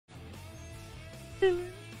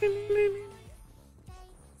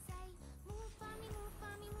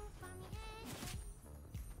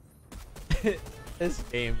This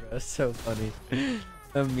game, bro, is so funny.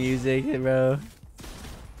 The music, bro.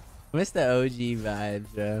 I miss the OG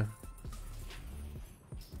vibes, bro.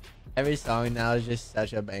 Every song now is just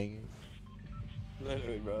such a banger.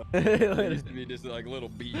 Literally, bro. It used to be just like little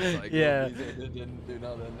beats, like yeah. little beats that didn't do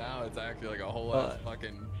nothing. Now it's actually like a whole ass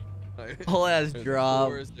fucking, like, whole ass there's drop.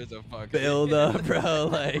 A chorus, there's a fucking build up, bro.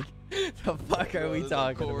 Like, the fuck are we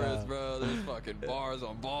talking chorus, about, bro? There's fucking bars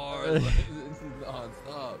on bars. Like, this is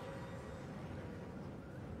non-stop.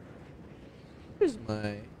 Here's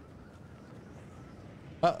my.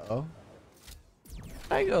 Uh-oh.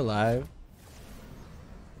 I go live.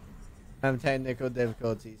 I'm technical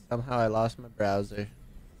difficulties. Somehow I lost my browser.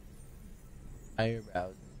 Your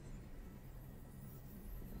browser.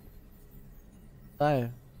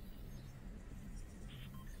 Live.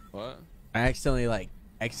 What? I accidentally like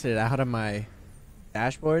exited out of my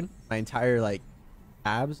dashboard. My entire like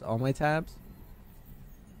tabs, all my tabs.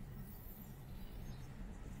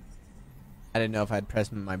 I didn't know if I'd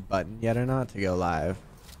pressed my button yet or not to go live.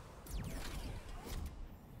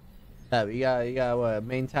 You got what,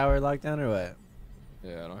 main tower lockdown or what?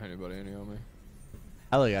 Yeah, I don't hear anybody on me.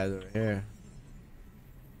 Hella guys over here.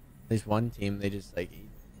 At least one team, they just like eat.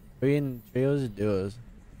 Are we in trios or duos?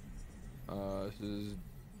 This is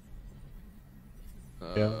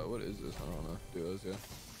Yeah. what is this? I don't know. Duos, yeah.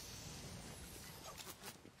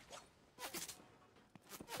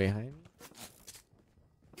 Behind me?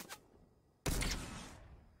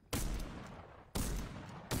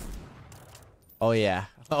 Oh yeah.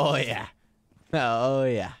 Oh yeah. Oh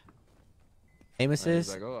yeah. Aim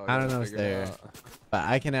assist? Like, oh, I don't know what's there. But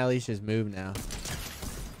I can at least just move now.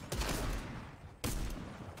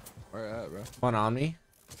 Where at, bro? One on me.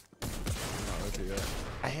 Okay,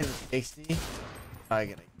 I hit 60. I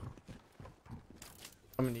get it.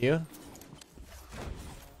 Coming to you.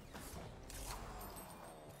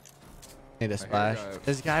 Need a splash.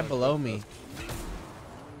 There's a guy below me.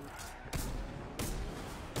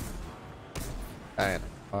 Guy in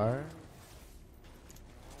a car.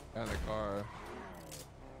 Guy in the car.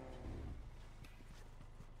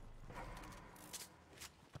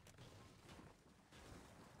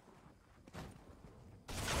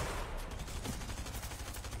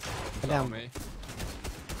 Down. Me.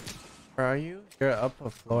 Where are you? You're up a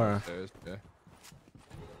floor. Upstairs, yeah.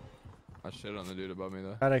 I shit on the dude above me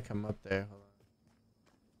though. Try to come up there. Hold on.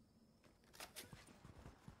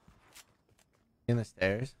 In the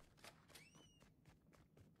stairs.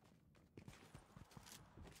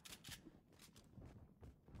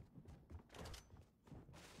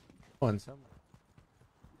 One somewhere.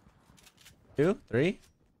 2, 3.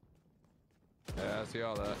 Yeah, I see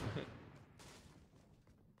all that.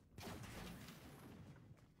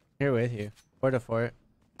 Here with you. Porta fort.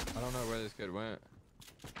 I don't know where this kid went.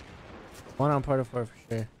 One on porta fort for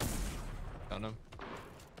sure. Found him.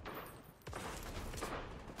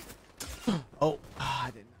 Oh,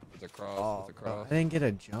 I didn't. It's a cross. Oh, It's a cross. I didn't get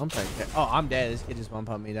a jump right there. Oh, I'm dead. This kid just one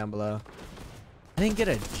pumped me down below. I didn't get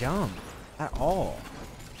a jump at all.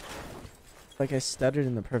 Like I stuttered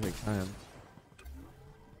in the perfect time.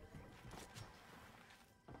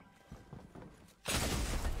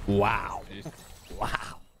 Wow. Jeez.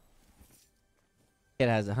 Wow. It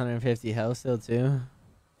has 150 health still too.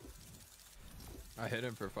 I hit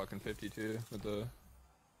him for fucking 52 with the.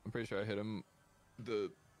 I'm pretty sure I hit him.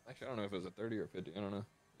 Actually, I don't know if it was a 30 or 50. I don't know.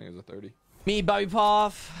 I think it was a 30. Me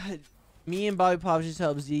and Bobby Pop just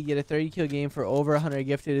helped Z get a 30 kill game for over 100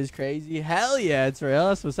 gifted is crazy. Hell yeah, it's real.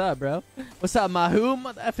 That's what's up, bro. What's up, Mahu?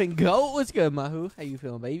 Mother effing goat. What's good, Mahu? How you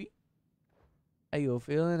feeling, baby? How you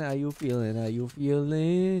feeling? How you feeling? How you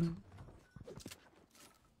feeling?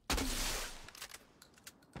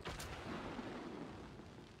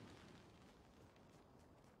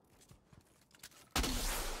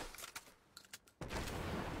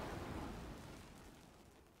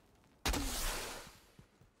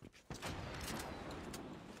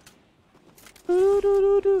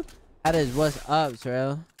 That is what's up,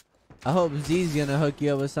 Trail. I hope Z's gonna hook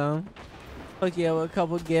you up with some. Hook you up with a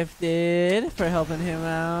couple gifted for helping him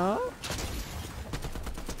out.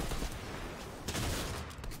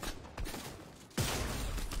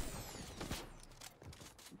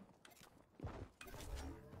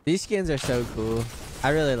 These skins are so cool. I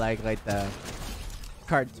really like the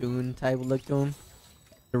cartoon type look to them.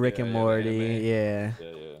 The Rick and Morty, yeah.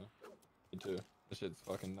 Yeah. Me too. This shit's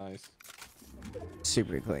fucking nice.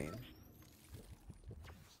 Super clean.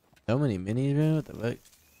 So many minis, bro. What the fuck?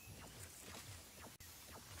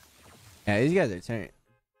 Yeah, these guys are turned.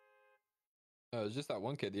 No, it's just that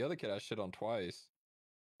one kid. The other kid I shit on twice.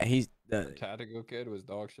 He's The tactical kid was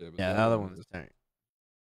dog shit. But yeah. The other one's turn.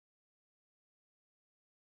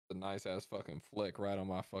 a nice ass fucking flick right on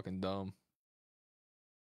my fucking dome.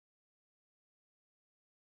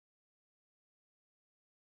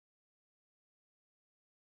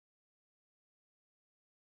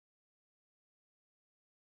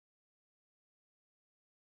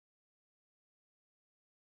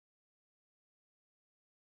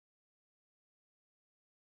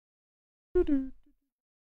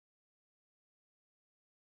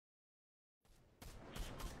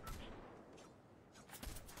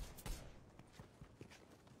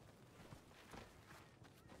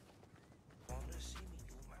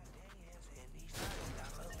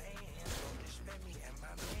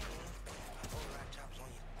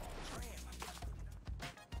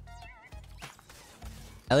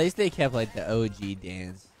 At least they kept like the OG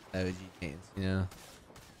dance, you know.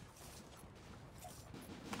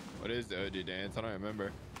 What is the OG dance? I don't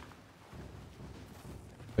remember.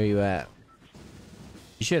 Where you at?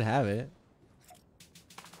 You should have it.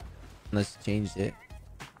 Unless you changed it.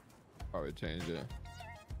 Probably change it.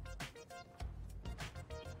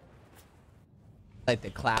 Like the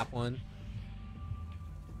clap one.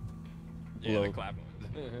 Yeah, the clap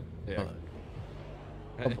one. Yeah.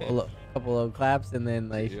 Couple of claps and then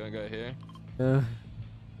like. You don't go here?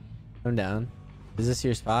 I'm down. Is this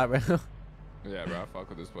your spot, bro? Yeah, bro. I fuck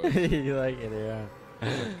with this place. You like it, yeah.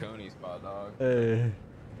 It's a Coney spot, dog.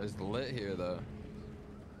 It's lit here, though.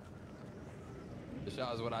 The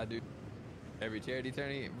shot is what I do every charity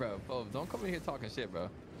tourney. Bro, folks, don't come in here talking shit, bro.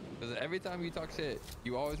 Because every time you talk shit,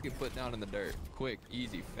 you always get put down in the dirt. Quick,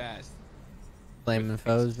 easy, fast. Flaming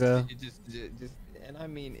foes, bro. Just, and I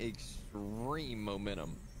mean extreme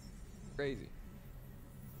momentum. Crazy.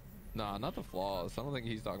 Nah, not the flaws. I don't think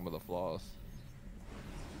he's talking about the flaws.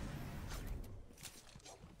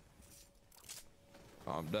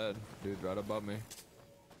 Oh, I'm dead. Dude's right above me.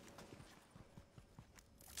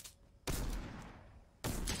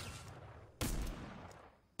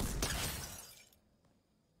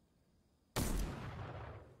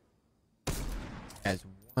 Has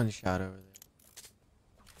one shot over there.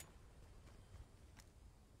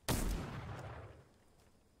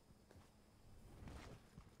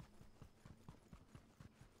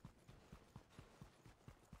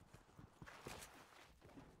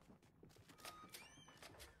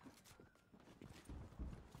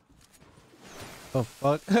 Oh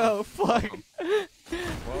fuck! Oh fuck!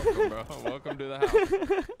 Welcome, bro. Welcome to the house.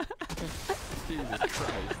 Jesus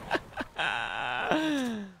Christ.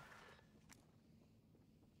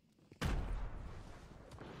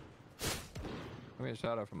 We get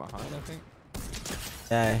shot out from behind, I think.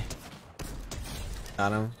 Yeah.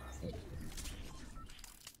 Got him.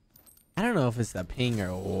 I don't know if it's the ping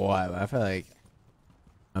or what, but I feel like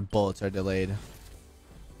my bullets are delayed.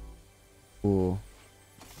 Ooh.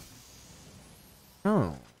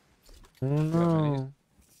 Oh. Oh no.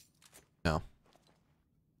 No.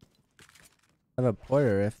 I have a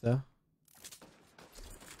porter rift though.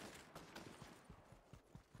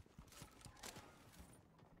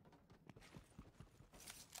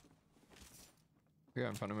 Yeah,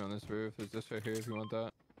 in front of me on this roof. There's this right here if you want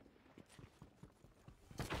that.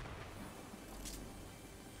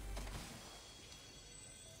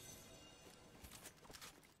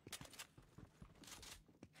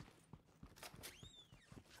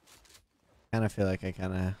 Kind of feel like I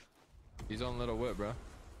kind of. He's on Little Whip, bro.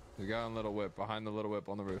 There's a guy on Little Whip, behind the Little Whip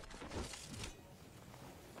on the roof.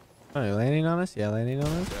 Oh, you're landing on us? Yeah, landing on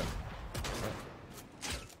us. Yeah.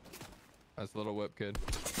 That's Little Whip, kid.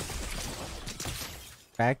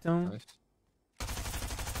 Cracked him. Nice.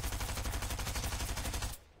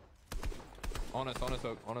 On us,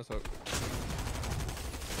 Oak, on us, Oak.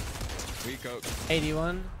 Weak Oak.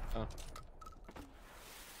 81. Oh.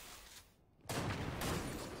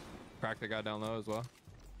 Crack the guy down low as well.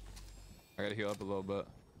 I gotta heal up a little bit.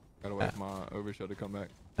 Gotta wait for my overshield to come back.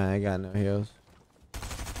 I got no heals.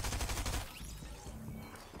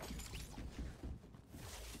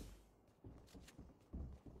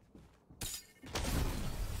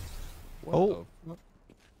 What Oh. the fuck?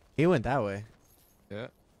 He went that way. Yeah.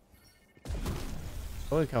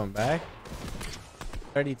 Oh, coming back.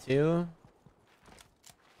 32.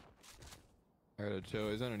 I gotta chill.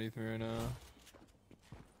 He's underneath me right now.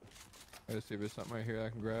 I gotta see if there's something right here I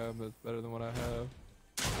can grab that's better than what I have.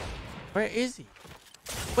 Where is he?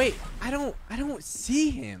 Wait, I don't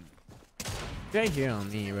see him. He's right here on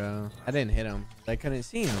me, bro. I didn't hit him. I couldn't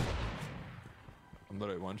see him. I'm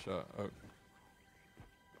literally one shot. Oh.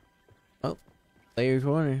 Oh, play your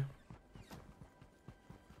corner.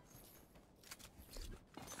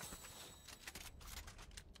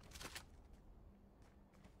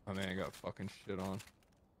 My man got fucking shit on.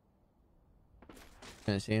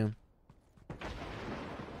 Can I see him?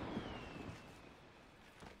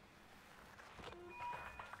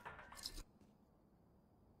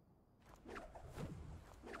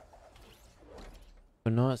 I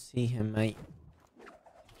not see him, mate.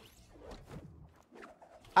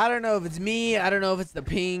 I don't know if it's me. I don't know if it's the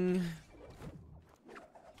ping.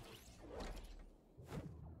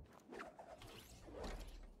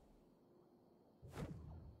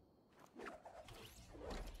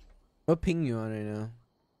 What ping you on right now?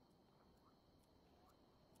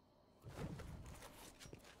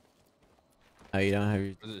 Oh, you don't have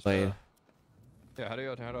your display. Yeah, how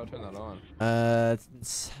do I turn that on? It's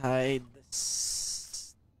inside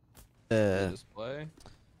The display?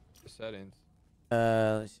 The settings.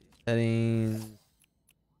 Let's see. Settings.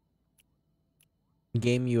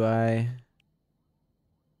 Game UI.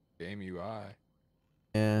 Game UI.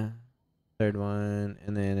 Yeah. Third one.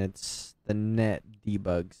 And then it's the net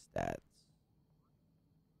debug stats.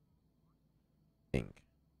 I think.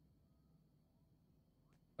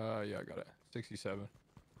 Yeah, I got it. 67.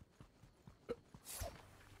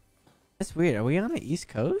 That's weird. Are we on the East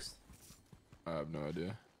Coast? I have no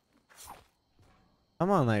idea. I'm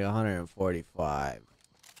on like 145.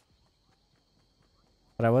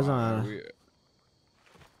 But I was on.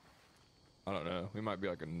 I don't know. We might be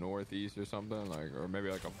like a northeast or something, like, or maybe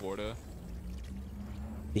like a Florida.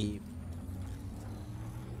 Deep.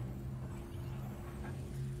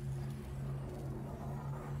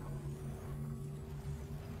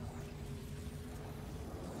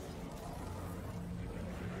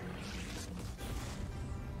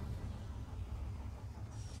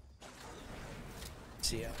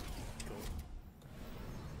 See ya. Cool.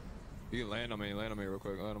 You can land on me real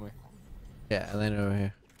quick. Land on me. Yeah, I landed over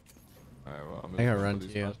here. Alright, well, I'm I gotta gonna run put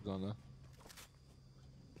these to you. flashes on there.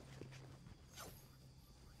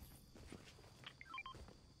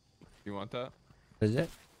 You want that? What is it?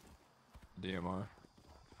 DMR.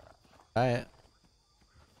 Alright.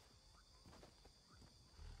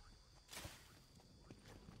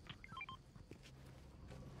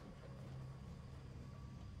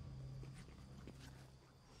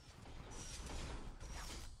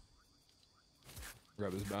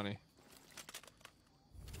 Grab his bounty.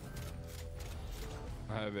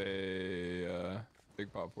 I have a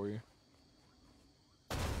big pop for you.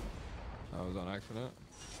 That was on accident.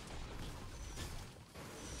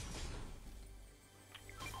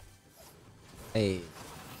 Hey.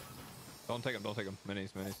 Don't take him. Minis.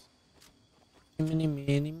 Mini,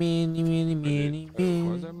 mini, mini, mini, mini,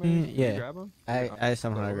 Was there minis? Did you yeah. grab him? I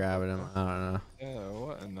somehow grabbed him. I don't know. Yeah,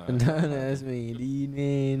 what in the... Don't ask me, dude,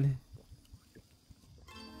 man.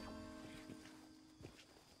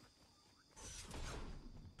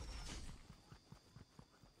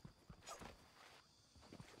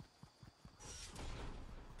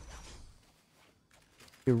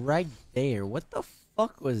 You're right there. What the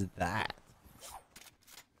fuck was that?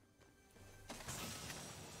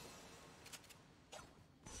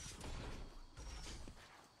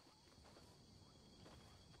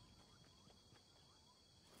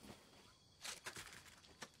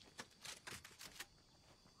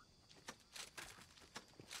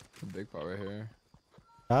 A big pot right here.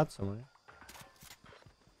 Got somewhere.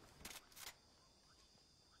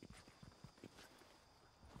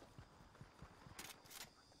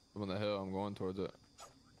 I'm on the hill. I'm going towards it.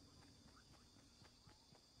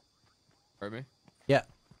 Heard me? Yeah.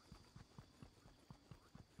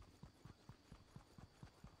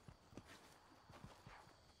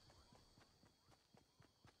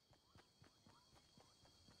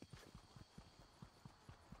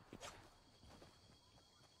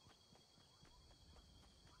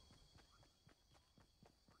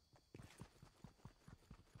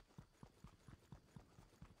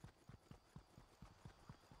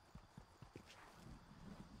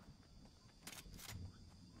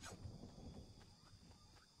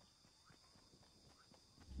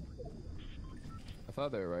 I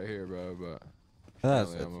thought they were right here, bro, but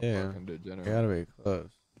That's apparently it, I'm a yeah. fucking degenerate. You gotta be close.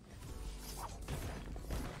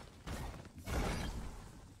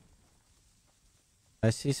 I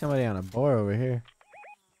see somebody on a boar over here.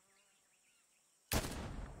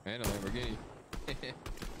 And a Lamborghini.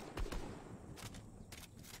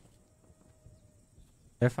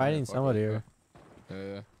 They're fighting fuck somebody it,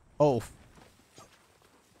 here. Yeah. Oh,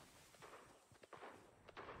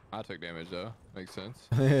 I took damage though. Makes sense.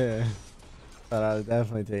 yeah. But I was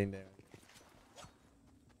definitely taking damage.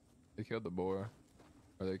 They killed the boar.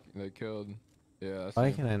 Or they killed. Yeah. That's Why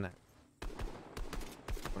it. can I not?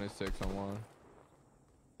 26 on one.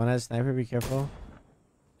 One has sniper, be careful.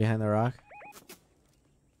 Behind the rock.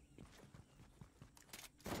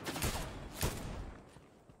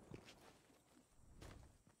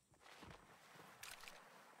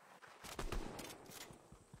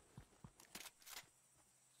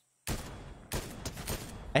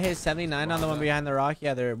 I hit 79 on the one behind the rock.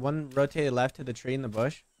 Yeah, they're one rotated left to the tree in the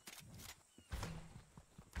bush.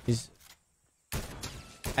 He's.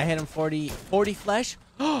 I hit him 40 flesh.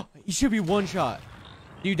 Oh, he should be one shot.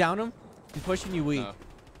 Do you down him? He's pushing you weak. No.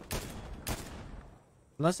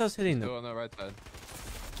 Unless I was hitting Still them. on the right side.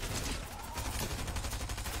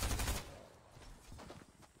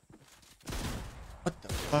 What the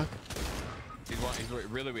fuck? He's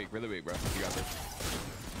really weak, bro. You got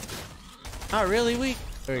this. Not really weak.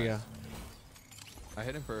 There you go. I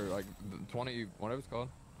hit him for like 20, whatever it's called,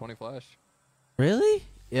 20 flash. Really?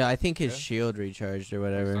 Yeah, I think his Yeah. shield recharged or I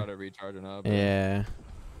whatever. started recharging up. Bro. Yeah.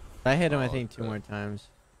 I hit him, I Oh, think, 2 shit. more times.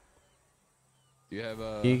 Do you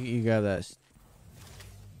have You got that.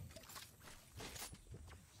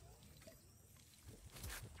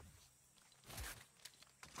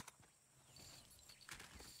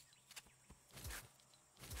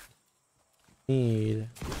 Need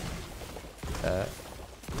that.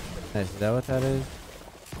 Nice. Is that what that is?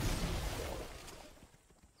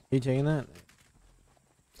 You taking that?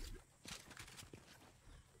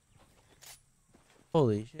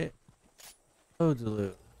 Holy shit. Loads of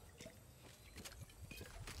loot.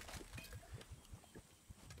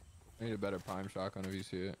 I need a better prime shotgun if you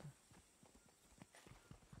see it.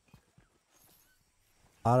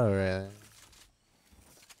 Auto railing.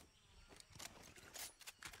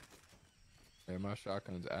 Yeah, my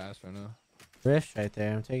shotgun is ass right now. Rift right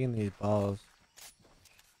there. I'm taking these balls.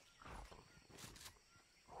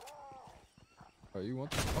 Oh, you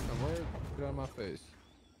want the fucking word? Get out of my face.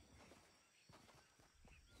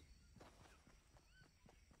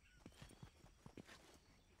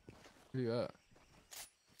 Where you at?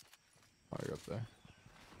 Oh, you're up there.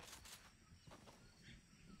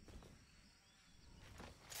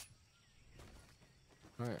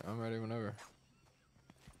 Alright, I'm ready whenever.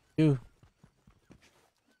 Ew.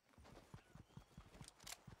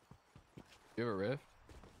 You have a rift?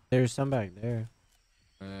 There's some back there.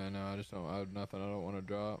 No, I just don't. I have nothing. I don't want to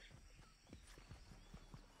drop.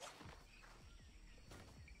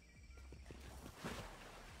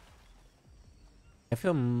 I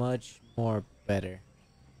feel much more better.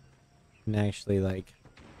 Can actually like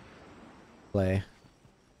play.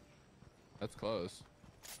 That's close.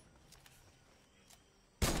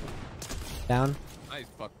 Down. Nice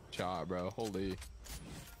fucking shot, bro. Holy.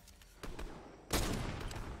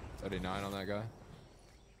 39 on that guy.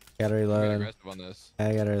 Gotta Get reload. aggressive on this.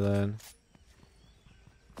 I gotta reload.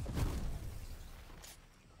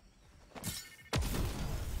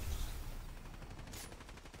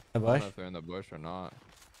 A I don't bush? know if they're in the bush or not.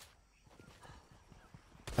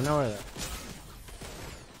 I know where they're.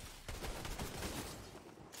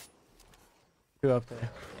 Two up there.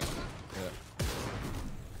 Yeah.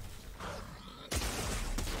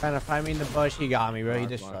 Trying to find me in the bush. He got me, bro. He Knock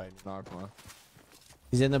destroyed one. me. Knock one.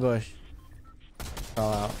 He's in the bush.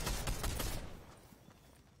 Crawl out.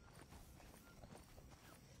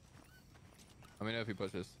 Let me know if he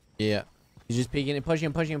pushes. Yeah. He's just peeking and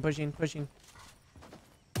pushing, pushing, pushing, pushing.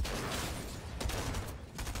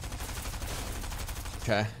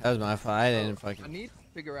 Okay, that was my fault. I didn't I fucking. need to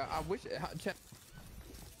figure out. I wish.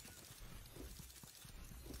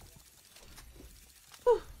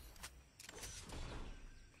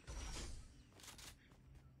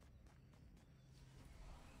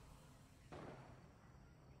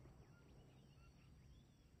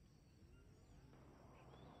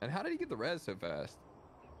 And how did he get the res so fast?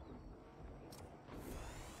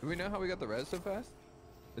 Do we know how we got the res so fast?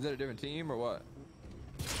 Is that a different team or what?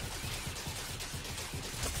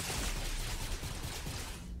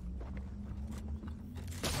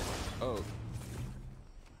 Oh.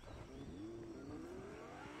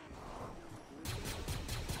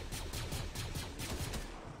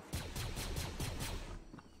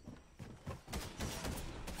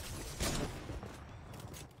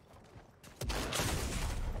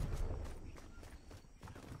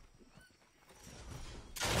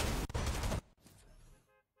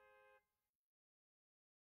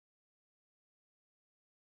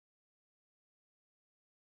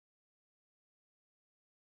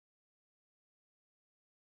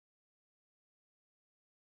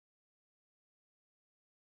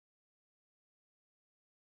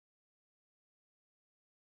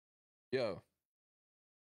 Yo.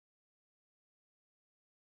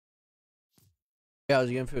 Yeah, I was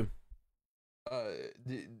getting food.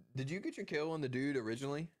 Did you get your kill on the dude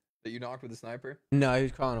originally that you knocked with the sniper? No, he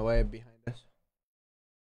was crawling away behind us.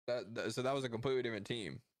 So that was a completely different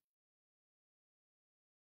team.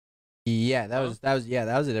 Yeah, that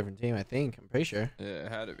Huh? was a different team. I think. I'm pretty sure. Yeah,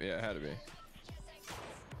 it had to be. Yeah, it had to be.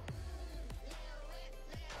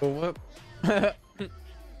 Well, what?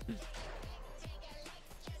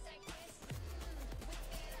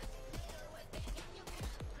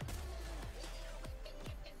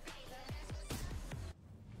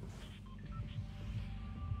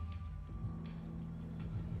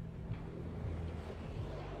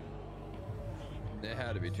 It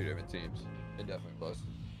had to be two different teams. It definitely was.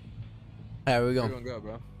 There we Where go. you gonna go,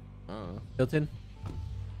 bro? Hilton.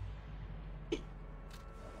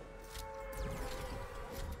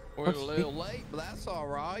 We're a little late, but that's all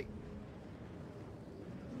right.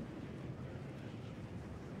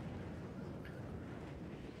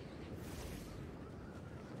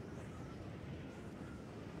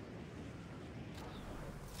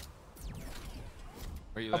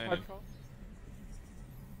 Where you landing?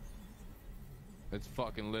 It's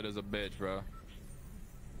fucking lit as a bitch, bro.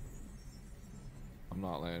 I'm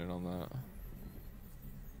not landing on that.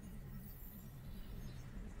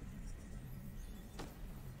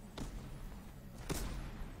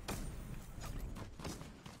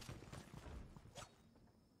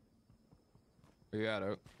 Where you at,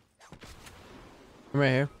 Oak? I'm right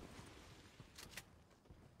here.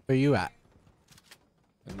 Where you at?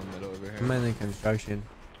 In the middle over here. I'm in the construction.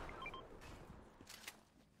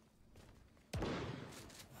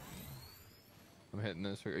 I'm hitting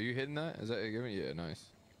this. Are you hitting that? Is that you giving? Yeah, nice.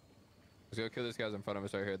 Let's go kill this guy's in front of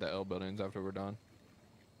us right here at the L buildings after we're done.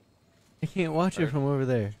 I can't watch it from over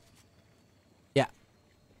there. Yeah.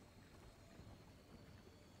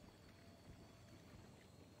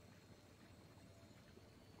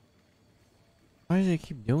 Why does it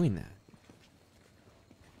keep doing that?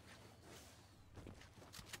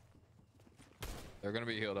 They're gonna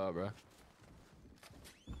be healed up, bro.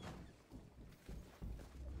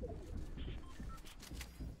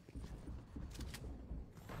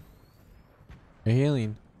 They're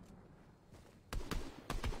healing.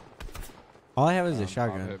 All I have is a I'll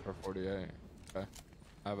shotgun. hit for 48. Okay.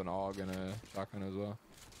 I have an AUG and a shotgun as well.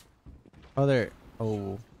 Oh, they're...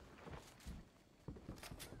 Oh.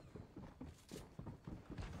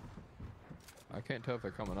 I can't tell if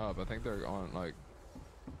they're coming up. I think they're on like.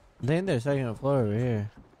 I think they're second floor over here.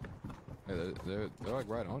 Hey, they're like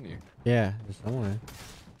right on you. Yeah, there's somewhere.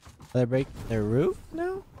 They break their roof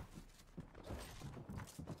now?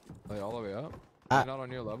 Are they all the way up? I- They're not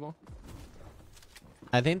on your level?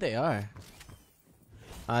 I think they are.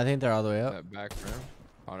 I think they're all the way up. That back room?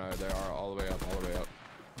 Oh no, they are all the way up, all the way up.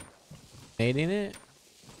 Nading it?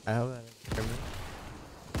 I hope that doesn't hurt me.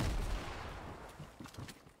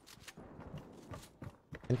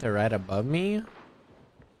 I think they're right above me.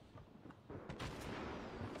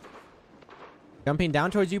 Jumping down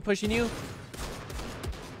towards you, pushing you. Hit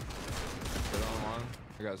on one.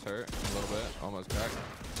 You guys hurt a little bit. Almost cracked.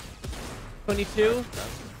 22.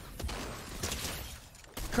 Cracked.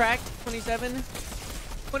 Cracked. 27.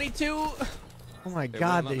 22. Oh my They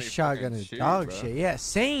god, wouldn't let this me shotgun fucking is shoot, dog bro. shit. Yeah,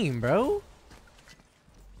 same, bro.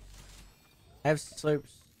 I have slurps.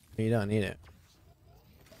 You don't need it.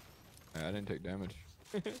 Yeah, I didn't take damage.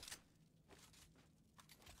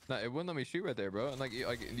 No, it wouldn't let me shoot right there, bro. And like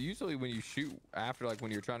usually when you shoot after like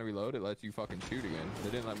when you're trying to reload, it lets you fucking shoot again. They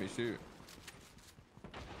didn't let me shoot.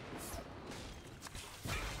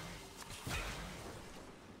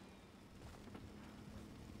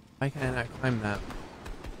 Why can I not climb that?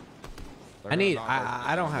 They're I gonna need. knock us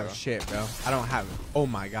I don't down, have bro. shit, bro. I don't have. Oh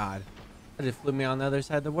my god. That just flew me on the other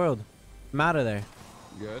side of the world. I'm out of there.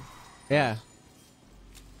 You good? Yeah.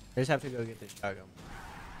 I just have to go get this shotgun.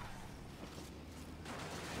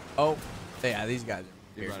 Oh, yeah, these guys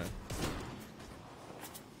are Keep here. running.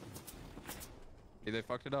 Hey, they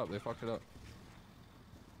fucked it up. They fucked it up.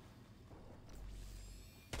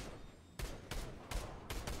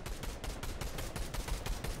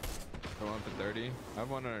 Go on for 30. I have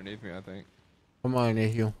one underneath me, I think. Come on,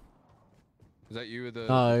 issue. Is that you with the?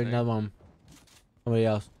 No, the there's thing? another one. Somebody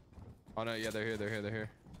else. Oh no, yeah, they're here. They're here. They're here.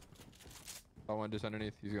 Oh, one just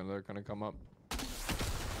underneath. They're gonna come up.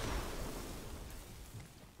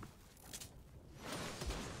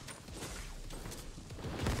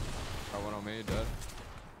 Got one on me, dead.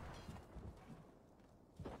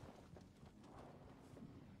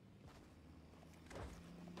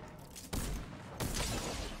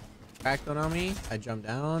 Cracked one on me. I jumped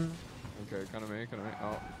down. Okay, kind of me.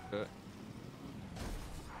 Oh, shit.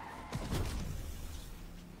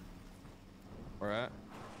 Where at?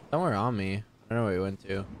 Somewhere on me. I don't know where he went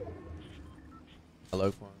to. I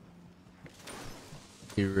look for him.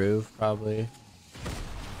 The roof, probably.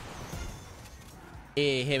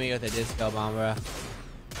 He hit me with a disco bomb, bro.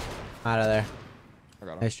 Out of there. I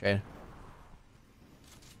got him. Nice trade.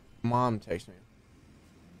 Mom texted me.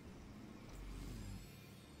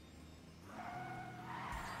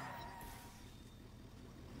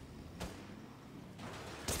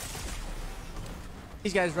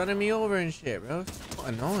 These guys running me over and shit, bro. So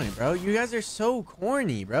annoying, bro. You guys are so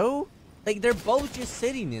corny, bro. Like, they're both just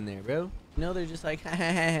sitting in there, bro. You know, they're just like,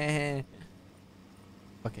 fucking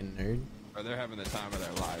nerd. Bro, they're having the time of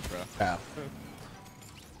their life, bro. Bro.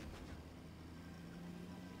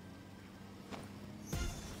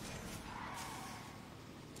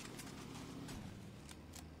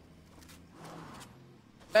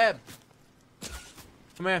 Babe.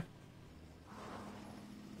 Come here.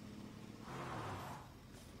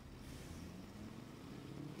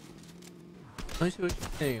 Let me see what you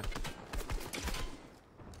there you go.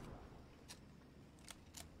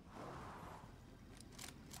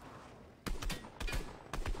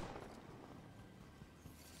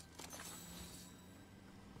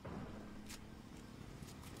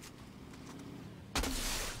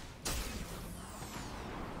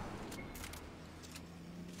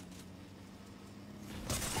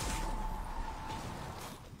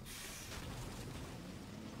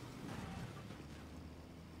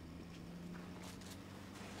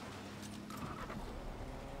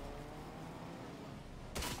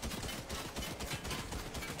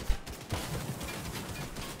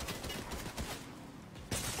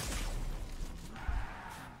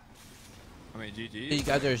 I mean, GG. You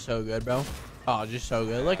guys are so good, bro. Oh, just so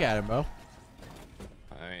good. Look at him, bro.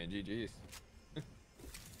 I mean, GG's.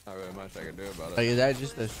 Not really much I can do about it. Like, is that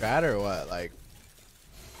just the strat or what? Like,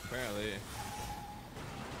 Apparently.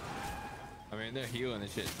 I mean, they're healing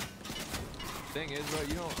and shit. Thing is, bro,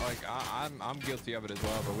 you don't like. I'm guilty of it as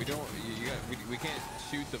well, but we don't. We can't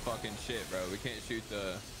shoot the fucking shit, bro. We can't shoot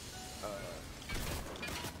the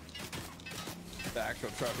actual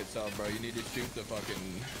truck itself, bro. You need to shoot the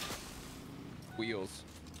fucking wheels.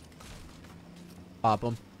 pop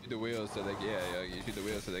him. Shoot the wheels so they you shoot the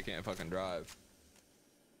wheels so they can't fucking drive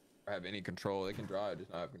or have any control. They can drive,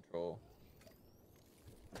 just not have control.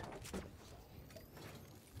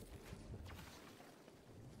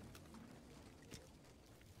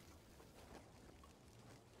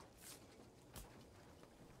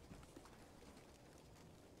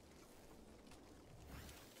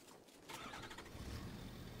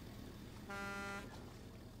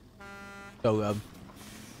 So good.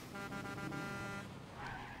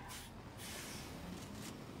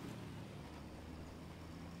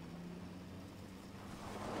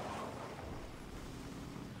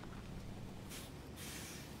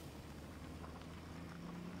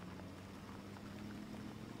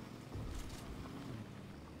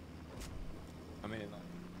 I mean,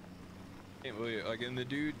 can't believe it. Like, and the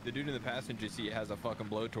dude in the passenger seat has a fucking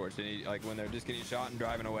blowtorch, and he, like, when they're just getting shot and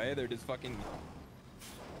driving away, they're just fucking.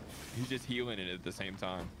 He's just healing it at the same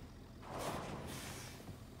time.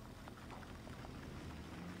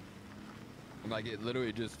 And, like, it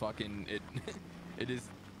literally just fucking it it just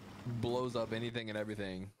blows up anything and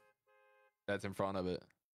everything that's in front of it.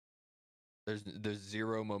 There's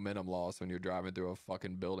zero momentum loss when you're driving through a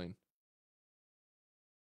fucking building.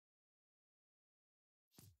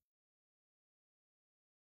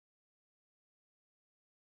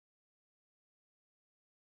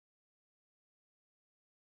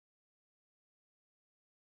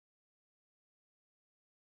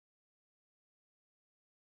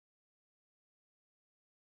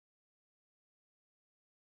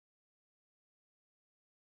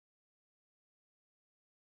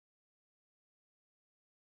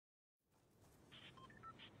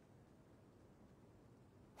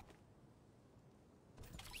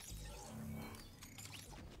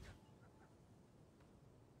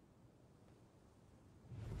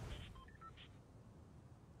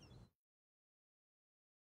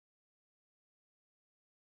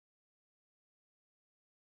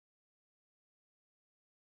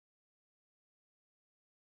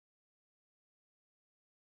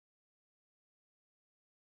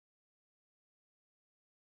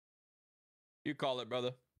 You call it,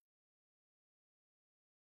 brother.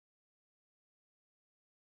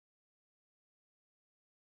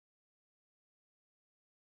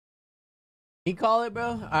 You call it, bro?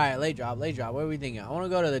 All right, late drop, late drop. What are we thinking? I want to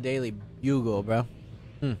go to the Daily Bugle, bro.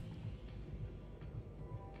 The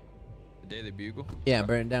Daily Bugle? Yeah,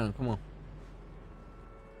 burn it down. Come on.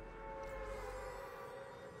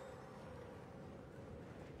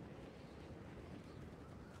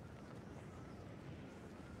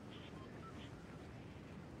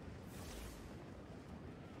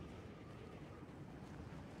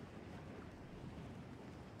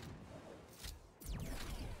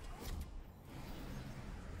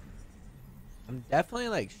 I'm definitely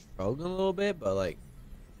like struggling a little bit, but like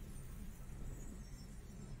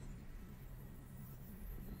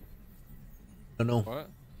I don't know. What?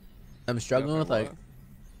 I'm struggling with Definitely like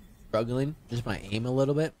struggling just my aim a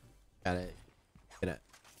little bit. Gotta get it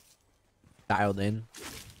dialed in.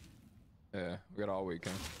 Yeah, we got all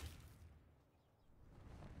weekend.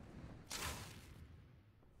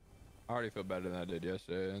 I already feel better than I did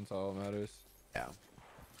yesterday. That's all that matters. Yeah.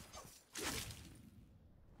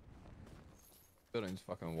 Building's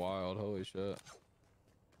fucking wild. Holy shit.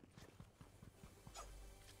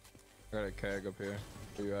 I got a keg up here.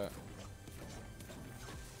 Where you at?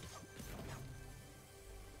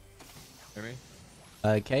 Hear me?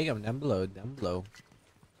 Okay, I'm down below. Down below.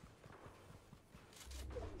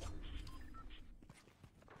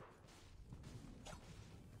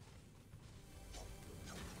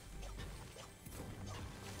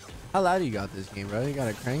 How loud you got this game, bro? You got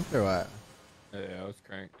it cranked or what? Yeah, I was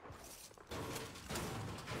cranked.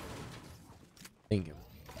 Thank you.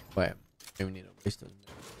 Wait, maybe we need to waste those.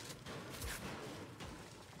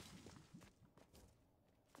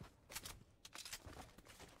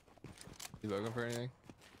 You looking for anything?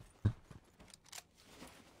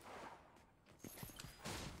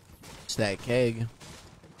 It's that keg.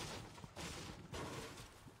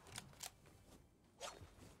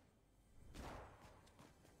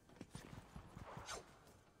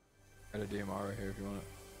 Got a DMR right here if you want it.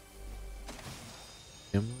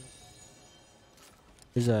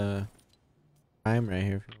 There's a prime right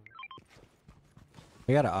here.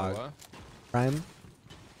 I got an AUG. What? Prime.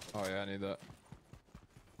 Oh yeah, I need that.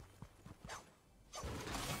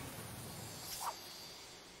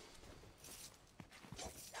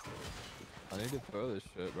 I need to throw this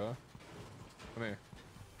shit, bro. Come here.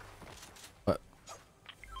 What?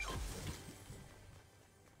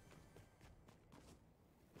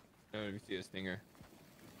 No, if you see a stinger.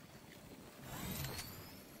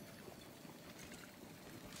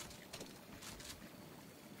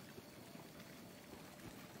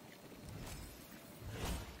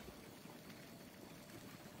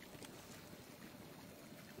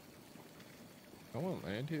 I want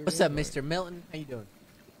land here. What's bro. up, Mr. Milton? How you doing?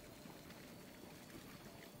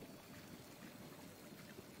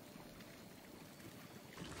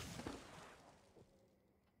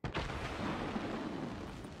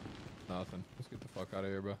 Nothing. Let's get the fuck out of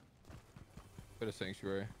here, bro. Bit of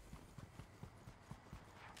sanctuary.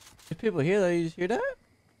 There's people here though. You just hear that?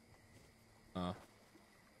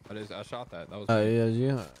 I shot that. That was Oh me. yeah,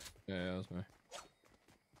 yeah. Yeah, that was me.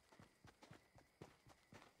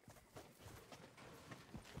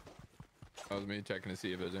 That was me checking to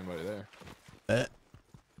see if there's anybody there.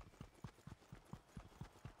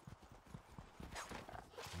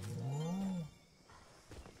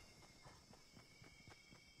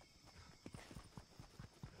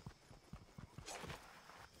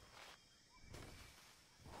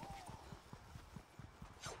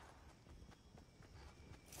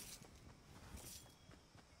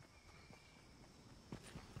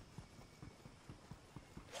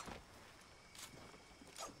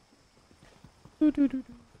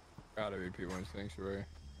 Gotta be people in sanctuary.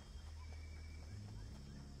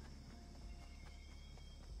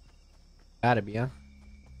 Gotta be, huh?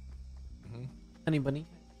 Mhm. Honey bunny.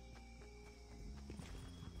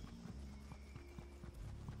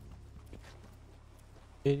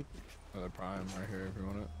 Another prime right here if you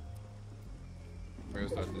want it. We're gonna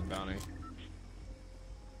start this bounty.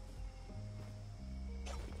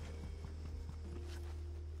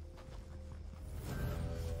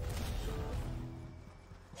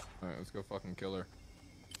 Alright, let's go fucking kill her.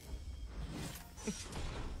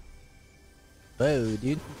 Whoa,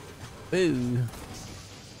 dude. Whoa.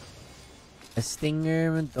 A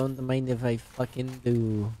stinger, don't mind if I fucking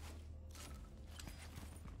do.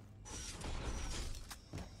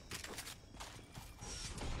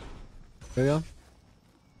 There we go.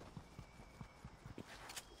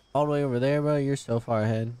 All the way over there, bro. You're so far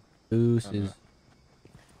ahead. Deuces.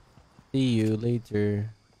 See you later.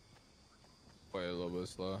 Play a little bit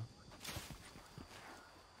slow.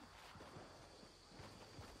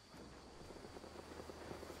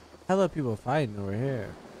 Hella people fighting over here.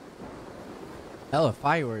 Hella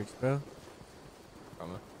fireworks, bro.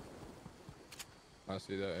 Coming. I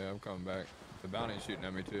see that. Yeah, I'm coming back. The bounty's shooting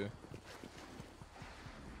at me too.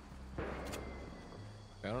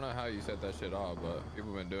 I don't know how you set that shit off, but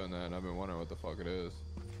people been doing that and I've been wondering what the fuck it is.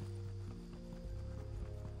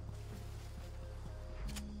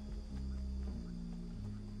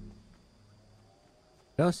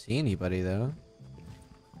 I don't see anybody though.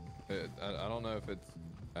 I don't know if it's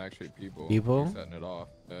actually people. People? Setting it off.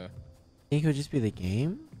 Yeah. Think it would just be the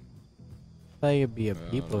game? I thought it would be a I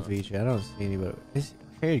don't people know. feature. I don't see anybody. I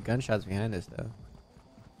heard gunshots behind us though.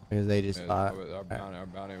 Because they just Yeah, fought. our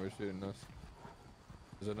bounty was shooting us.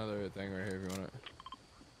 There's another thing right here if you want it.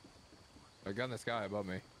 A gun in the sky above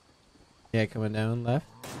me. Yeah, coming down left.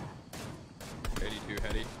 82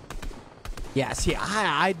 heady. Yeah, see,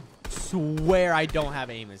 I swear I don't have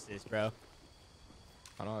aim assist, bro.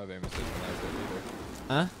 I don't have aim assist on that shit either.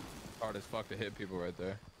 Huh? Hard as fuck to hit people right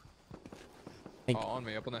there. Think Oh, on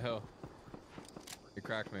me, up on the hill. He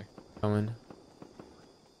cracked me. coming.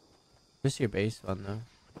 Just your base one though.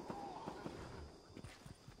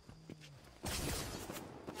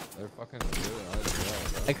 They're fucking really hard as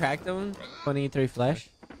well, bro. I cracked him. 23 flash.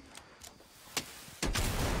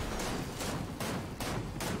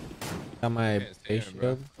 Got my Can't see base him, bro.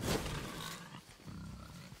 shield.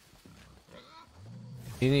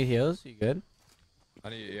 Do you need heals? You good? I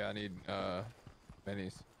need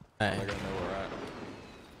minis. Alright. I gotta know where we're at.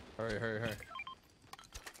 Hurry, hurry, hurry.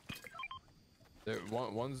 There,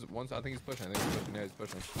 one's. I think he's pushing. Yeah, he's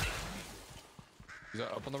pushing. He's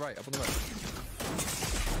up on the right. Up on the right.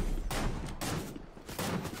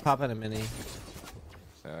 Pop in a mini.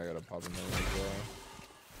 Yeah, I gotta pop a mini as well.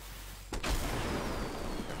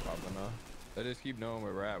 Can't pop enough. They just keep knowing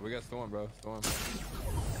where we're at. We got Storm, bro. Storm.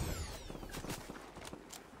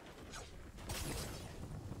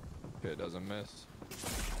 It doesn't miss.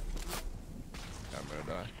 I'm gonna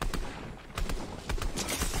die.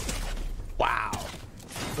 Wow.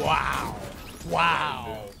 Wow.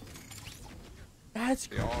 Wow. That's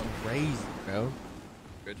They all crazy, bro.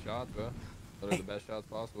 good shots, bro. Those are the best shots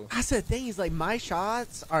possible. That's the thing is like my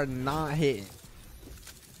shots are not hitting.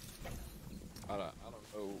 I don't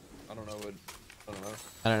know. I don't know what. I don't know.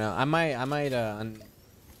 I don't know. I might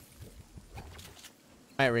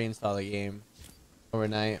reinstall the game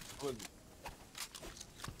overnight. I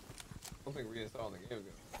don't think reinstalling the game is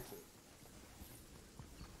gonna fix it.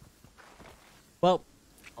 Well,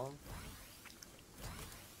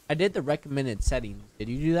 I did the recommended settings. Did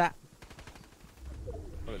you do that?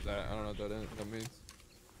 What is that? I don't know what that means.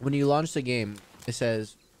 When you launch the game, it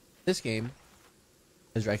says this game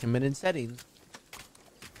has recommended settings.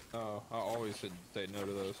 Oh, I always should say no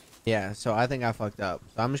to those. Yeah, so I think I fucked up.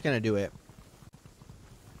 So I'm just gonna do it.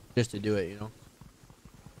 Just to do it, you know.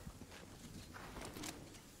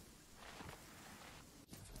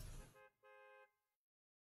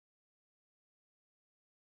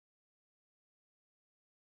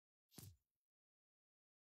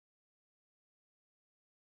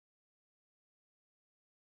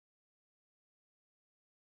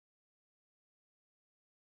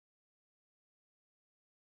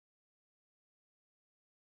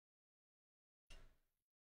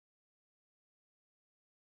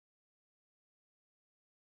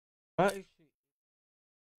 What?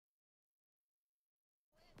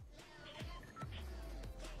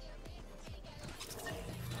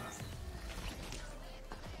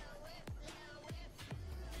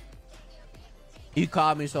 You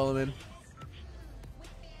caught me, Solomon.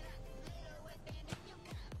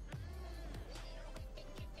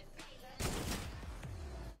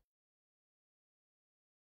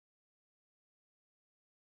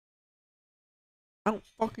 I don't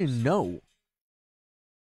fucking know.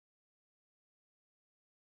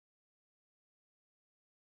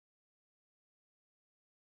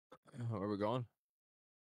 Where are we going?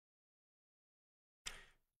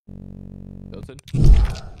 Tilted?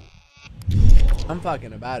 I'm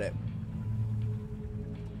fucking about it.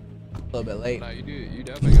 A little bit late. No, you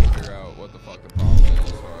definitely gotta figure out what the fuck the problem is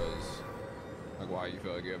as far as like why you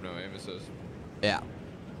feel like you have no aim assist. Yeah.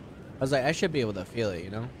 I was like, I should be able to feel it, you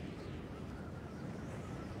know?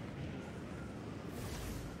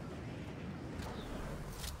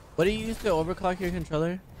 What do you use to overclock your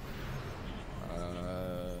controller?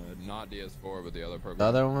 Not DS4, but the other program. The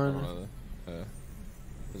other I one? don't know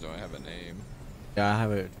doesn't really have a name. Yeah, I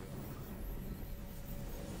have it.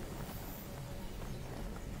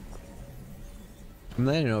 I'm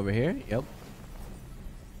landing over here. Yep.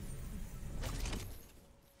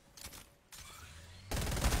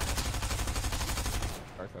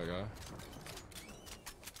 Crack that guy.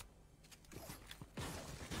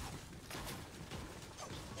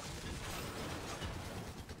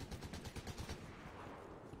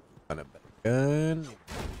 Got a gun.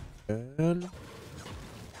 Gun.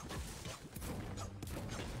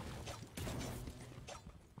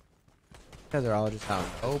 Guys are all just out in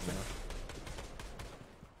the open.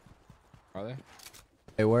 Are they?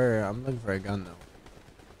 They were. I'm looking for a gun though.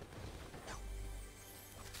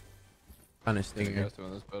 Kind of There's a stinger. guy still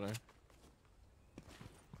in this building.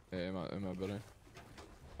 Yeah, in my building.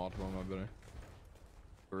 Multiple in my building.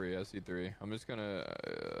 3, I see 3. I'm just gonna,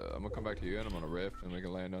 I'm gonna come back to you and I'm gonna rift and we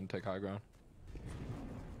can land on take high ground.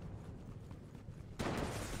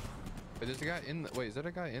 Wait, there's a guy in wait, is that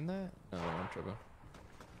a guy in that? No, I'm tripping.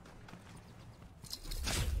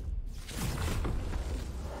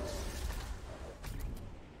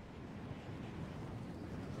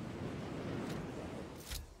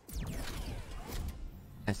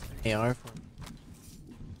 That's an AR for.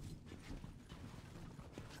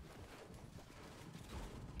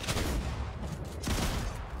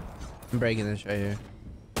 I'm breaking this right here.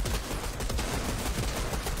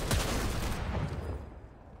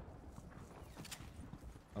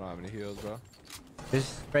 I don't have any heals, bro.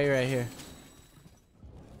 Just spray right here.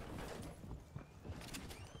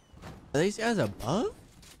 Are these guys above?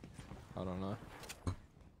 I don't know.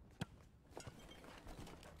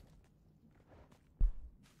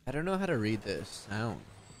 I don't know how to read this sound.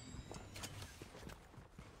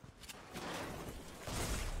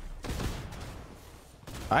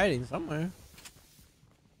 Hiding somewhere.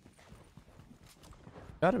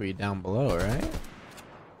 Gotta be down below, right?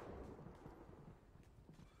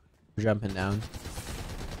 Jumping down.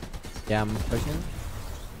 Yeah, I'm pushing.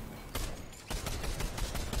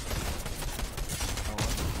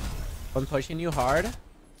 I'm pushing you hard.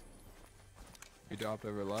 You dropped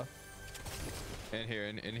over left. In here,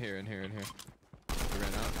 in here. You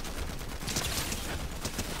ran out.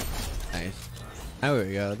 Nice. There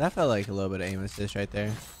we go. That felt like a little bit of aim assist right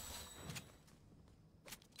there.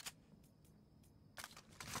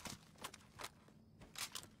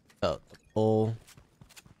 Felt the pull.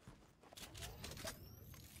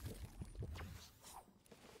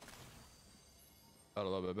 Felt a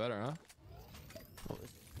little bit better, huh?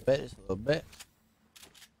 Just a little bit.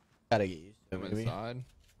 Gotta get used to it, Come maybe. inside.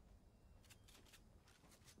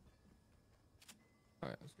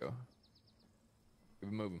 Alright, let's go. Keep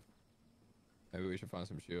it moving. Maybe we should find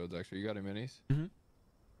some shields, actually. You got any minis? Mm-hmm.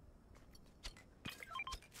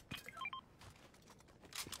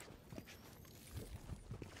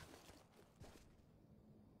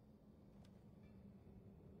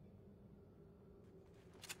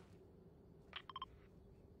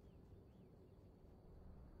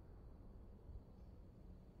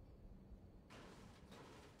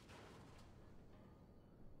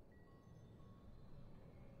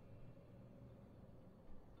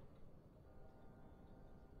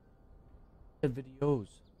 Videos.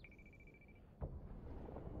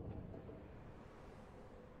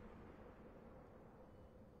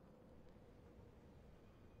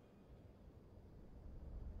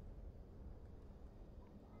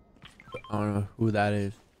 I don't know who that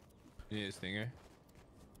is. You need a stinger?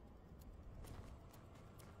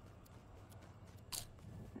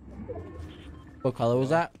 What color was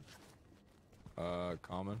that?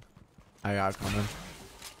 Common. I got coming.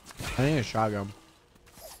 I need a shotgun.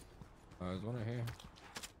 There's one right here.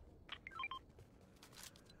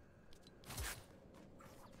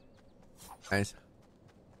 Nice.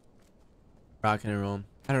 Rocking and rolling.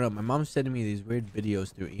 I don't know. My mom's sending me these weird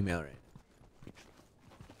videos through email right now.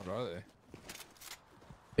 What are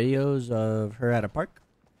they? Videos of her at a park.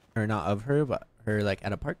 Or not of her, but her like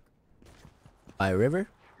at a park. By a river.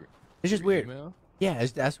 It's just weird. Email? Yeah,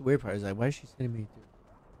 that's the weird part. It's like, why is she sending me through?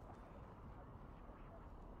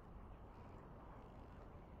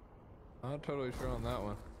 I'm not totally sure on that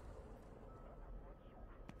one.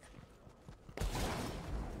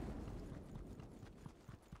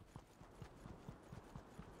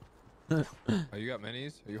 Oh, you got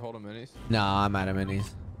minis? Are you holding minis? No, I'm out of minis.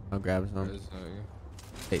 I'll grab some. There's,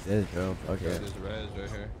 Take this, bro. Fuck yeah, it. there's res right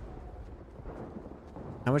here.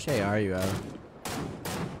 How much AR are you at?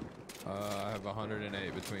 I have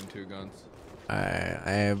 108 between two guns. I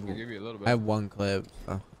I'll give you a little bit. have one clip.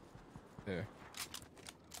 So. Here.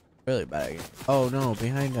 Really bad. Oh no,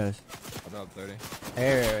 behind us. I dropped 30.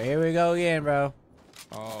 Here we go again, bro.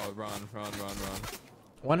 Oh, run.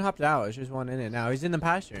 One hopped out. It's just one in it now. He's in the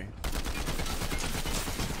pasture.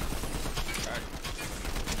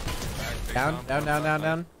 Crack.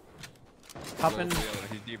 Down. Popping.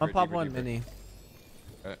 He's deeper, I'll pop deeper, one deeper. mini.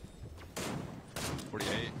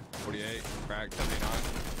 48, crack, 79.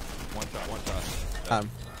 One shot.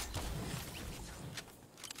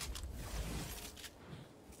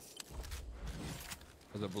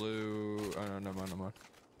 There's a blue. Oh no, never mind.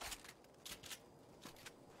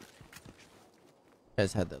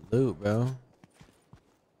 Guys had the loot, bro.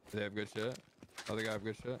 Do they have good shit? Other guy have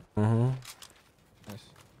good shit? Nice.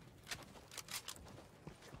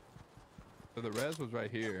 So the res was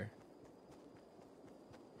right here.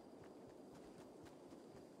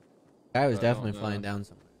 Guy was I definitely don't flying know. down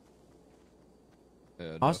somewhere.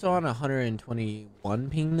 Yeah, Also definitely. on 121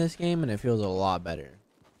 ping this game, and it feels a lot better.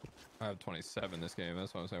 I have 27 this game.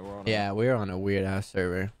 That's what I'm saying. We're on. Yeah, we're on a weird ass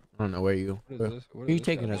server. I don't know where you. What is Where this? What are you is this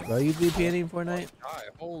taking guy us, doing? bro? You VPNing Fortnite? Guy,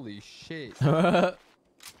 holy shit! Where's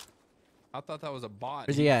I thought that was a bot.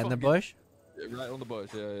 he at? In the fucking- bush? Right on the bush.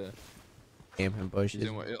 Yeah. Damn him, bush. He's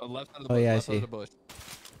in left side of the bush. Oh, yeah, I left side see. of the bush.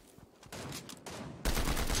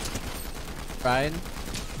 Brian.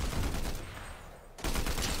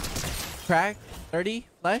 Crack. 30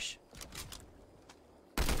 flesh.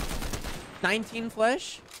 19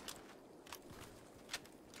 flesh.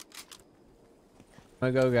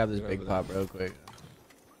 I'm gonna go grab this Get big over pop real quick.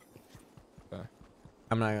 Okay.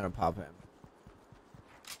 I'm not gonna pop him.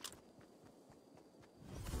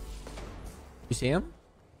 You see him?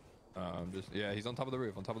 Yeah, he's on top of the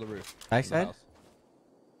roof. On top of the roof. in the Backside? house.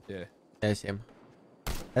 Yeah. Yeah, I see him.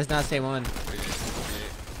 That's not the same one. 48,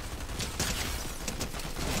 48.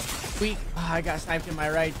 Weak. Oh, I got sniped in my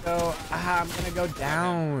right though. I'm gonna go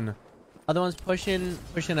down. Other one's pushing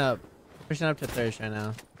up to thirst right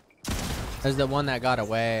now. There's the one that got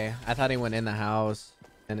away. I thought he went in the house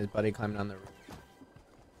and his buddy climbed on the roof.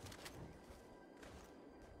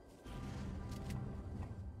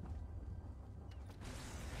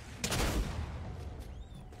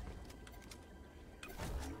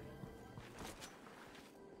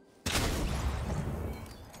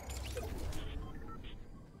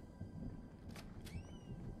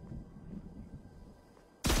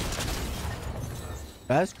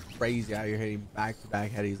 That's crazy how you're hitting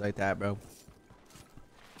back-to-back headies like that, bro.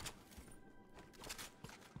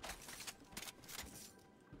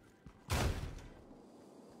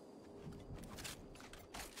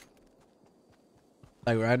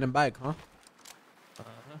 Like riding a bike, huh?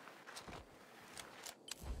 Uh-huh.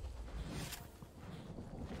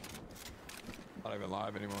 Not even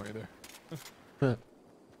live anymore either.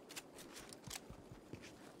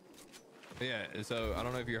 Yeah, so I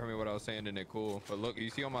don't know if you heard me what I was saying to Nick Cool, but look, you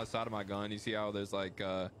see on my side of my gun, you see how there's like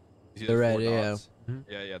you see The red, 4 yeah. dots?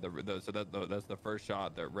 Mm-hmm. Yeah, so that's the first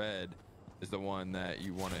shot. That red is the one that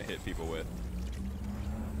you want to hit people with.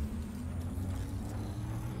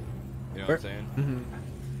 You know what I'm saying? Mm-hmm.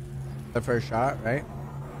 The first shot, right?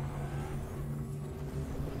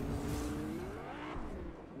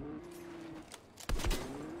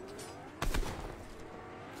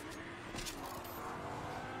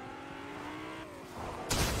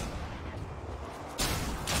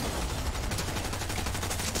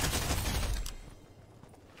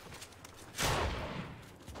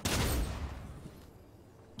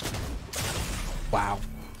 Wow.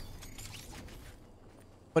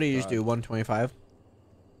 What do you just do? 125?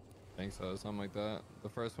 I think so, something like that. The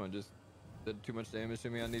first one just did too much damage to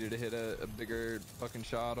me. I needed to hit a bigger fucking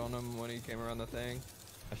shot on him when he came around the thing.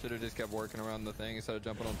 I should have just kept working around the thing instead of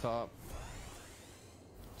jumping on top.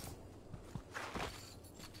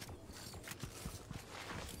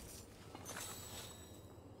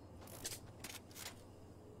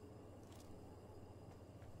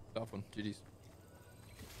 Tough one. GG's.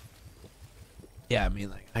 Yeah, I mean,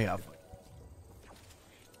 like, I got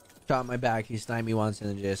shot in my back. He sniped me once, and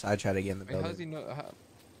then just I try to get in the I mean, building. how does he know?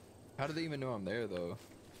 How do they even know I'm there though?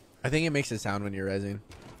 I think it makes a sound when you're rezzing.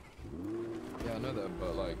 Yeah, I know that,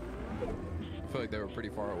 but like, I feel like they were pretty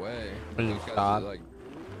far away. When you Those guys stop. are, like,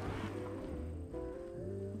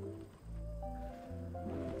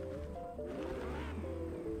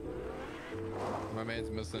 my man's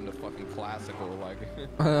missing the fucking classical, like,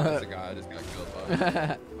 that's the guy I just got killed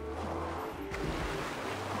by.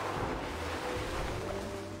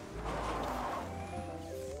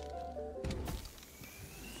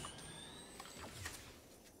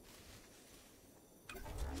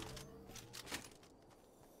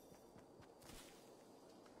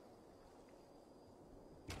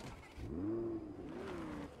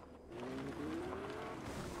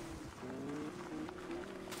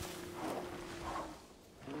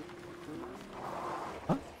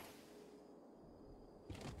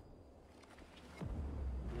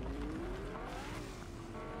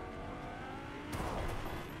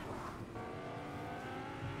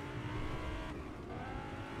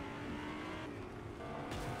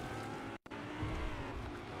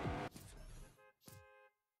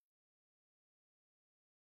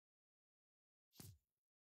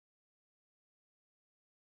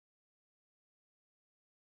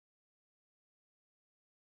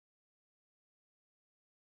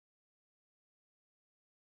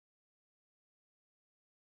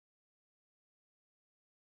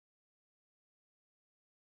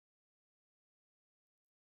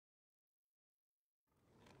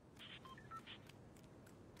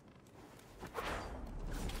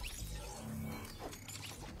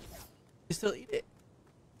 You still eat it?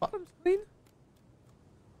 Bottom's clean?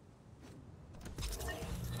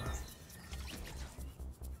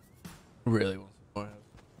 Really wants some more.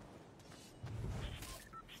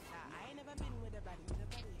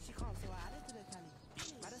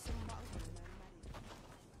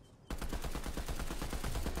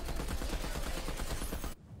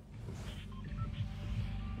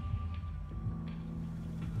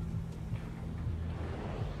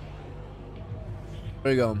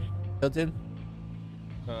 Where you going? Hilton?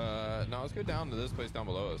 No, let's go down to this place down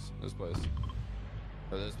below us. This place.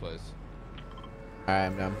 Or this place. Alright,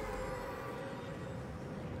 I'm done.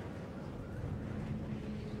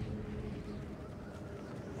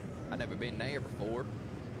 I've never been there before.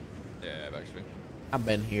 Yeah, I've actually. I've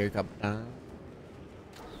been here a couple times.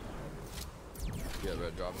 Yeah, better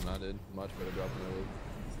dropping than I did. Much better dropping than I did.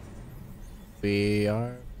 We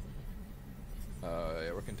are.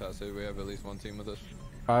 Yeah, we're contested. We have at least one team with us.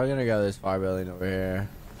 Probably gonna go this far building over here.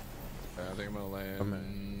 Yeah, I think I'm gonna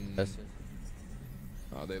land. That's it.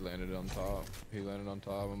 Oh, they landed on top. He landed on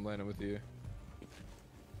top. I'm landing with you.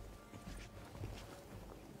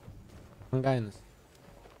 One guy in this.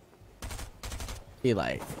 He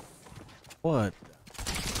like, what?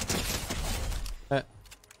 Did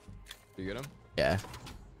you get him? Yeah.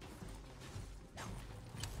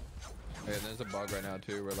 Hey, and there's a bug right now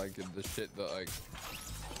too, where like the shit that like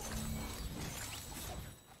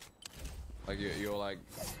you'll like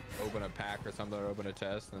open a pack or something or open a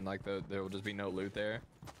chest and like there will just be no loot there,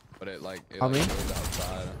 but it like it On like, me? goes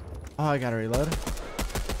outside. Oh, I gotta reload.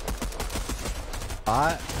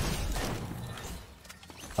 Bot.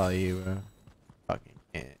 Oh, you bro. Fucking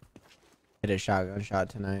can't hit a shotgun shot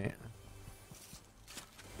tonight.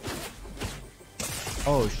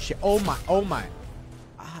 Oh shit! Oh my! Oh my!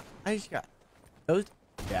 I just got those.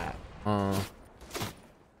 Yeah.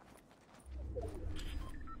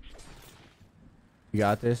 You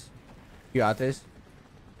got this. You got this.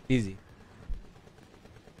 Easy.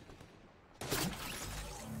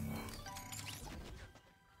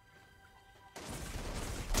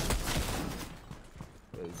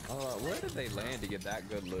 Where did they land to get that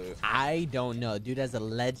good loot? I don't know. Dude has a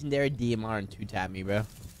legendary DMR and 2-tap me, bro. I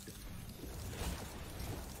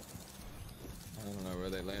don't know where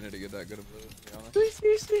they landed to get that good of loot, to be honest. Wait,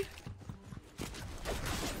 seriously?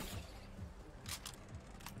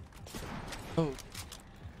 Oh.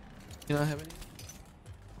 You don't have any?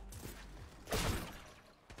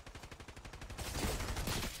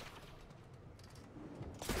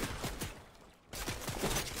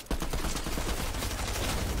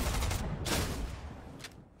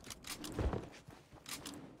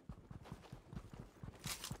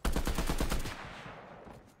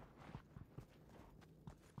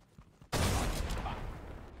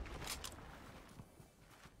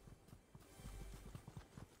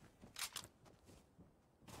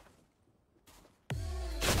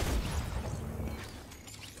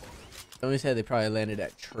 Somebody said they probably landed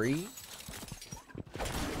at tree.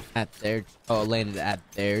 At their landed at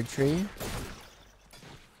their tree.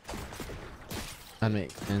 That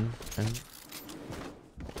makes sense.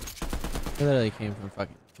 They literally came from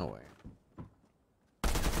fucking nowhere.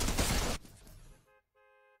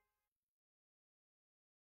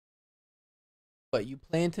 But you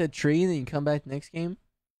plant a tree and then you come back next game?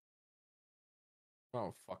 I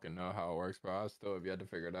don't fucking know how it works, bro. I still have yet to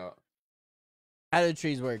figure it out. How do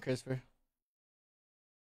trees work, Christopher?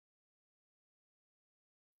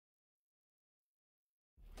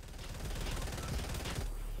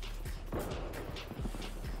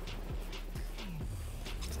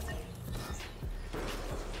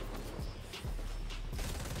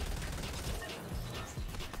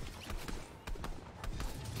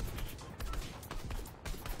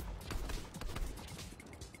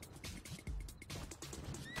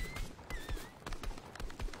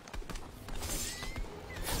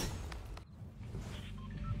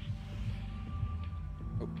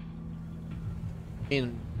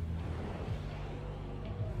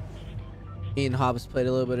 Me and Hobbs played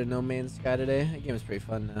a little bit of No Man's Sky today. That game was pretty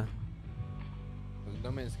fun now. There's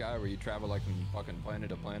No Man's Sky where you travel like from fucking planet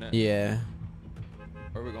to planet. Yeah.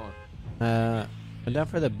 Where are we going? I'm down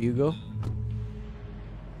for the Bugle.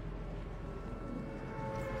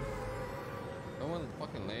 No one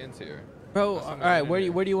fucking lands here. Bro, alright, where do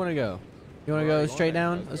you want to go? You want to go straight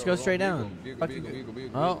down? Let's go straight down.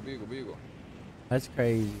 Bugle. That's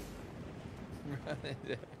crazy.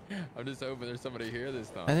 I'm just hoping there's somebody here this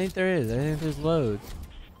time. I think there is. I think there's loads.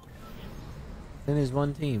 Then there's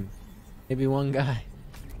one team. Maybe one guy.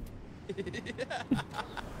 One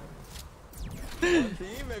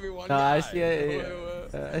team, maybe one No, guy. I see.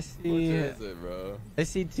 I see. What is it, bro? I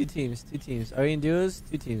see two teams. Two teams. Are you in duos?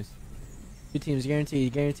 Two teams. Two teams,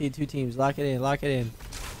 guaranteed. Guaranteed. Two teams. Lock it in. Lock it in.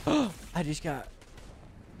 I just got.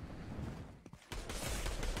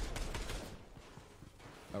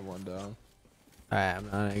 I have one down. Alright,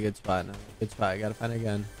 I'm not in a good spot now. Good spot. I gotta find a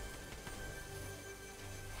gun.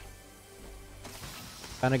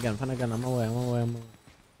 Find a gun. Find a gun. I'm away. I'm away. I'm away.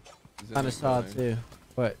 Found a saw too.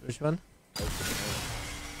 What? Which one? That's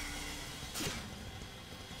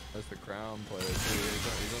the crown player too.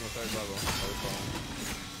 He's on the third level.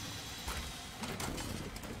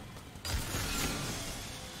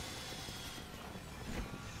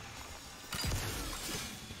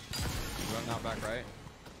 Run out back right.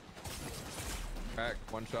 Crack,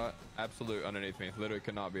 one shot. Absolute underneath me. Literally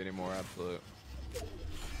could not be any more absolute. You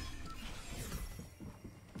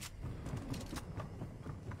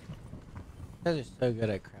guys are so good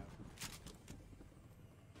at crap.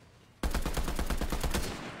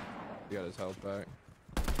 He got his health back.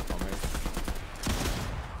 On me.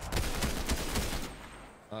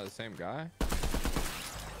 The same guy?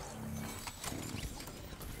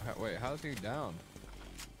 Wait, how's he down?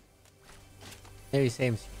 Maybe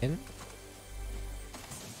same skin?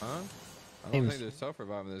 Huh? I Same don't think there's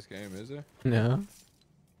self-revive in this game, is there? No.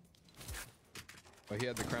 But he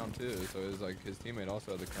had the crown too, so it was like his teammate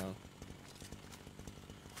also had the crown.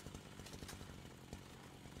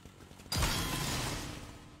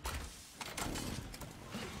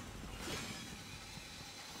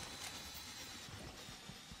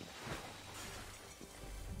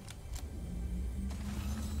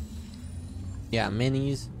 Yeah,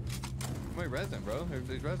 minis. Wait, resin, bro.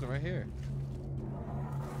 There's resin right here.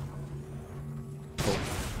 Cool.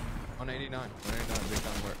 189. 189. Big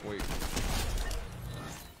time work. Wait.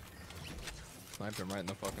 Sniped him right in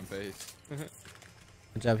the fucking face.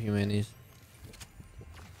 Good job, you minis.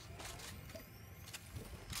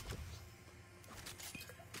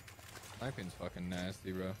 Sniping's fucking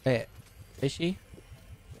nasty, bro. Hey, fishy?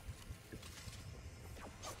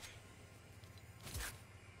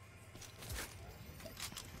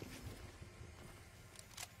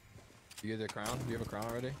 You get the crown? Do you have a crown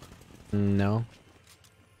already? No.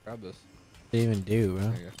 Grab this. What do you even do, bro?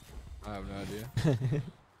 There you go. I have no idea.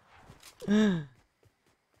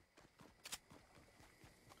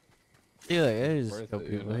 Feel like there's Worth a couple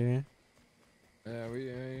it, you people know? here. Yeah.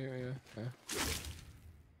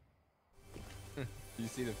 You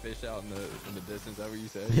see the fish out in the distance? Is that what you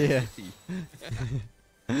said?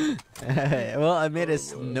 Yeah. Well, I made a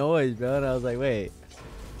Oh, boy. noise, bro, and I was like, wait.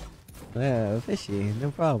 Yeah, fishy,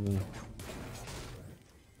 no problem.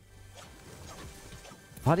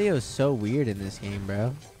 Audio is so weird in this game,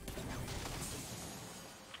 bro.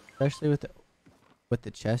 Especially with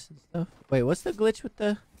the chest and stuff. Wait, what's the glitch with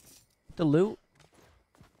the loot?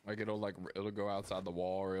 Like it'll go outside the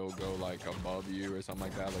wall, or it'll go like above you or something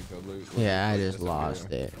like that. Like the loot. Yeah, I like, just disappear.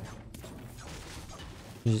 lost it.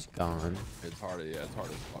 It's just gone. It's hard. Yeah, it's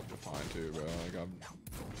hard as fuck to find too, bro. Like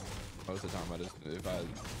most of the time, I just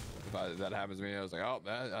if that happens to me, I was like, oh,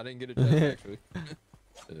 I didn't get a chest actually.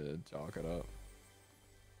 Chalk it up.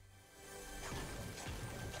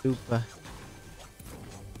 Super.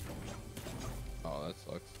 Oh, that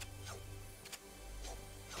sucks.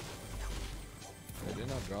 I did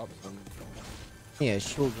not drop some Yeah,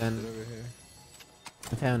 shit shotgun. over here.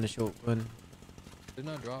 I found a shotgun. Did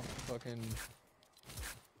not drop fucking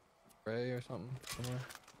spray or something somewhere.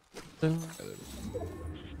 So, Yeah, there it is.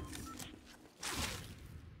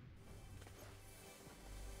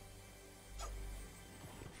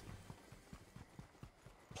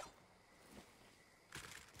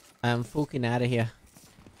 I'm fucking out of here.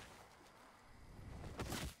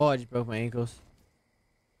 Oh, I just broke my ankles.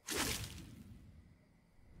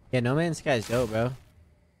 Yeah, No Man's Sky is dope, bro.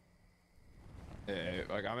 Yeah,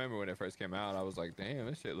 like I remember when it first came out, I was like, damn,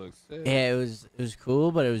 this shit looks sick. Yeah, it was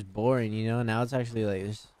cool, but it was boring, you know. Now it's actually like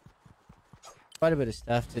there's quite a bit of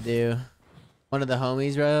stuff to do. One of the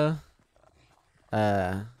homies, bro,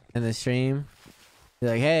 in the stream, he's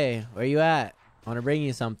like, "Hey, where you at? I want to bring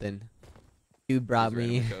you something." Dude brought Just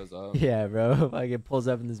me. randomly shows up. Yeah, bro. Like it pulls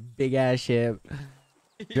up in this big ass ship,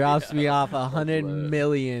 drops me off 100 lit.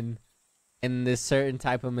 million in this certain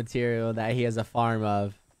type of material that he has a farm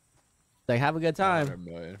of. Like, have a good time. 100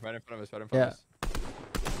 million. Right in front of us. Right in front of us.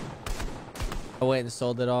 I went and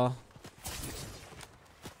sold it all.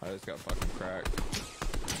 I just got fucking cracked.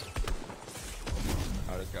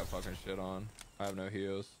 I just got fucking shit on. I have no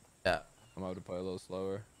heals. Yeah. I'm about to play a little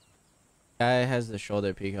slower. Guy has the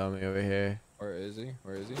shoulder peek on me over here. Where is he?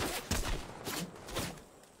 Where is he?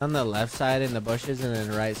 On the left side in the bushes and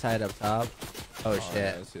then right side up top. Oh, shit.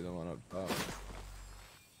 Yeah, I see the one up top.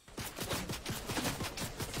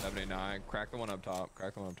 79. Crack the one up top.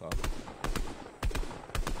 Crack the one up top.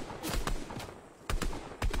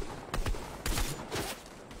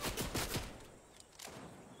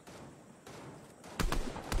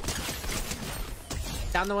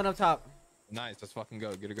 Down the one up top. Nice. Let's fucking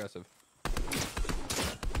go. Get aggressive.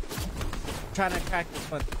 Trying to crack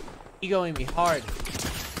this one. Egoing me hard.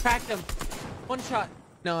 Cracked him. One shot.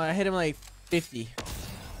 No, I hit him like 50.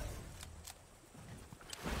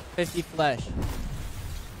 50 flesh.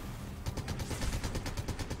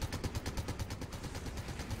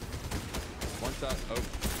 One shot. Oh.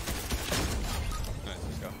 Nice.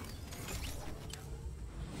 Let's go.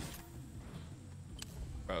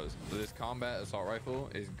 Bro, this combat assault rifle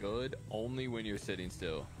is good only when you're sitting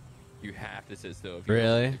still. You have to sit still. If you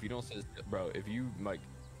Really? If you don't sit still, bro, if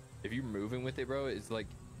you're moving with it, bro, it's like,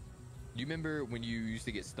 do you remember when you used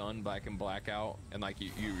to get stunned back in Blackout and like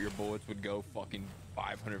your bullets would go fucking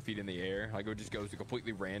 500 feet in the air? Like it would just go to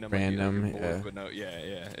completely random. Random, like, your bullets yeah. would know,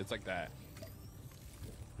 yeah, it's like that.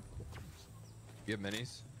 You have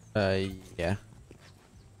minis? Yeah.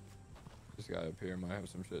 This guy up here might have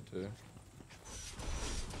some shit too.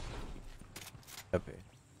 Up here.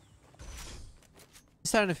 I'm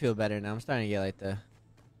starting to feel better now. I'm starting to get like the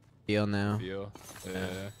feel now. Feel?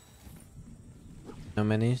 Yeah. No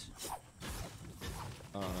minis?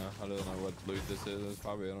 I don't know. I don't know what loot this is.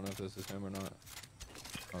 Probably, I don't know if this is him or not.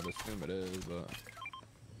 I would assume it is, but.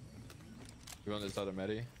 You want this other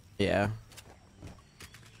medi? Yeah.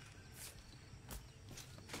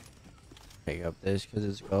 Pick up this because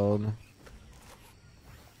it's gold.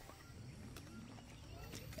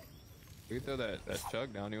 We can throw that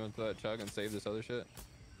chug down. You want to throw that chug and save this other shit?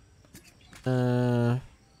 You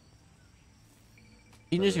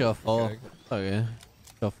can just go full. Keg? Okay.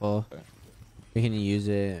 Go full. Okay. We can use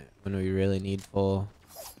it when we really need full.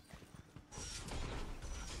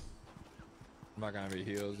 I'm not gonna have any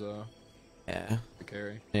heals though. Yeah. To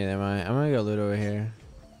carry. Neither am I. I'm gonna go loot over here.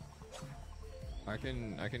 I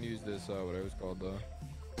can use this whatever it's called though.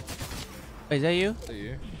 Wait, is that you? Is that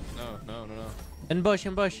you? No. In bush,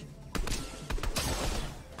 in bush.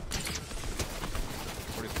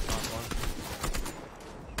 46 knock one.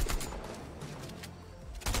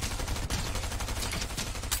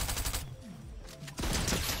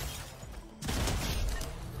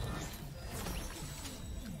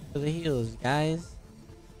 For the heals, guys.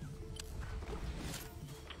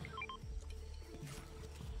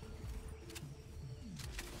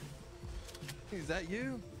 Is that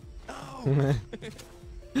you? No.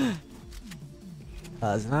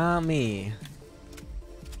 That's not me.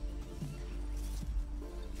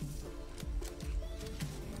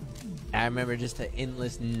 I remember just the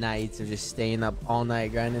endless nights of just staying up all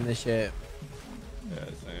night grinding this shit. Yeah,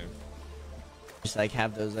 same. Just like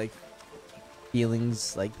have those like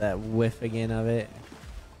feelings, like that whiff again of it.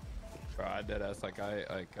 Bro, I did ask like I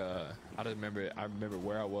just remember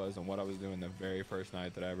where I was and what I was doing the very first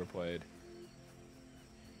night that I ever played.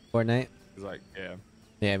 Fortnite? It was like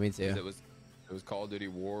Yeah, me too. It was Call of Duty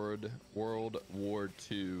World War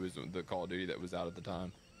II is the Call of Duty that was out at the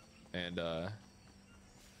time, and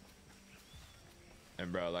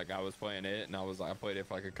bro, like I was playing it and I played it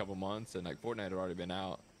for like a couple months and like Fortnite had already been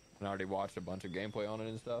out and I already watched a bunch of gameplay on it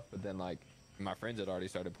and stuff, but then like my friends had already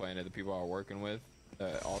started playing it, the people I were working with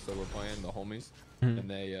also were playing, the homies, and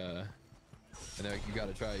they're like, you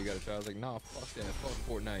gotta try. I was like, nah, fuck that, fuck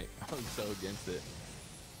Fortnite. I was so against it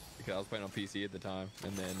because I was playing on PC at the time,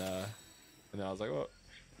 and then I was like, well,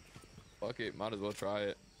 fuck it, might as well try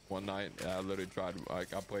it. One night, I literally tried,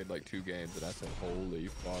 like I played like 2 games and I said, holy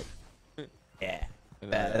fuck. Yeah.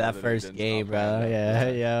 And That first game, bro.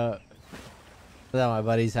 Yeah. I was at my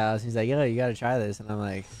buddy's house. He's like, yo, you gotta try this. And I'm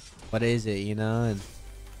like, what is it, you know? And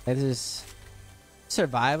it's just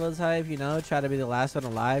survival type, you know? Try to be the last one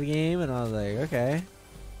alive game. And I was like, okay.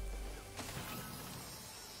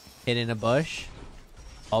 Hid in a bush.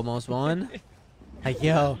 Almost won. Like,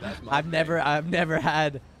 yo, I've never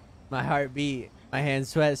had my heart beat, my hands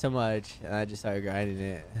sweat so much. And I just started grinding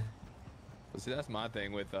it. Well, see, that's my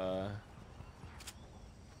thing with Fortnite.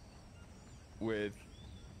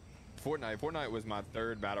 Fortnite was my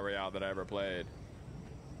 3rd battle royale that I ever played.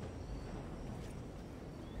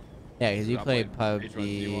 Yeah, because you I played H1Z1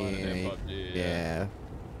 PUBG. and then PUBG, Yeah.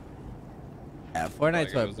 Yeah, Fortnite's Like,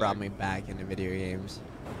 it what was brought like- me back into video games.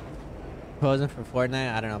 If it wasn't for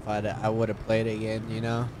Fortnite, I don't know if I would have played it again, you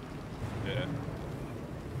know? Yeah.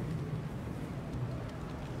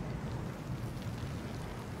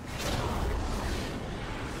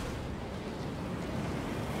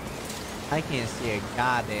 I can't see a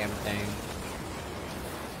goddamn thing.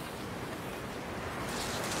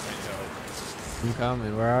 Hey, yo, I'm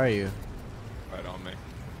coming. Where are you? right on me.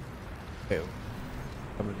 Wait,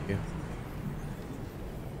 coming to you.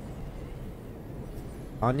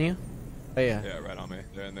 On you? Oh yeah. Yeah, right on me.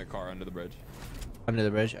 They're in the car under the bridge. Under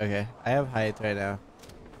the bridge? Okay. I have height right now.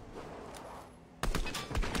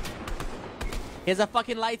 He has a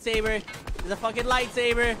fucking lightsaber. There's a fucking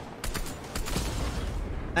lightsaber.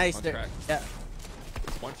 Nice. One's There. cracked. Yeah.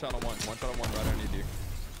 One shot on one right underneath you.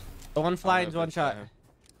 The one I flying's don't know one if shot.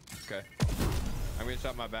 that's him. Okay. I'm gonna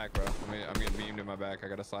shot my back, bro. I'm getting beamed in my back. I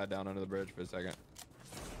gotta slide down under the bridge for a second.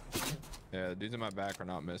 Yeah, the dudes in my back are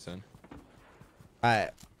not missing.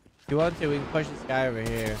 Alright. If you want to, we can push this guy over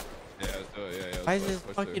here. Yeah, let's do it. Yeah. Why is let's this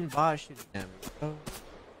push fucking bot shooting at me, bro?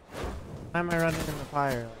 Why am I running in the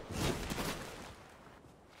fire?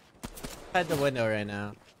 Outside the window right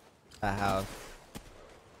now. That house.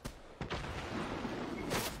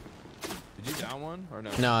 Did you down one or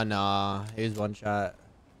no? No. He was one shot.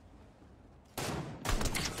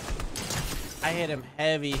 I hit him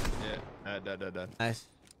heavy. Yeah. Dead. Nice.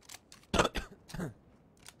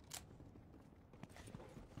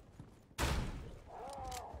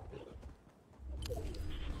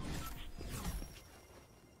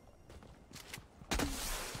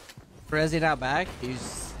 Resi not back. You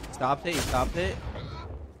stopped it. You stopped it.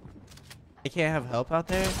 They can't have help out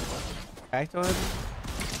there. Cracked one.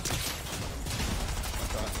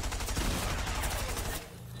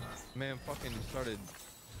 Man, fucking started.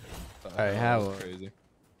 Alright, how? Crazy.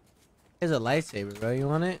 Here's a lightsaber, bro. You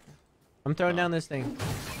want it? I'm throwing down this thing.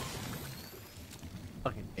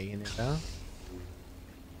 Fucking taking it, bro.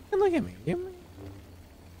 Look at me. Give me.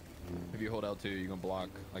 If you hold L2, you can block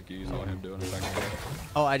like you saw him doing a second ago.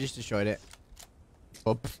 Oh, I just destroyed it.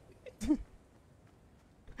 Whoop.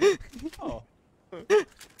 Oh.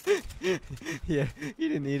 Yeah, you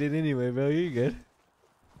didn't need it anyway, bro. You're good.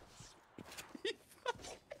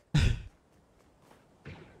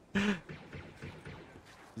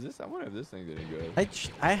 Is this? I wonder if this thing didn't go.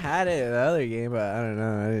 I had it in the other game, but I don't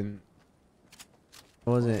know. I didn't. It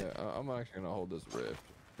wasn't. Yeah, I'm actually gonna hold this rift.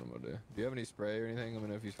 What I'm gonna do. Do you have any spray or anything? Let me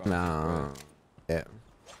know if you find No. Yeah.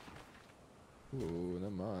 Ooh, never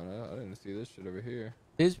mind. I didn't see this shit over here.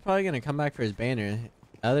 Dude's probably gonna come back for his banner.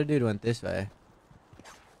 The other dude went this way.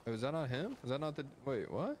 Oh, was that not him? Was that not the? Wait,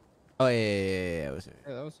 what? Oh yeah. It was her.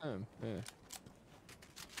 Yeah, that was him. Yeah.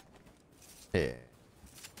 Yeah.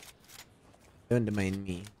 Don't mind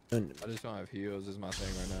me. Don't. I just don't have heals. Is my thing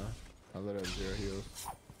right now. I literally have 0 heals.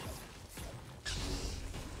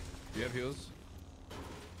 Do you have heals?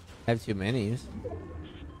 I have too many.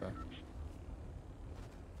 Okay.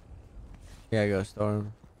 Yeah, go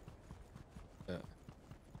storm. Yeah.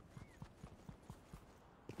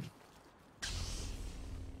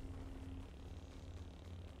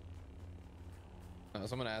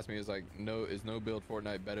 Someone asked me, is like, is no build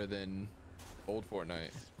Fortnite better than old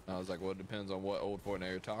Fortnite? And I was like, well, it depends on what old Fortnite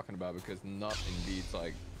you're talking about, because nothing beats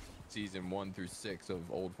like season 1 through 6 of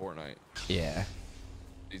old Fortnite. Yeah.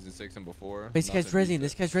 Season 6 and before. Wait, this guy's rezzing.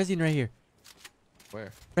 This guy's rezzing right here.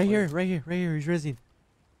 Where? Right Where? here. Right here. Right here. He's rezzing.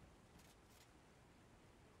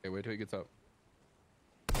 Okay, wait till he gets up.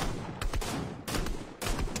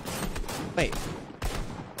 Wait.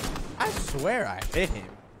 I swear I hit him.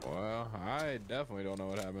 Well, I definitely don't know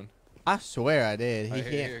what happened. I swear I did. He Hey,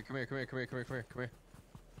 can't. here, come here.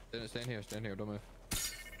 Stand here, don't move.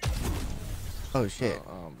 Oh shit.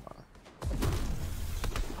 Oh, my.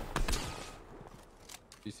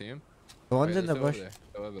 You see him? The one's in the still over bush. there.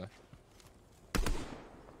 Still over there.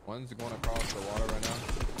 One's going across the water right now.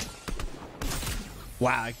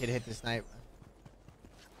 Wow, I could hit the snipe.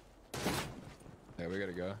 Yeah, we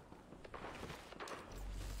gotta go.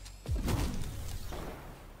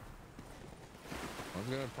 I'm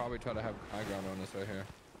gonna probably try to have high ground on this right here.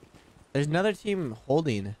 There's another team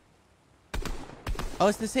holding. Oh,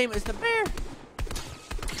 it's the same. It's the bear.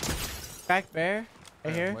 Back bear.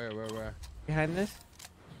 Right here. Where? Behind this.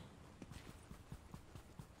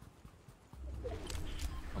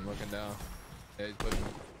 I'm looking down. Yeah, he's pushing.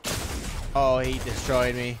 Oh, he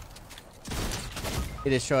destroyed me. He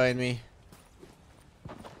destroyed me.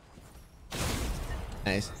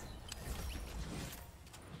 Nice.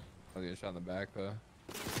 I'll get shot in the back though.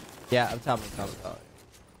 Yeah, I'm top.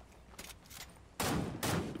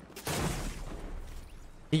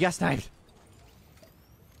 He got sniped.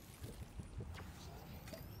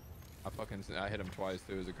 I hit him twice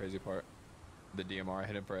too, is the crazy part. The DMR, I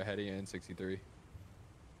hit him for a heady and 63.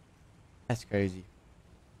 That's crazy.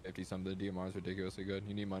 50 some of the DMR is ridiculously good.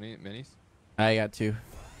 You need money, minis? I got 2.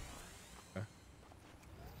 Okay.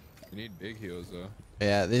 You need big heals though.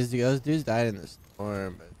 Yeah, those dudes died in the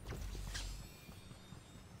storm, but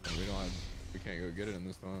We can't go get it in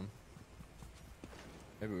this storm.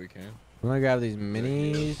 Maybe we can. I'm gonna grab these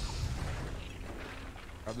minis.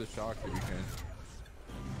 Grab the shock if you can.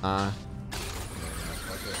 Fuck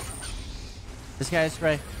it. This guy's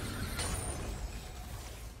spray.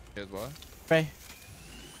 Here's what? Spray.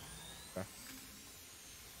 Okay.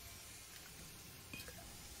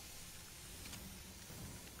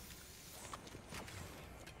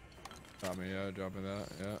 Drop me, yeah, dropping that,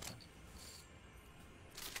 yeah.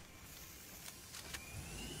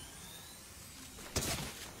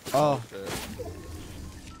 Oh. Shit.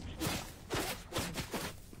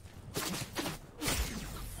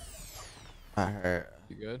 I hurt.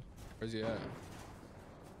 You good? Where's he at?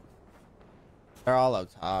 They're all up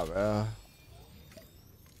top, bro.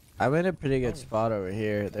 I'm in a pretty good spot over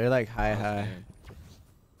here. They're like high.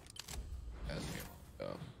 That's me.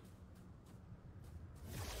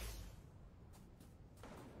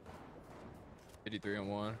 53 on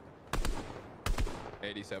 1.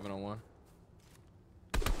 87 on 1.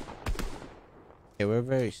 Okay, we're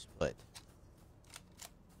very split.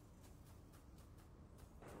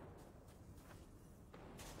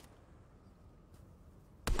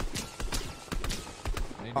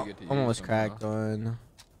 I need to get to you Almost somehow. cracked one.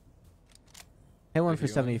 Hit one If for you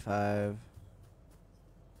want. 75.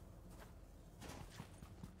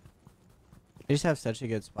 They just have such a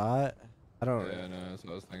good spot. I don't. Yeah, no, that's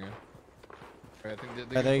what I was thinking. Alright, I think Oh, they're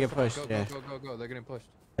they getting get pushed. Go, Yeah. go, go, go, go. They're getting pushed.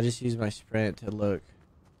 I just used my sprint to look.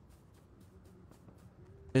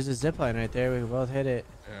 There's a zip line right there. We can both hit it.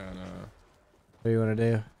 Yeah, no. What do you want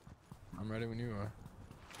to do? I'm ready when you are.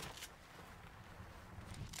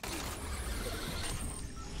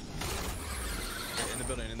 In the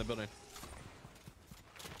building, in the building.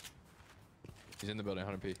 He's in the building,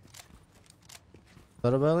 100p.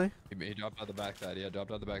 Little belly? He dropped out the backside. Yeah,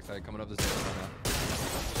 dropped out the backside. Coming up the stairs right now.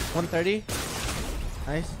 130.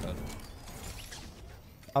 Nice. Good.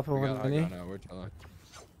 Up at We got high 190. ground now. We're chilling.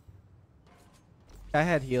 I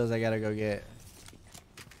had heals I gotta go get.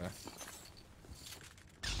 Okay.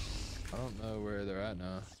 I don't know where they're at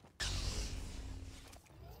now.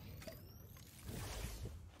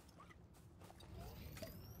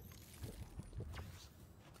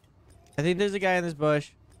 I think there's a guy in this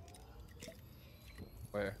bush.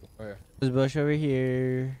 Where? Where? There's a bush over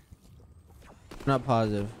here. I'm not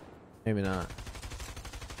positive. Maybe not.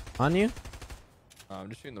 On you? I'm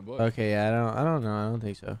just shooting the bush. Okay, yeah, I don't know. I don't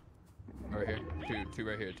think so. Right here. Two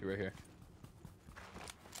right here. Two right here.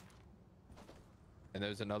 And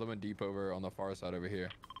there's another one deep over on the far side over here.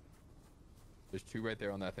 There's two right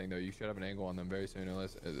there on that thing though. You should have an angle on them very soon.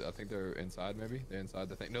 Unless I think they're inside maybe. They're inside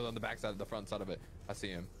the thing. No, on the back side, the front side of it. I see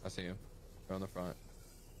him. I see him. They're on the front.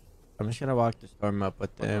 I'm just gonna walk the storm up with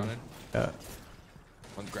One's them. running. Yeah.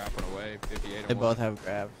 One's grappling away. 58 They on both one. have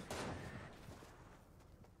grabs.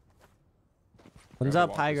 We're One's gonna up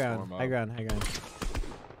walk high the ground. storm High up. ground. High ground.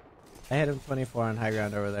 I hit him 24 on high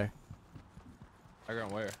ground over there. High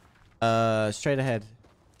ground where? Straight ahead.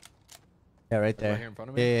 Yeah, right Right there. here in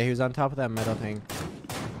front of Yeah, me? yeah, he was on top of that metal thing.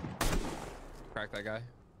 Crack that guy.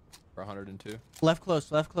 For 102. Left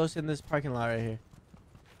close in this parking lot right here.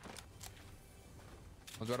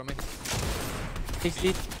 One's right on me.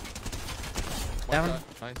 60. One Down. shot.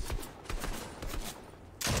 Nice.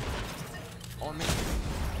 On me.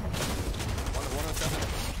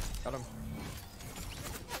 107. Got him.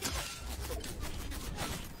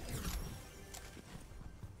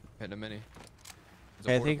 Hit a mini.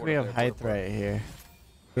 Okay, I think we have height right here.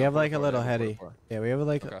 We have like a little heady. Yeah, we have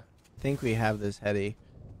like. Okay. I think we have this heady.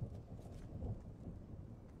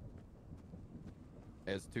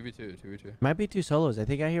 Yeah, it's 2v2. 2v2. Might be two solos. I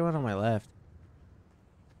think I hear one on my left.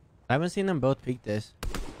 I haven't seen them both peek this.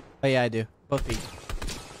 Oh yeah, I do. Both peek.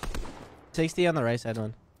 60 on the right side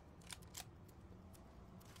one.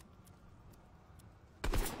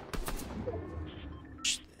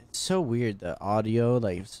 It's so weird the audio,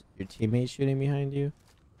 like your teammate shooting behind you.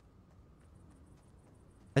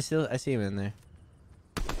 I see him in there.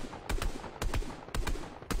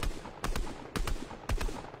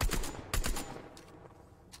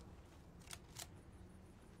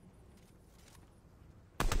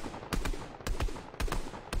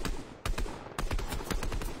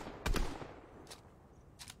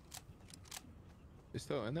 You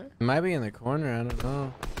still in there? It might be in the corner. I don't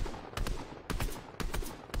know.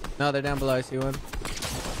 No, they're down below. I see one.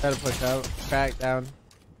 Try to push out. Crack down.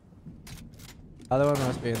 Other one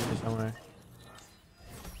must be in there somewhere.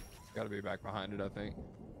 Gotta be back behind it, I think.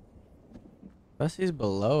 Unless he's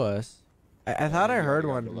below us. I thought I he's heard already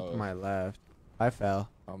one got below to us. my left. I fell.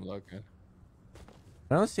 I'm looking.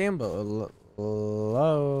 I don't see him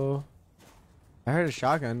below. I heard a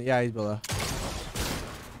shotgun. Yeah, he's below.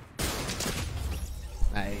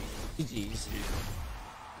 Nice. GG's.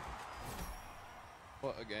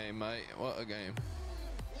 What a game, mate. What a game.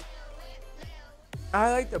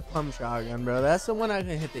 I like the pump shotgun, bro. That's the one I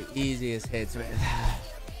can hit the easiest hits with.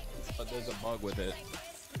 But there's a bug with it.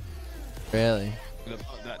 Really?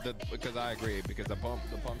 Because I agree, because the pump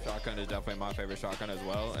shotgun is definitely my favorite shotgun as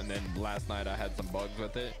well. And then last night I had some bugs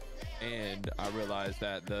with it, and I realized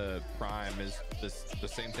that the prime is the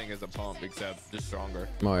same thing as a pump except just stronger.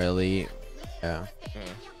 More elite. Yeah. Yeah.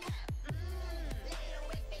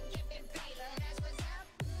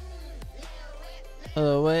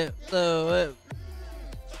 Oh, wait. Oh, wait.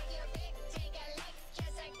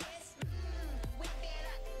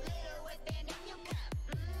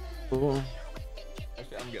 Cool.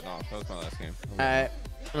 Actually, I'm getting off. That was my last game. Alright.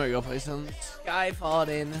 I'm gonna go play some Skyfall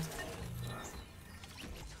in.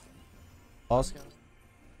 Balls.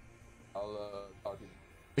 I'll talk to you.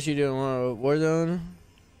 What you doing? Warzone?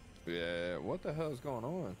 Yeah, what the hell is going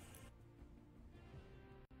on?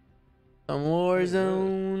 Some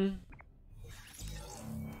Warzone.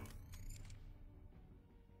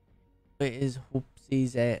 Where is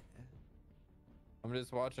Hoopsies at? I'm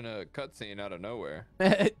just watching a cutscene out of nowhere.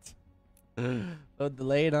 Oh,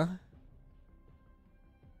 delayed, huh?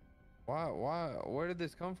 Where did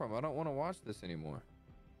this come from? I don't want to watch this anymore.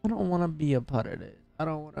 I don't want to be a part of this. I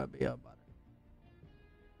don't want to be a part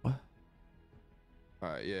of it. All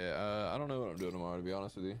right, yeah. I don't know what I'm doing tomorrow, to be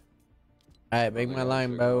honest with you. All right, make my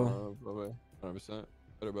line, bro. Probably 100%.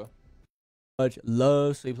 Better, bro. Much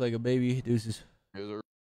love. Sleep like a baby. Deuces. Here's a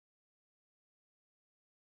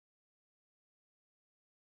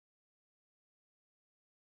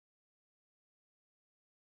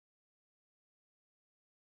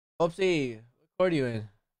Oopsie. What chord are you in?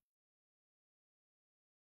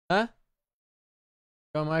 Huh?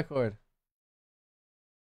 Go on my chord.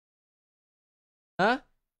 Huh?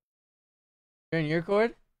 You're in your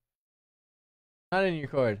chord? Not in your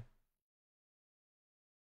chord.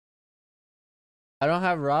 I don't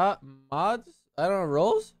have mods? I don't have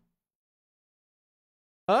rolls?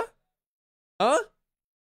 Huh? Huh?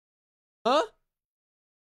 Huh?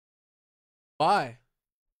 Why?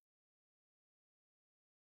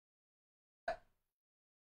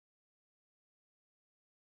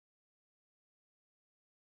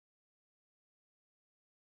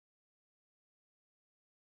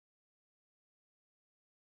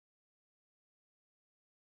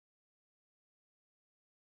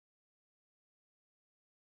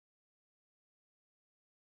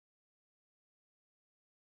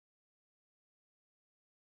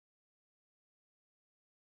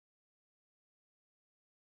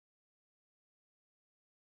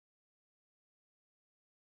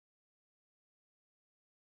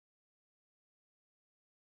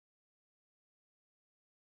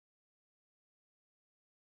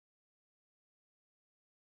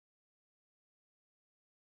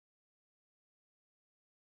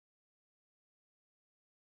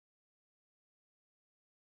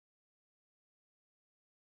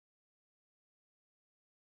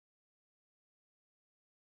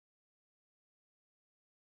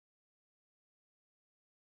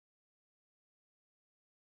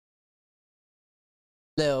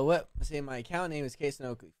 Lil Whip. See, my account name is Case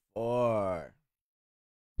Oakley 4.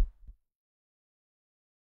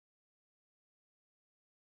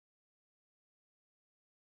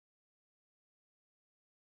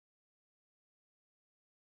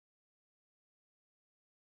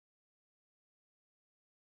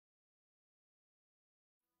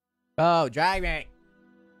 Oh, drag me.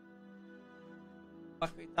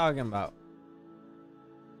 What are we talking about?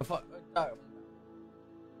 The fuck are we talking about?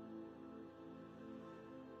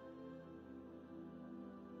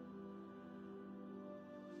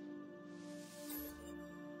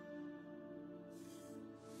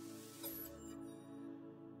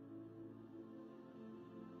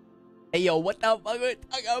 Hey yo, what the fuck we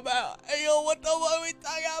talking about? Hey yo, what the fuck we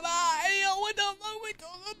talking about? Hey yo, what the fuck we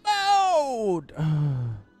talking about?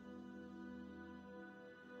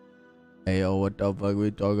 Hey yo, what the fuck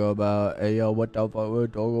we talking about? Hey yo, what the fuck we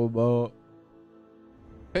talking about?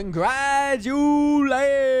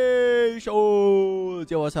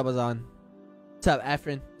 Congratulations! Yo, what's up, Azan? What's up,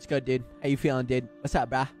 Afrin? What's good, dude? How you feeling, dude? What's up,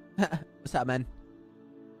 brah? What's up, man?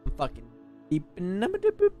 I'm fucking deep in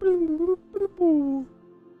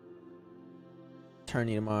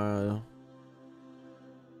Tourney tomorrow.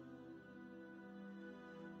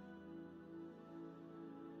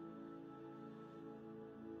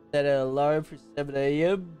 Set an alarm for 7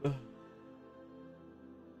 a.m.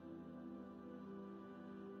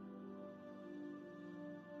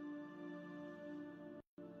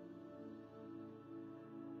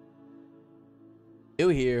 New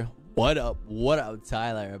here. What up? What up,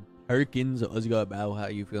 Tyler Perkins? What's good, bro? How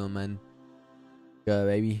you feeling, man? Good,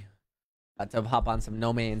 baby. About to hop on some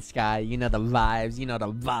No Man's Sky. You know the vibes. You know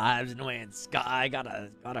the vibes. No Man's Sky. Gotta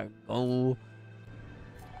go.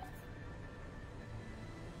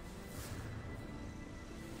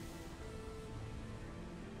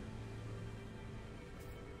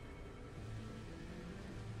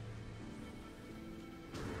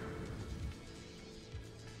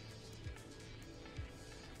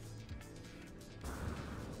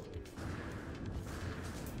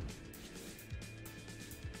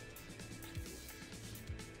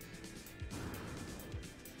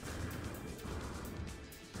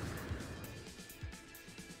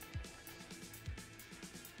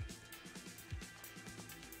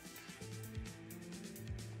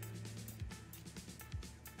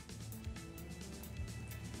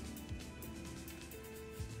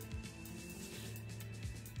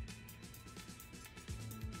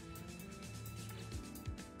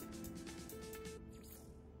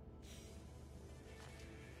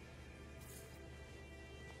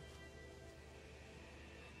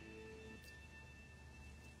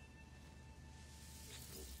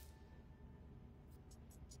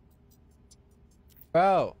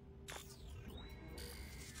 Bro.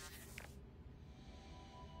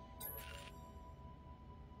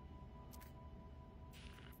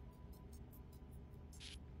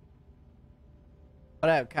 What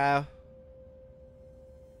up, Kyle?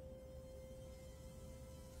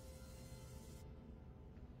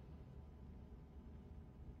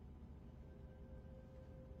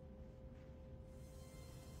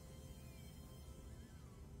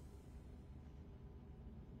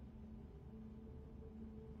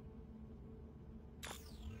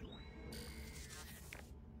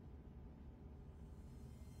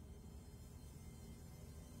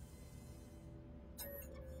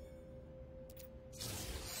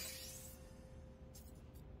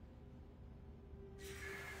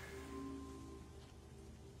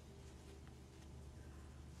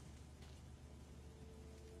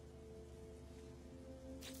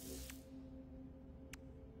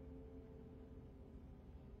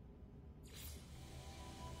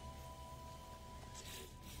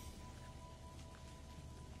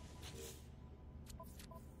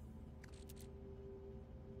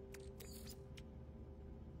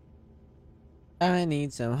 I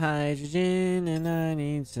need some hydrogen and I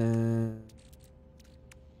need some.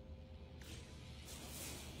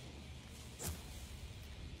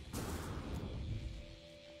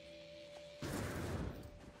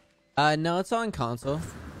 No, it's on console.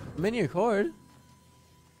 Mini record.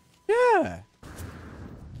 Yeah.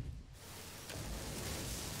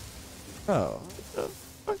 Oh. What the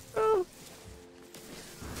fuck, though?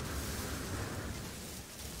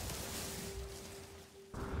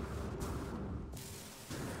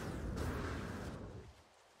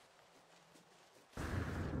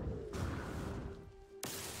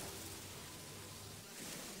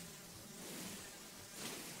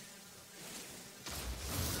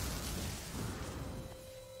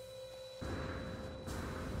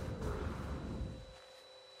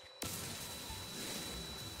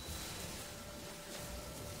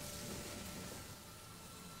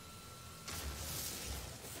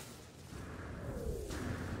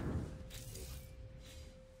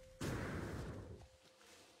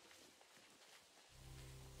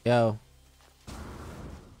 Yo.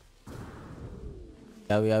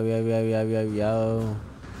 Yo, yo, yo, yo, yo, yo, yo.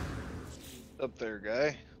 Up there,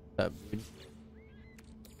 guy. What's up, dude?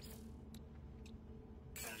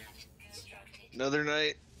 Another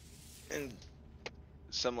night in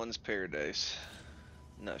someone's paradise.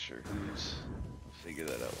 Not sure whose. We'll figure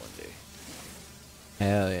that out one day.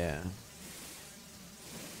 Hell yeah.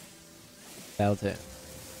 Felt it.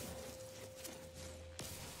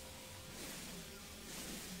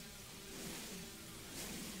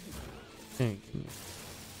 Thank you.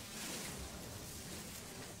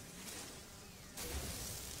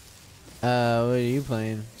 What are you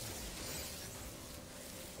playing?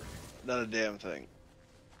 Not a damn thing.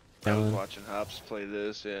 I was watching Hops play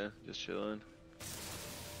this, yeah, just chilling.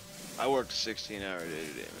 I worked a 16-hour day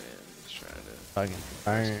today, man. Just trying to Fucking rest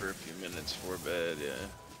fire. for a few minutes before bed, yeah.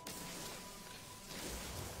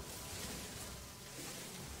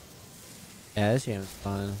 Yeah, this game's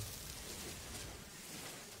fun.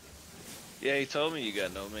 Yeah, he told me you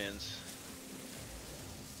got no man's.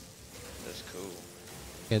 That's cool.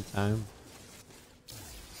 Good time.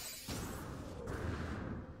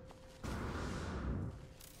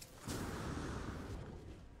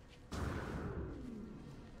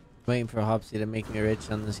 Waiting for Hopsy to make me rich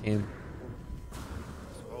on this game.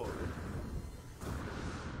 Oh.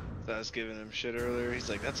 I was giving him shit earlier. He's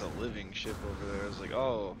like, "That's a living ship over there." I was like,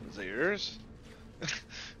 "Oh, is it yours?"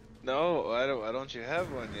 No, why don't you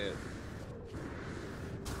have one yet?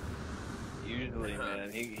 Usually,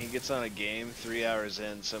 man, he gets on a game 3 hours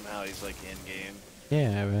in. Somehow he's like in game.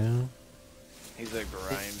 Yeah, bro. He's a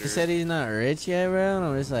grinder. He said he's not rich yet, bro. And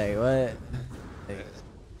I'm just like, what?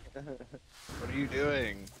 What are you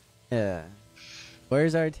doing? Yeah.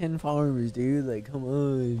 Where's our 10 farmers, dude? Like, come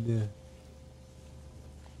on.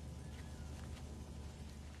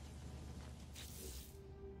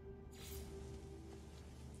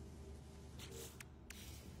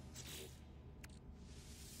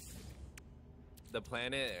 The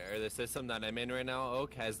planet or the system that I'm in right now,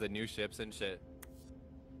 Oak, has the new ships and shit.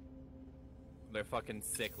 They're fucking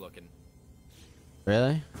sick looking.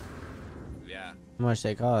 Really? Yeah. How much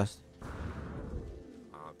they cost?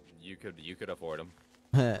 You could afford them.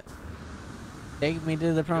 Take me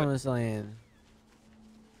to the promised land.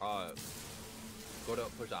 Go to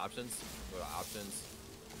push options. Go to options.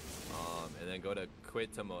 And then go to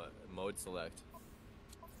quit to mode select.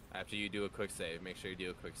 After you do a quick save, make sure you do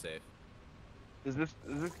a quick save. Does this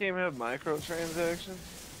game have microtransactions?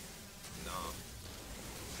 No.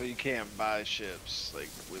 So you can't buy ships like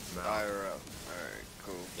with IRL. Alright,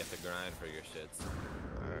 cool. You have to grind for your shits.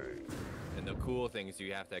 Alright. And the cool things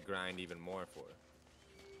you have to grind even more for.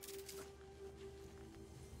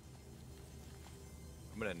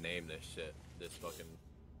 I'm gonna name this shit. this fucking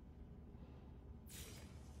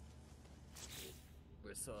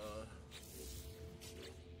was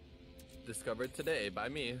discovered today by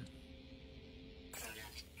me.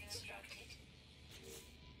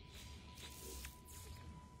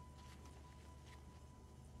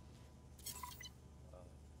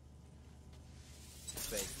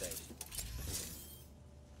 Space station.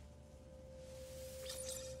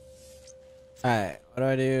 Alright, what do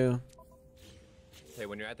I do? Okay,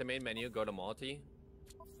 when you're at the main menu, go to multi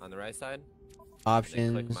on the right side.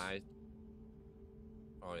 Options. Then click my.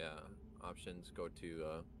 Oh yeah, options. Go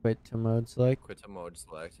to Quit to mode select. quit to mode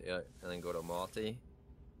select. Yeah, and then go to multi.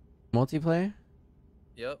 Multiplayer?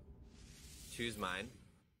 Yep. Choose mine.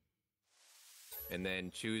 And then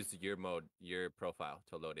choose your mode, your profile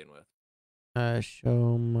to load in with.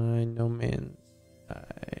 Show my No Man's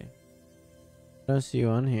Sky. I don't see you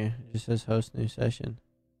on here. It just says host new session.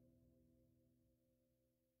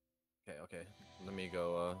 Okay, okay. Let me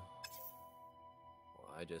go. Well,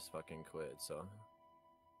 I just fucking quit, so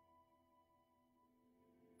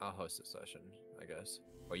I'll host a session, I guess.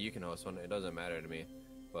 Or you can host one. It doesn't matter to me.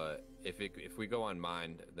 But if we go on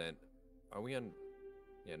mine, then are we on?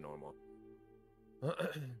 Yeah, normal.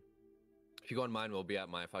 If you go on mine, we'll be at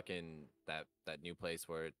my fucking that new place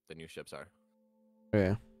where the new ships are.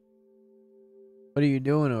 Okay. What are you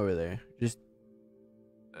doing over there? Just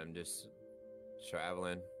I'm just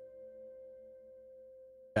traveling.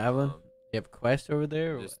 traveling? You have a quest over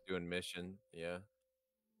there? Or Just doing mission. Yeah.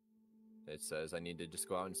 It says I need to just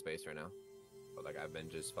go out in space right now. But like I've been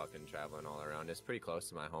just fucking traveling all around. It's pretty close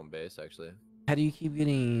to my home base actually. how do you keep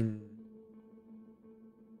getting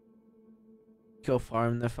go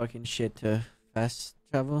farm the fucking shit to fast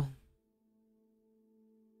travel?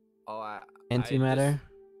 Oh, I Antimatter?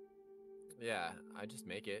 Yeah, I just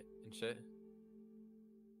make it and shit.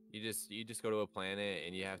 You just go to a planet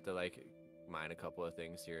and you have to like mine a couple of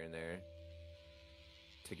things here and there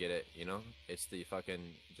to get it, you know? It's the fucking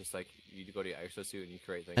just like you go to your exosuit and you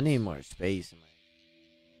create things. I need more space in my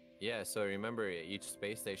Yeah, so remember each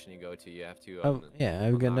space station you go to, you have to Oh yeah,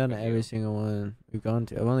 I've gone unlock down a to every new- single one we've gone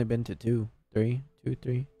to. I've only been to 2, 3, 2,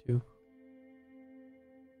 3, 2.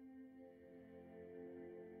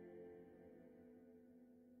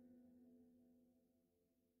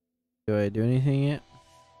 Do I do anything yet?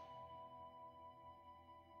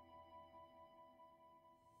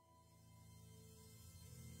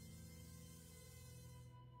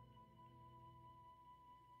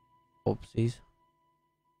 Oopsies.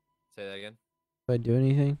 Say that again. Do I do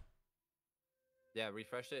anything? Yeah,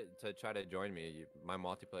 refresh it to try to join me. My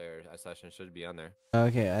multiplayer session should be on there.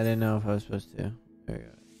 Okay, I didn't know if I was supposed to. There we go.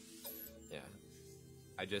 Yeah.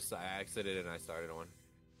 I exited and I started one.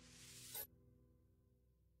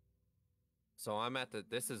 So I'm at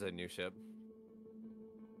this is a new ship.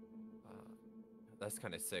 That's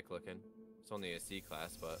kind of sick looking. It's only a C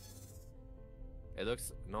class, but it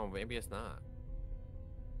looks, no, maybe it's not.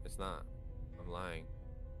 It's not. I'm lying.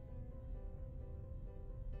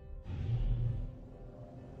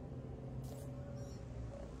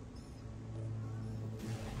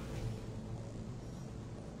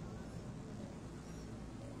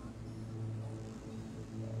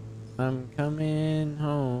 I'm coming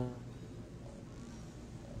home.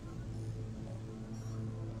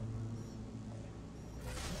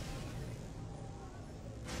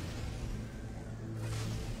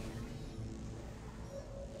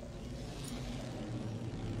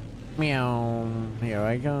 Meow. Here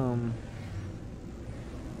I come.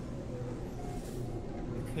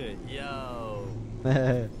 Yo,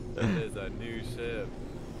 that is a new ship.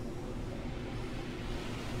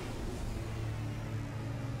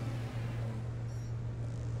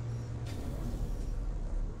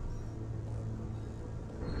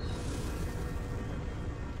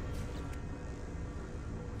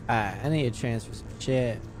 I need to transfer some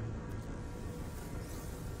shit.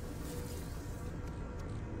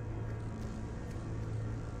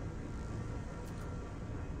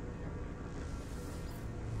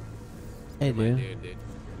 Hey, My dude. dude.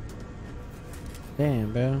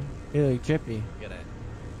 Damn, bro. You look trippy. You gotta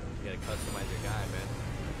customize your guy, man.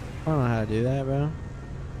 I don't know how to do that, bro.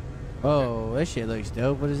 Oh, this shit looks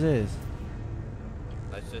dope. What is this?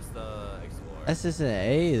 Let's just explore. That's just an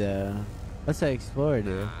A, though. What's that Explorer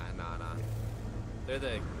do? Nah.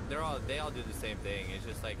 They all do the same thing. It's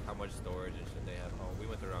just like how much storage and shit they have. Oh, we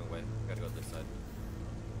went the wrong way. We gotta go this side.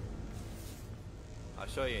 I'll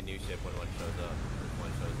show you a new ship when one shows up.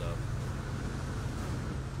 When one shows up.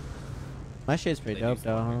 My shit's pretty They do dope,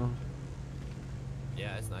 though, huh? something.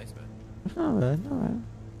 Yeah, it's nice, man. It's not bad, not bad.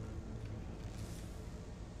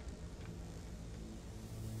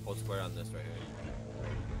 Hold square on this right here.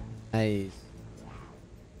 Nice.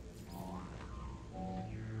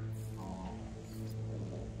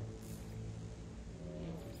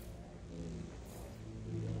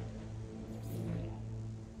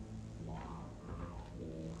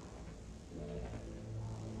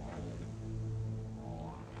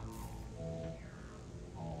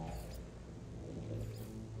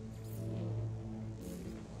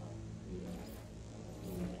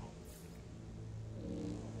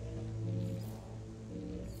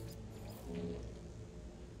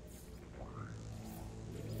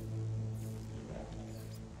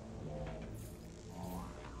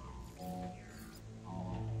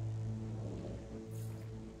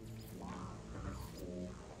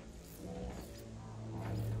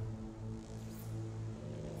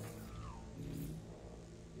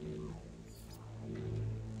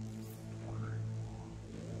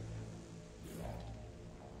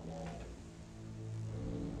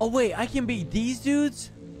 Oh wait, I can beat these dudes?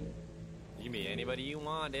 You can be anybody you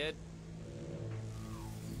want, dude.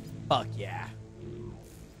 Fuck yeah.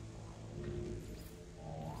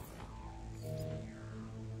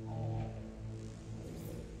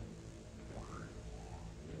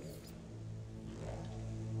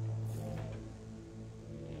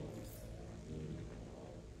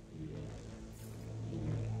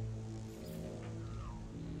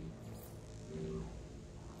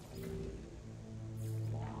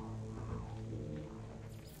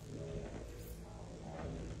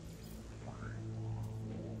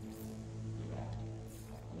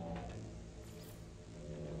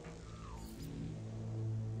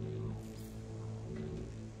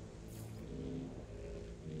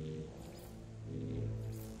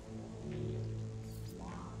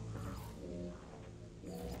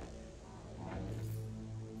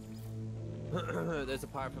 There's a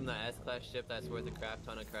part from the S-Class ship that's worth a crap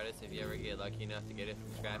ton of credits if you ever get lucky enough to get it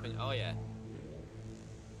from scrapping. Oh yeah.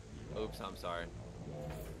 Oops, I'm sorry.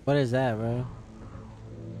 What is that, bro?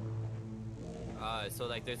 So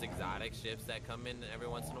like there's exotic ships that come in every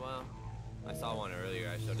once in a while. I saw one earlier,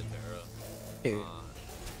 I showed it to Earl. Dude.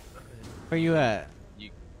 Where you at?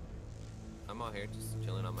 I'm out here just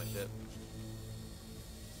chilling on my ship.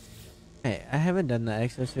 Hey, I haven't done the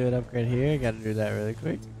exosuit upgrade here. Gotta do that really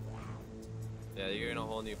quick. Yeah, you're in a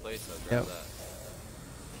whole new place, so grab Yep.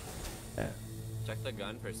 that. Yeah. Check the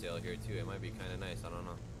gun for sale here too, it might be kinda nice, I don't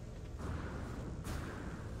know.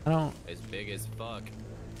 I don't. It's big as fuck.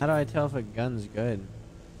 How do I tell if a gun's good?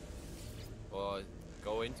 Well,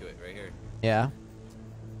 go into it right here. Yeah.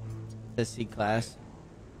 The C class.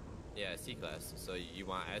 Yeah, C class. So you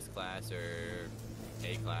want S class or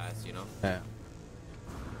A class, you know? Yeah.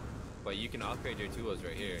 But you can upgrade your tools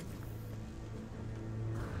right here.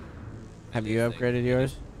 Have you upgraded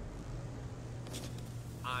yours?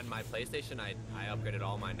 On my PlayStation, I upgraded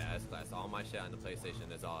all mine to S class. All my shit on the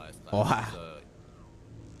PlayStation is all S class. Wow. So,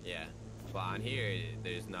 yeah. But on here,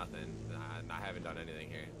 there's nothing. I haven't done anything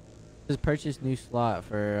here. Just purchase new slot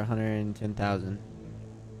for 110,000.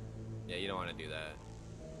 Yeah, you don't want to do that.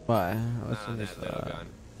 Why? What's Not in on this that little gun.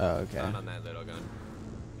 Oh, okay. Not on that little gun.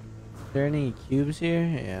 Is there any cubes here?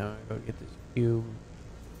 Yeah, I'm gonna go get this cube.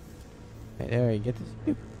 Hey, there, I get this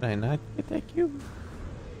cube. Can I not get that cube?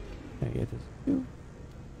 Can I get this cube?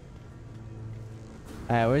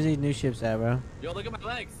 Alright, where's these new ships at, bro? Yo, look at my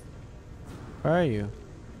legs. Where are you?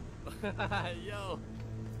 Yo.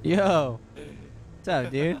 Yo! What's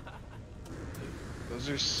up, dude? Those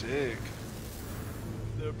are sick.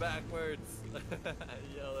 They're backwards.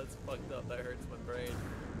 Yo, that's fucked up. That hurts my brain.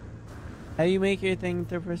 How do you make your thing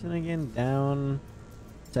third person again? Down,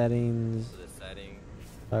 settings. So the setting.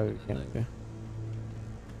 Oh, okay, okay.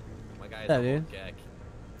 My guy's What's up, a dude? geck.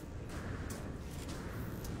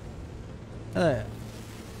 Hello.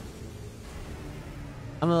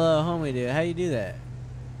 I'm a little homie, dude. How you do that?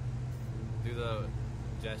 Do the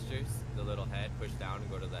gestures, the little head, push down and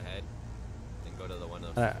go to the head, and go to the one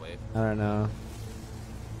that I says wave. don't know.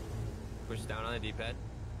 Push down on the D-pad,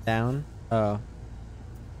 Down? Oh.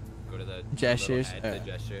 go to the Gestures? little head, the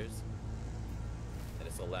gestures, and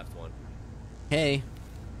it's the left one. Hey.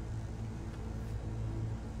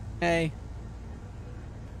 Hey.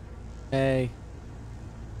 Hey.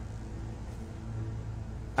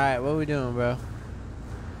 Alright, what we doing, bro?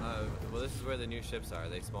 Well, this is where the new ships are.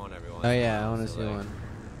 They spawn every once Oh in a yeah, I while, want to so, see like, one.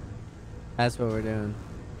 That's what we're doing.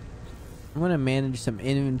 I'm gonna manage some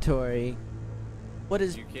inventory. What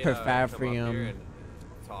is You can per come up here Fafrium? and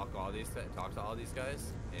talk to all these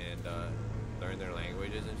guys and learn their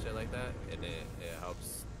languages and shit like that, and it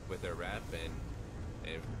helps with their rep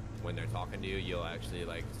and when they're talking to you, you'll actually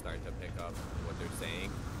like start to pick up what they're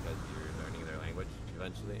saying because you're learning their language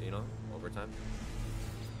eventually, you know, over time.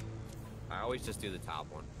 I always just do the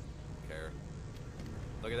top one. Care.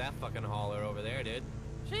 Look at that fucking hauler over there, dude.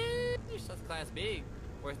 Sheesh, that's class B.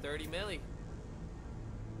 Worth 30 milli.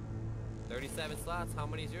 37 slots. How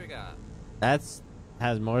many's your got? That's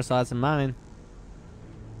has more slots than mine.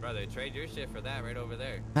 Brother, trade your shit for that right over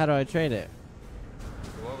there. How do I trade it?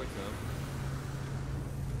 Go over to him.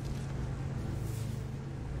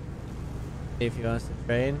 If he wants to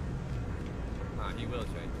trade. Nah, he will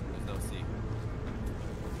trade. There's no C.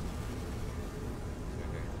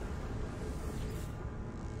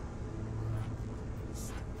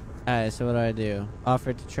 Alright, so what do?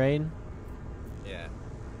 Offer to trade? Yeah.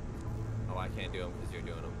 Oh, I can't do them because you're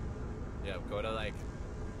doing them. Yeah, go to like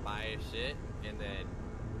buy shit, and then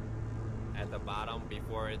at the bottom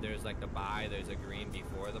before there's like the buy, there's a green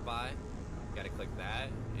before the buy. You gotta click that,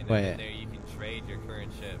 and then in there you can trade your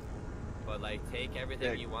current ship. But like take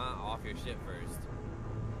everything you want off your ship first.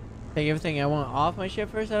 Take everything I want off my ship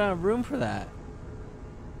first. I don't have room for that.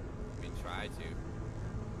 I mean, try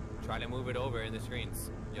to. Try to move it over in the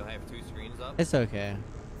screens. You'll have 2 screens up. It's okay.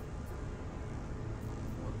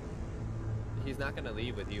 He's not gonna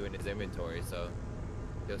leave with you in his inventory, so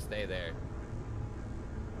he'll stay there.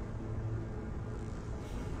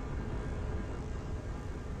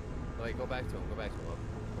 Wait, go back to him. Go back to him.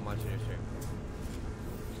 I'm watching your stream.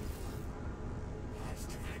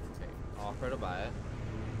 Okay. Offer to buy it.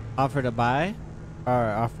 Offer to buy, or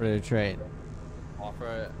offer to trade.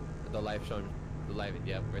 Offer the live shown. The live.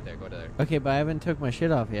 Yep, right there. Go to there. Okay, but I haven't took my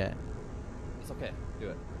shit off yet. It's okay. Do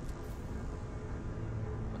it.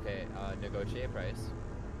 Okay. Negotiate price.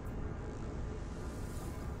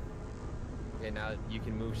 Okay, now you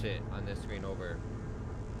can move shit on this screen over.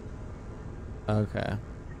 Okay.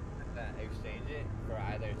 Exchange it for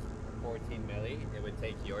either 14 milli. It would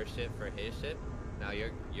take your ship for his ship. Now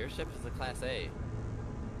your ship is a class A.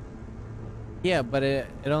 Yeah, but it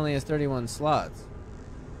only has 31 slots.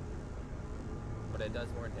 But it does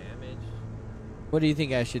more damage. What do you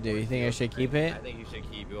think I should do? You think I should keep it? I think you should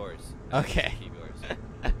keep yours. Okay.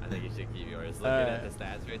 I think you should keep yours. Looking at the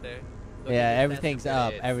stats right there. Yeah, everything's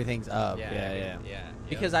up. Everything's up. Yeah.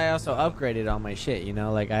 Because I also upgraded all my shit, you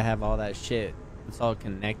know? Like, I have all that shit. It's all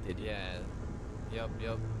connected. Yeah.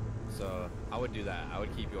 Yep. So, I would do that. I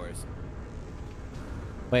would keep yours.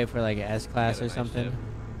 Wait for, like, an S-Class Get a or nice something? ship.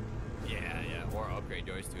 Yeah. Or upgrade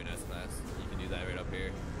yours to an S-Class. You can do that right up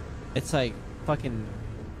here. It's like fucking...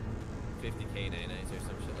 50k nanites or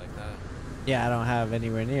some shit like that. Yeah, I don't have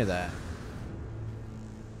anywhere near that.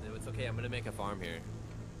 It's okay. I'm going to make a farm here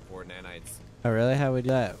for nanites. Oh, really? How we do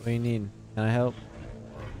that? What do you need? Can I help?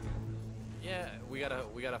 Yeah, we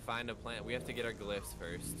gotta find a plant. We have to get our glyphs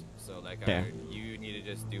first. So like, Okay. you need to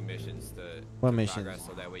just do missions to What to missions? progress,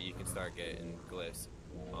 so that way you can start getting glyphs.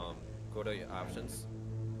 Go to your options.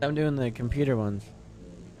 I'm doing the computer ones.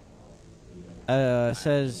 It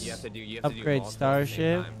says You have to do upgrade multiple at the same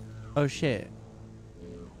starship. time. Oh shit.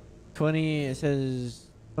 20. It says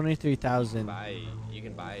 23,000. You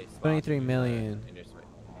can buy spots 23 in million. your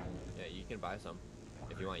yeah, you can buy some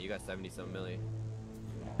if you want. You got 70-some million.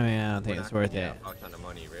 I mean, I don't think We're it's not worth gonna it. get a fuck ton of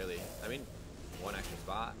money, really. I mean, one extra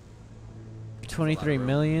spot. 23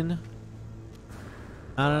 million.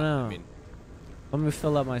 I don't know. I mean, Let me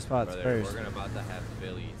fill up my spots brother, first. we're about to have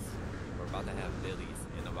billies. We're about to have billies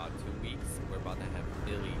in about 2 weeks. We're about to have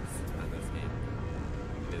billies on this game.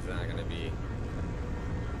 It's not gonna be.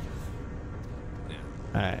 Yeah.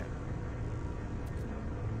 Alright.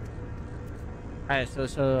 Alright,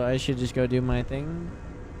 so I should just go do my thing?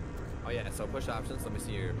 Oh yeah. So push options. Let me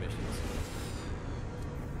see your missions.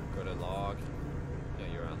 Go to log. Yeah,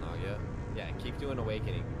 you're on log. Yeah. Keep doing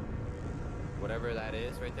awakening. Whatever that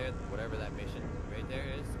is right there. Whatever that mission right there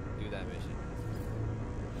is. Do that mission.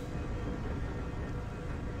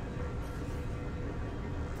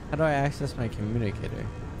 How do I access my communicator?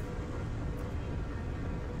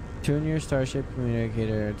 Tune your starship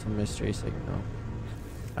communicator to mystery signal.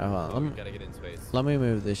 Oh, hold on. You gotta get in space. Let me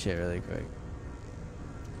move this shit really quick.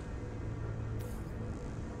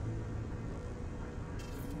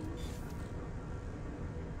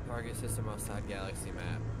 Target system outside galaxy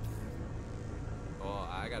map. Oh,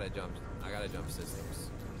 I gotta jump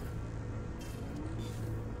systems.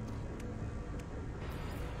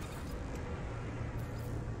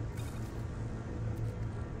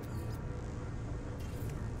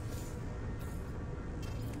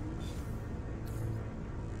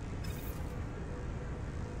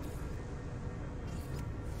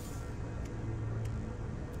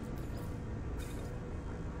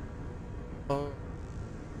 Oh.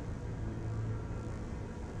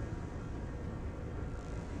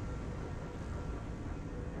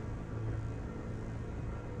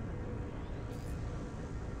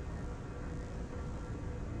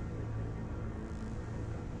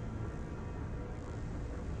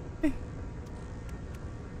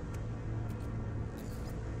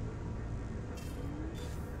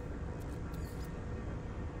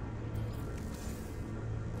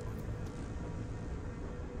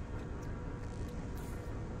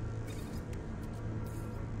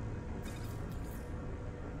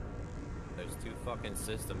 There's 2 fucking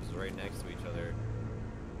systems right next to each other.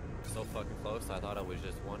 So fucking close, I thought it was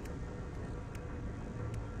just one.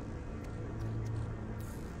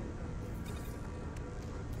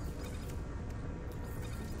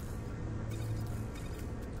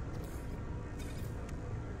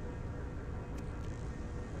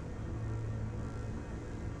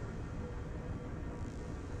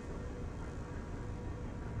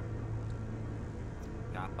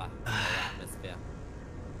 Kappa. Atmosphere.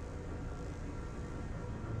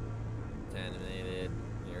 Contaminated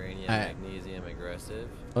uranium. aggressive.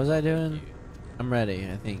 What was I Like doing? you I'm ready,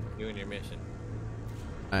 I think. doing your mission.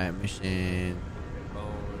 Alright, mission.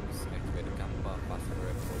 Bones, activate a kappa,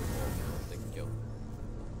 phosphorus, thank you.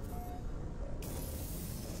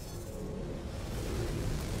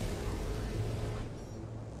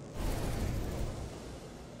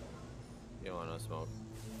 You don't want no smoke.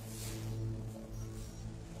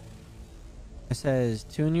 It says,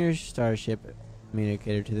 tune your starship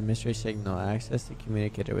communicator to the mystery signal. Access the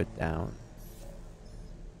communicator with down.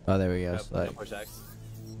 Oh, there we go. Yep, Select. push X.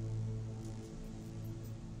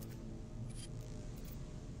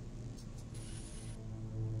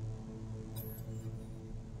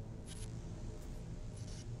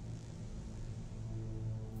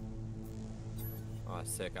 Oh,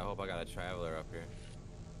 sick. I hope I got a traveler up here.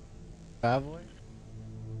 Traveler?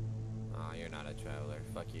 Oh, you're not a traveler.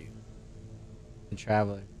 Fuck you. The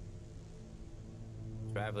traveler.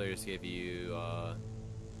 Travelers give you,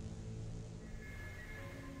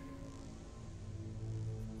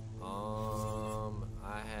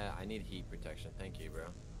 I need heat protection. Thank you, bro.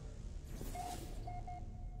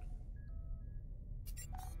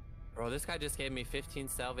 Bro, this guy just gave me 15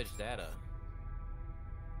 salvage data.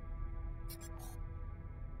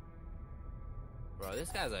 Bro, this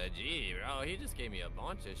guy's a G, bro. He just gave me a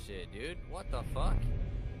bunch of shit, dude. What the fuck?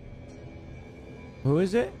 Who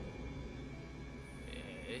is it?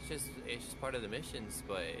 It's just part of the missions,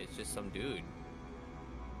 but it's just some dude.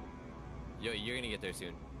 Yo, you're gonna get there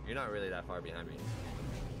soon. You're not really that far behind me.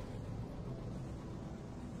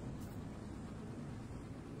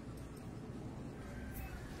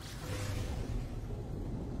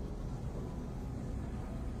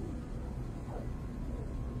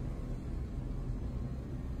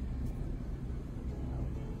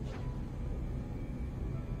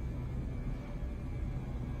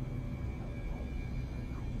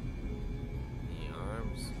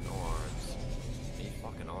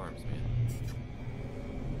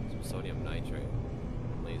 Sodium nitrate.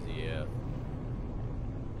 Lazy AF.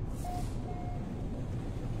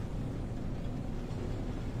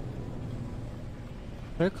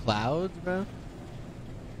 There are clouds, bro?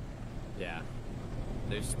 Yeah.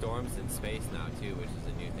 There's storms in space now too, which is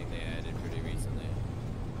a new thing they added pretty recently.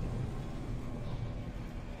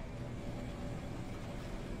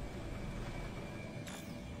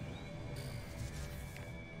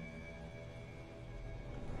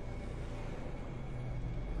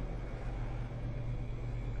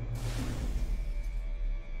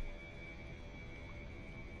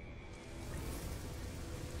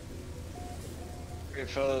 Okay,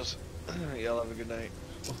 fellas. Y'all have a good night.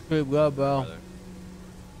 Good go, bro. Brother.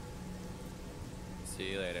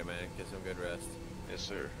 See you later, man. Get some good rest. Yes,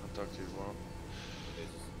 sir. I'll talk to you tomorrow.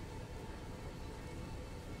 Peace.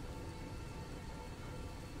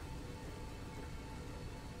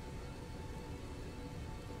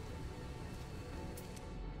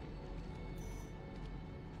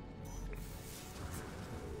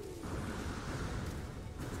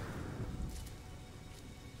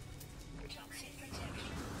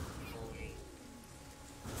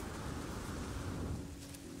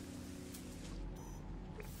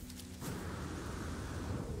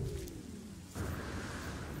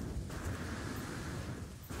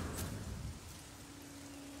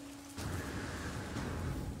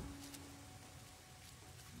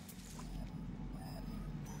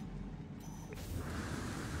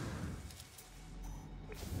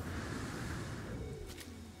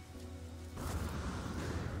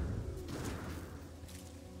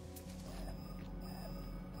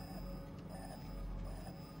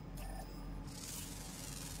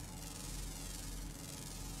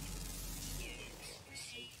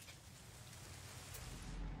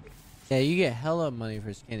 Yeah, you get hella money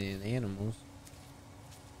for skinning animals.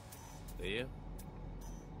 Do you?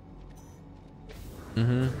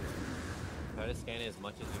 Mm-hmm. Try to scan it as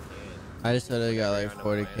much as you can. I just literally got like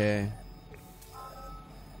Figure out a 40K.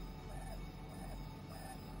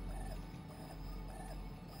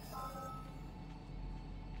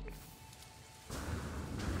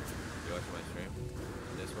 You watch my stream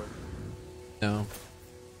on Discord? No.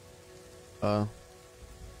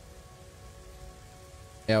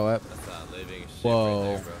 Yeah, what? That's not living shit Whoa.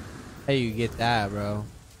 right there, bro. How you get that, bro?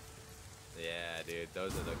 Yeah, dude,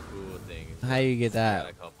 those are the cool things. How you get I got that?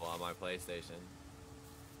 a couple on my PlayStation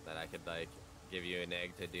that I could like give you an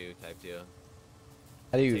egg to do type deal.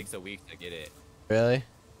 How do It you takes a week to get it. really?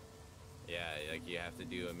 Yeah, like you have to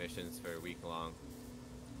do missions for a week long.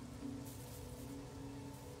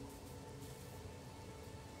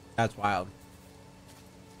 That's wild.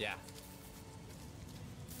 Yeah.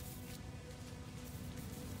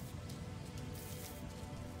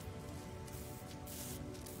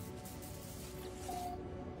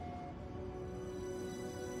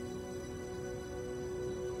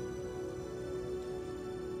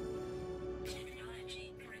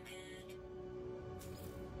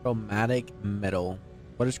 Chromatic metal.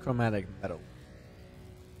 What is chromatic metal?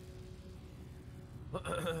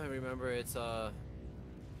 I remember it's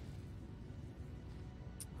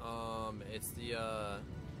it's the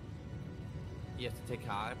you have to take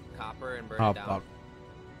copper and burn Oh it down. fuck.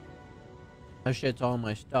 That shit's all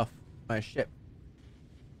my stuff. My shit.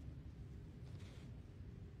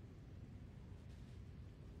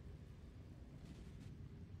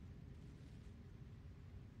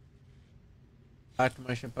 Back to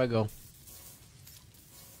my ship I go.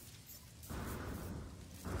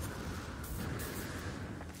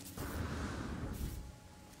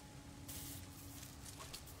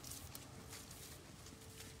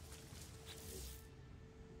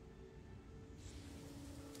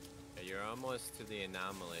 Yeah, you're almost to the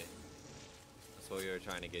anomaly. That's what we were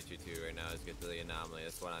trying to get you to right now, is get to the anomaly.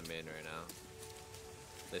 That's what I'm in right now.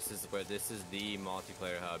 This is the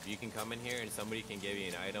multiplayer hub. You can come in here and somebody can give you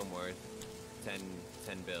an item worth 10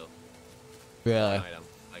 bill. Really? One item.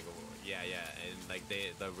 Like, yeah, and like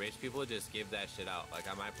the rich people just give that shit out. Like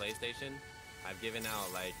on my PlayStation, I've given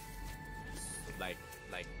out like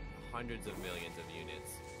hundreds of millions of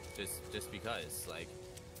units, just because like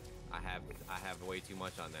I have way too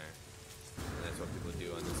much on there, and that's what people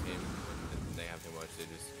do on this game. When they have too much, they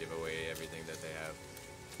just give away everything that they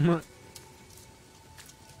have.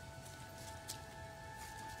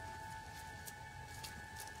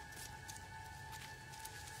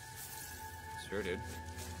 Sure, dude.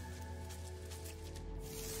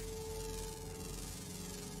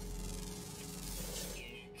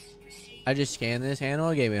 I just scanned this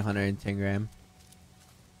animal, gave me 110 gram.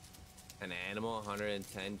 An animal,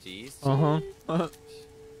 110 G's. The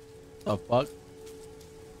fuck?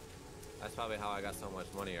 That's probably how I got so much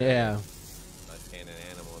money. Yeah. By scanning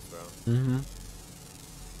animals, bro. Mm-hmm.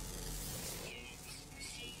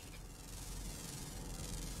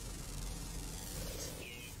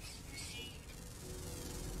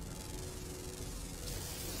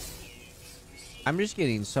 I'm just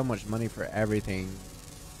getting so much money for everything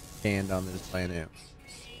scanned on this planet.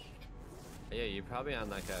 Yeah, you're probably on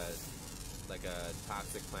like a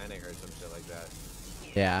toxic planet or some shit like that.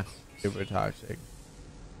 Yeah, super toxic.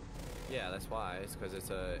 Yeah, that's why. It's because it's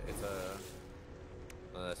a.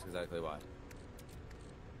 Well, that's exactly why.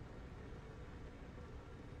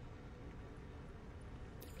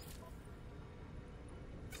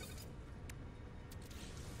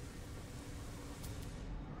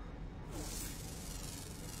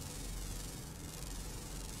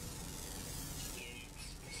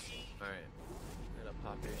 Alright. I'm gonna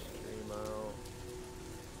pop your stream out.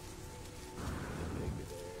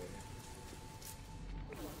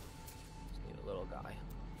 Just need a little guy.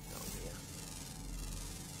 Oh, yeah.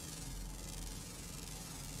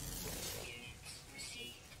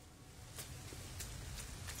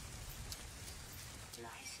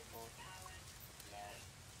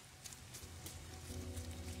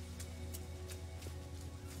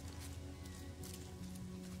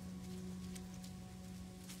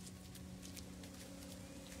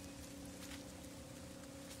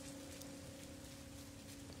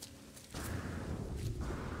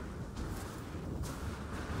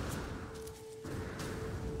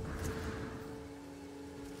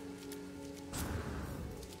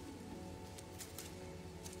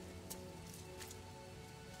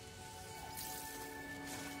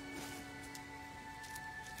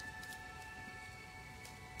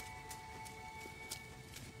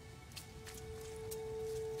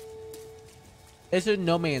 This is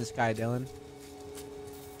No Man's Sky, Dylan.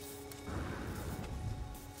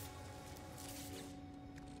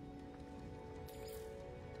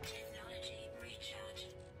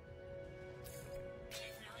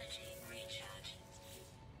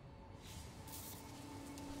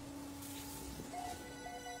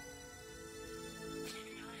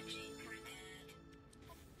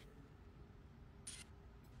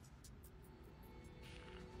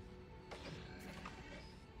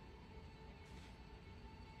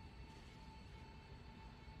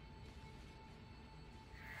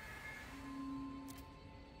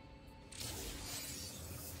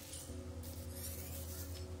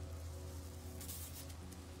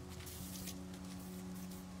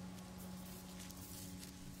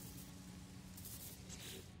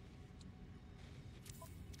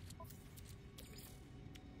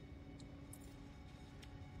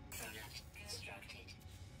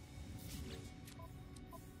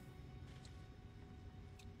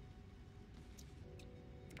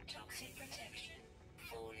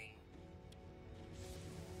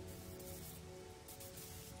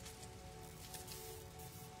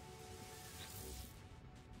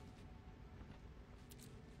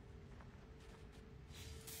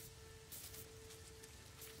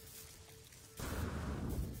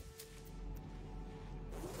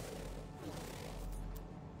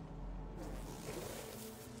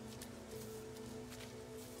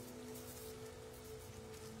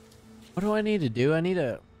 What do I need to do? I need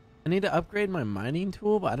to upgrade my mining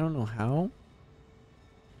tool, but I don't know how.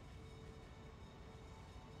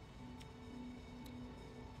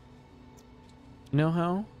 You know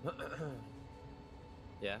how?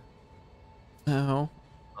 Yeah. How?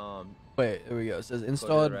 Wait, there we go. It says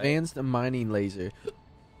install right. advanced mining laser.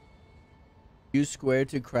 Use square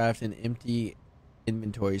to craft an empty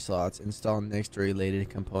inventory slots. Install next to related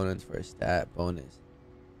components for a stat bonus.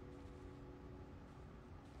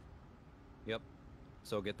 Yep.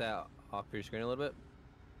 So get that off your screen a little bit.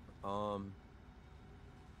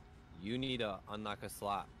 You need to unlock a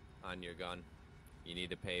slot on your gun. You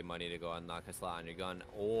need to pay money to go unlock a slot on your gun,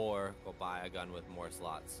 or go buy a gun with more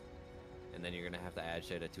slots. And then you're gonna have to add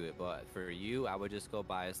shit to it. But for you, I would just go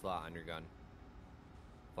buy a slot on your gun.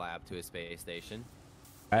 Fly up to a space station,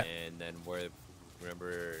 Right. and then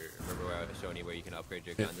remember where I was showing you where you can upgrade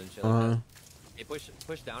your guns and shit like that. Hey,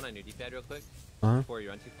 push down on your D-pad real quick before you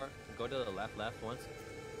run too far. Go to the left once.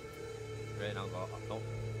 Right now, go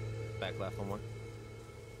back left one more.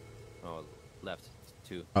 Oh, left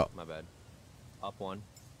two. Oh, my bad. Up one.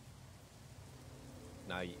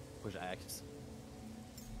 Now you push X.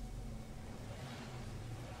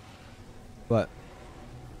 What?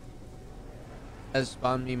 Has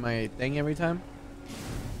spawned me my thing every time?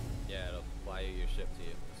 Yeah, it'll fly your ship to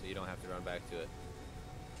you, so you don't have to run back to it.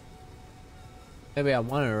 Maybe I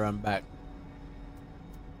wanted to run back.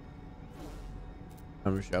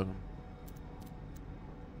 I'm just joking.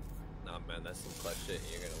 Nah, man, that's some clutch shit.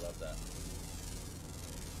 You're gonna love that.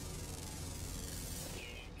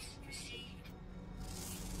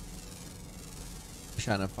 I'm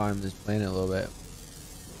trying to farm this planet a little bit.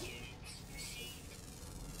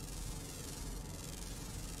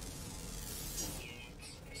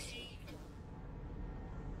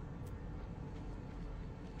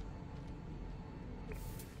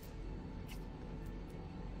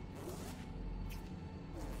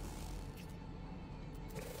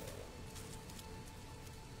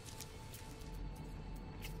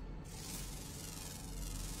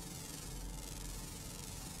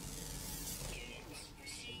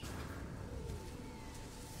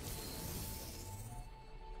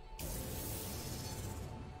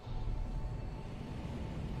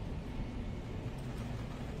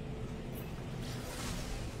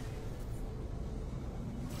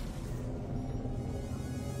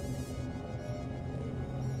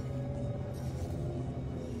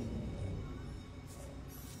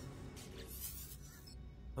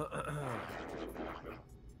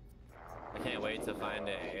 I can't wait to find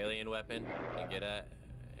an alien weapon and get it,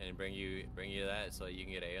 and bring you that so you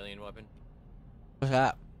can get an alien weapon. What's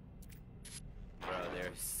that? Bro, they're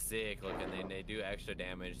sick looking. They do extra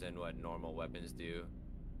damage than what normal weapons do,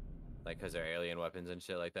 like because they're alien weapons and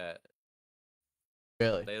shit like that.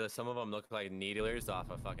 Really? Some of them look like needlers off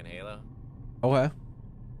of fucking Halo. Okay.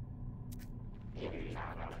 Yeah,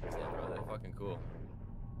 bro, they're fucking cool.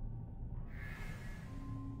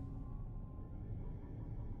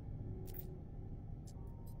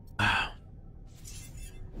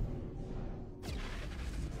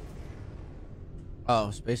 Oh,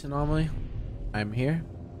 space anomaly. I'm here.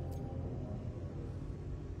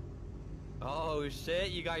 Oh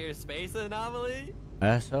shit, you got your space anomaly? I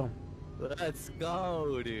guess so. Let's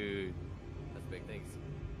go, dude. That's big things.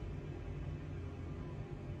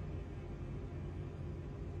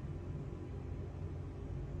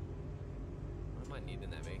 What am I needing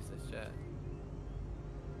that makes this jet?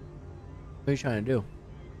 What are you trying to do?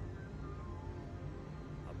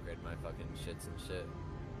 Upgrade my fucking shits and shit.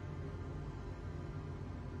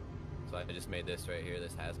 So I just made this right here,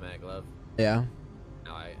 this hazmat glove. Yeah.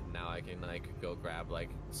 Now I can like go grab like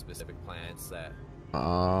specific plants that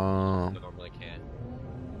Oh. normally can't.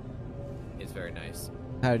 It's very nice.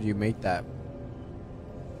 How did you make that?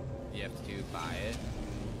 You have to buy it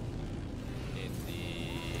in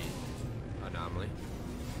the anomaly.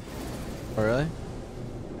 Oh, really?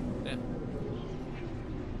 Yeah.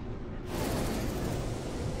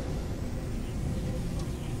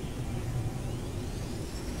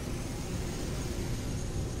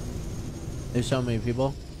 There's so many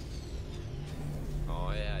people.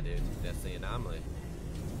 Oh yeah, dude. That's the anomaly.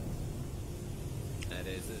 That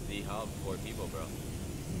is the hub for people, bro.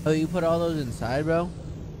 Oh, you put all those inside, bro?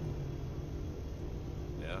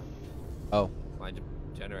 Yeah. Oh. My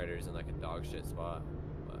generator's in like a dog shit spot.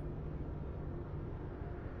 But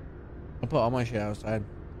I put all my shit outside.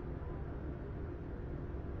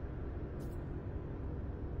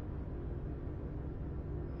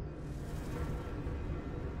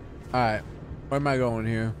 Alright. Where am I going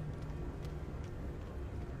here?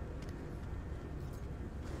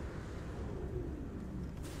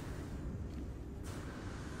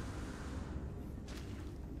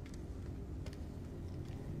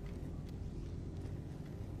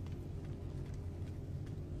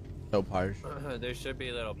 So harsh. There should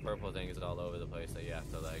be little purple things all over the place that you have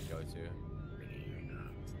to like go to.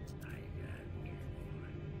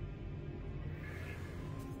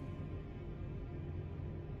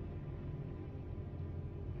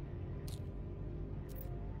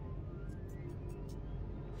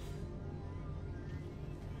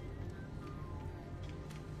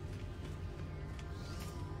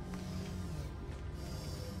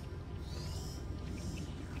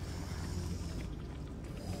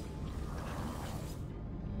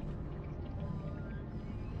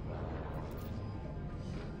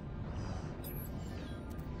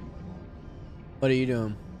 What are you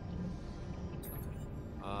doing?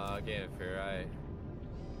 Getting a free ride.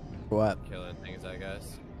 For what? Killing things, I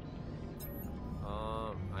guess.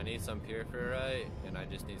 I need some pure free ride, and I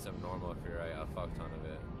just need some normal free ride. A fuck ton of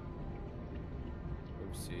it.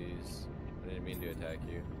 Oopsies. I didn't mean to attack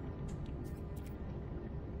you.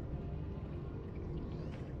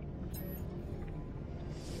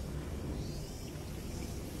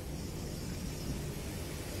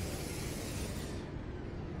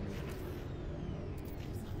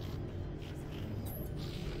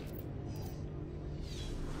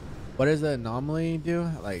 What does the anomaly do?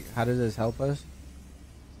 Like, how does this help us?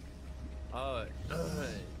 Oh,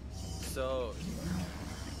 so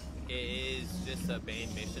it is just a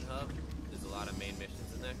main mission hub. There's a lot of main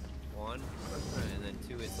missions in there. One, and then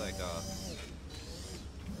two, it's like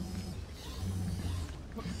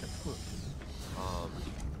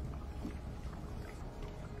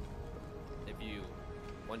if you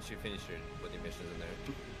once you finish with your missions in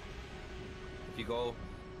there, if you go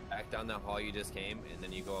back down that hall you just came, and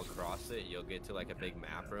then you go across it, you'll get to like a big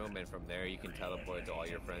map room, and from there you can teleport to all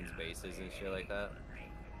your friends' bases and shit like that.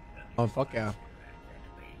 Oh, fuck yeah.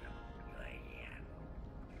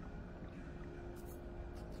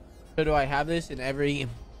 So do I have this in every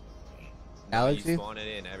galaxy? You spawn it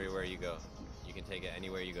in everywhere you go. You can take it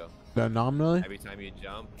anywhere you go. The anomaly? Every time you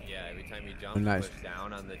jump, every time you jump, Oh, nice. push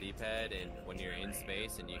down on the D-pad, and when you're in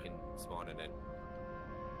space, and you can spawn it in.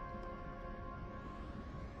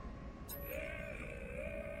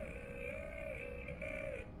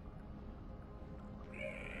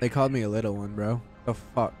 They called me a little one, bro. The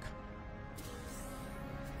fuck?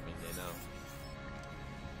 I mean, they know.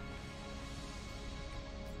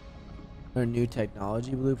 There are new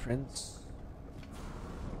technology blueprints.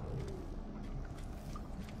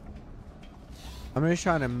 I'm just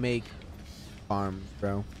trying to make farms,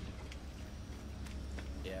 bro.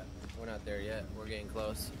 Yeah, we're not there yet. We're getting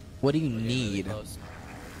close. What do you We're getting really need? close.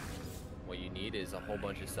 What you need is a whole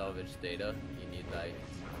bunch of salvage data. You need like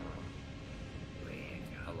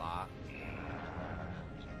a lot,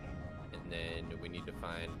 and then we need to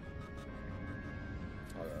find.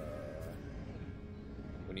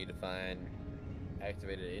 We need to find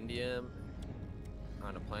activated indium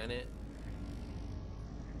on a planet.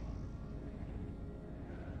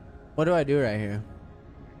 What do I do right here?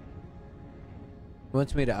 He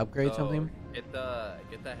wants me to upgrade So, something? Get the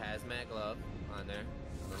hazmat glove on there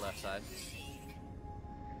on the left side.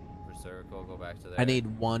 For circle, go back to there. I need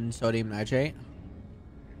 1 sodium nitrate.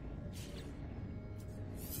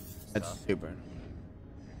 That's Stuff. super.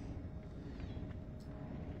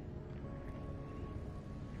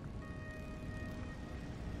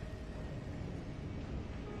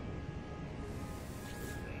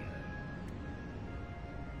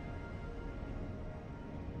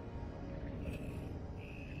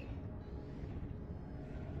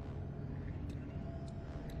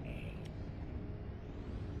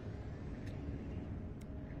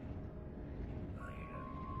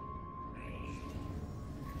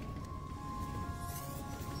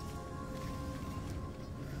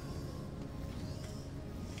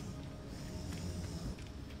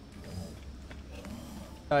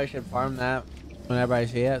 So I should farm that whenever I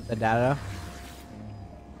see it, the data.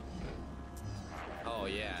 Oh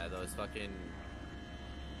yeah, those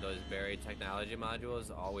buried technology modules.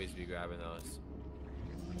 Always be grabbing those.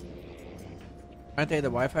 Aren't they the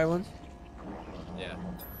Wi-Fi ones? Yeah.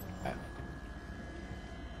 Okay.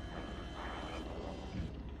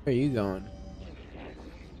 Where are you going?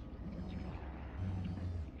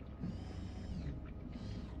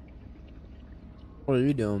 What are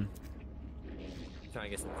you doing? Trying to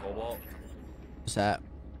get some cobalt. What's that?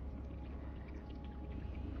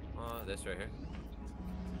 This right here.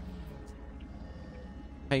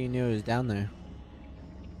 How you knew it was down there?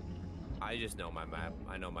 I just know my map.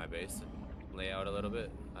 I know my base layout a little bit.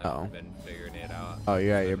 I've Uh-oh. been figuring it out. Oh,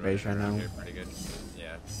 you're at Been your base right running around now? here pretty good.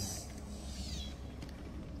 Yeah.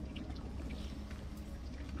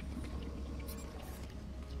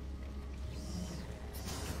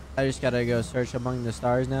 I just gotta go search among the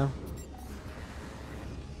stars now.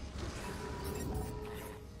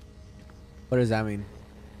 What does that mean?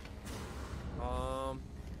 Go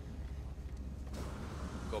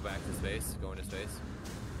back to space. Go into space.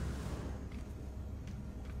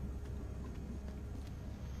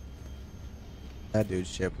 That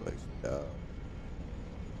dude's ship looks dope.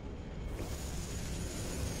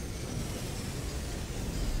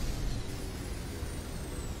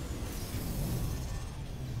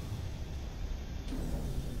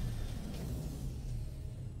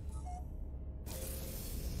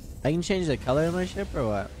 I can change the color of my ship or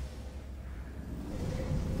what?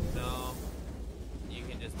 No, you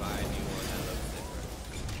can just buy a new one that looks different.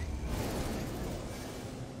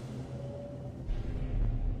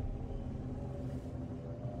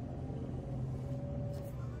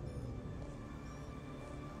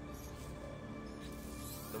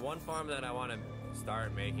 The one farm that I want to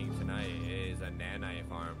start making tonight is a nanite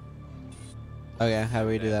farm. Okay, how do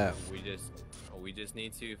we do that? We just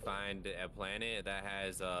need to find a planet that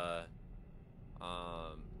has the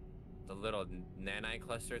little nanite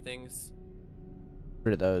cluster things.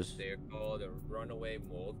 What are those? They're called runaway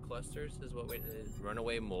mold clusters. Is what it is.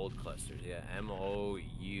 Runaway mold clusters. Yeah, MOULD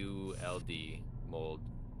mold.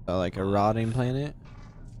 Oh, like a rotting planet?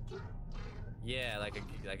 Yeah, like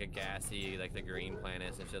a gassy, like the green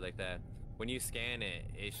planets and shit like that. When you scan it,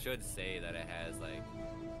 it should say that it has like.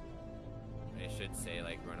 It should say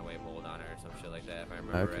like runaway mold on it or some shit like that if I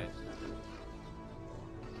remember right.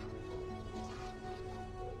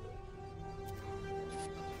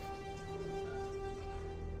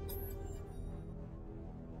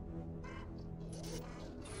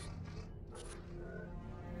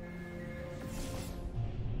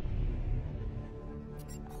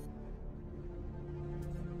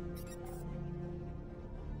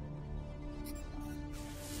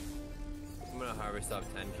 I'm gonna harvest up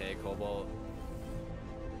 10k cobalt.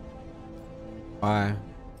 Why?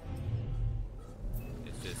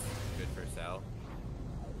 It's just good for sell.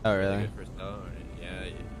 Oh, really? Good for sell. Yeah,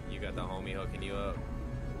 you got the homie hooking you up.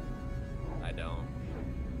 I don't.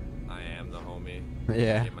 I am the homie.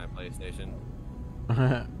 Yeah. Get my PlayStation.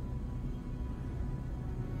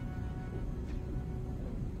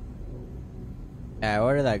 Yeah, I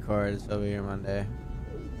ordered that cord. It's over here Monday.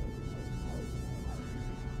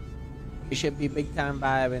 We should be big time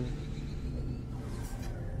vibing.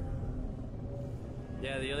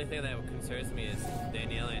 Yeah, the only thing that concerns me is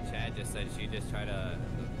Daniela in chat just said she just tried to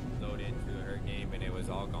load into her game and it was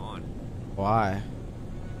all gone. Why?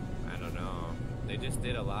 I don't know. They just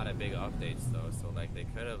did a lot of big updates though, so like they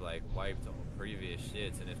could have like wiped previous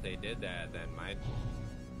shits, and if they did that, then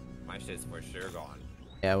my shit's for sure gone.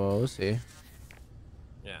 Yeah, well, we'll see.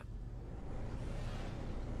 Yeah.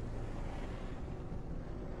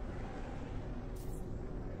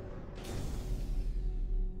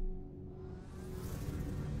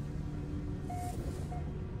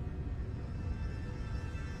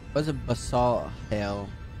 What's a basalt hail?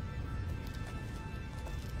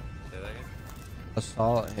 Say that again?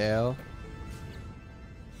 Basalt hail?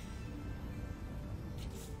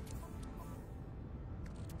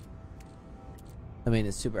 I mean,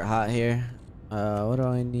 it's super hot here. What do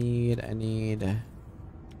I need? I need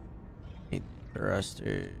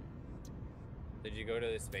thruster. Did you go to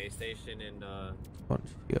the space station and One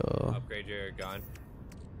fuel. upgrade your gun?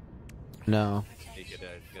 No. Did you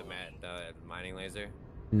get the mining laser?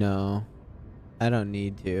 No. I don't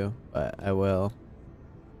need to, but I will.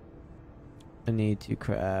 I need to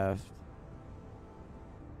craft.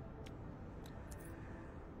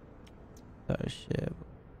 Starship.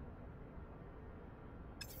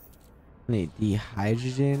 I need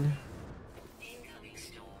dehydrogen.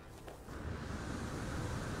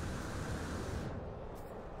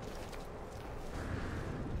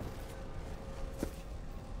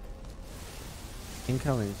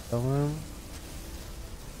 Incoming storm.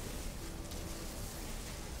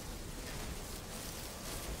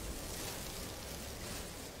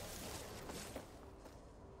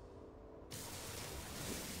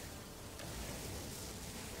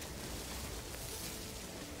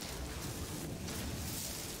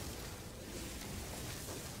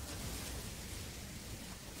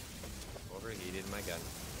 Overheated my gun.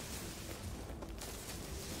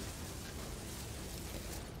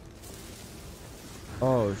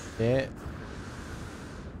 Oh shit.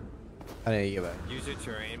 I need to get back. Use your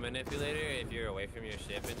terrain manipulator if you're away from your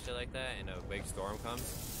ship and shit like that and a big storm comes.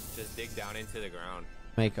 Just dig down into the ground.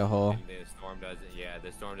 Make a hole. And the storm doesn't, yeah,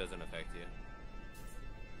 the storm doesn't affect you.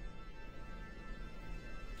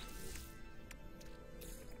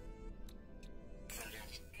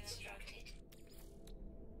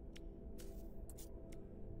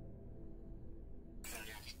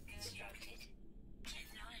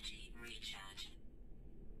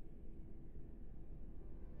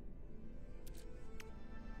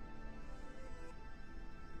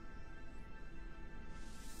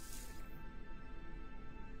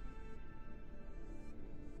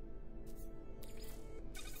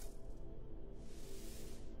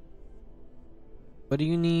 What do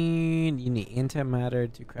you need? You need antimatter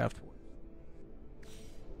to craft wood.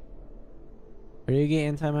 Where do you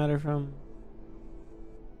get antimatter from?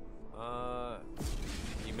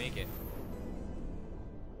 You make it.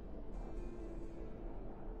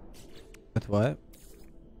 With what?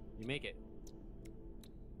 You make it.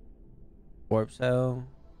 Warp cell.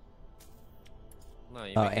 No,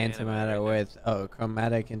 you Oh, make an antimatter right with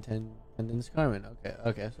chromatic tendons carbon. Okay,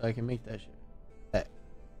 okay, so I can make that shit. That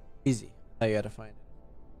easy. Now you gotta find it.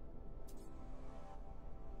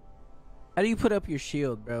 How do you put up your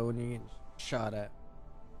shield, bro, when you're getting shot at?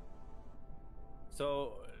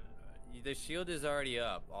 So the shield is already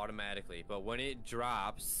up automatically, but when it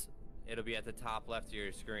drops, it'll be at the top left of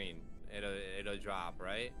your screen. It'll drop,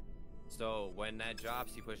 right? So when that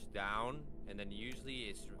drops, you push down, and then usually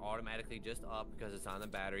it's automatically just up because it's on the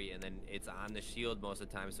battery, and then it's on the shield most of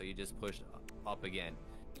the time, so you just push up again.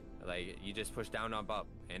 Like, you just push down, up,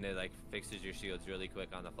 and it like fixes your shields really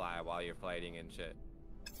quick on the fly while you're fighting and shit.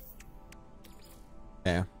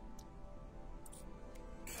 Yeah.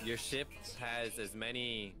 Your ship has as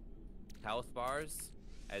many health bars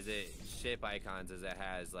as ship icons as it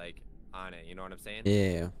has like on it, you know what I'm saying?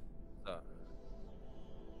 Yeah. So,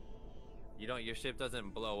 your ship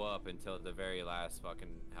doesn't blow up until the very last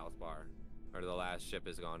fucking health bar, or the last ship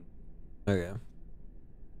is gone. Okay.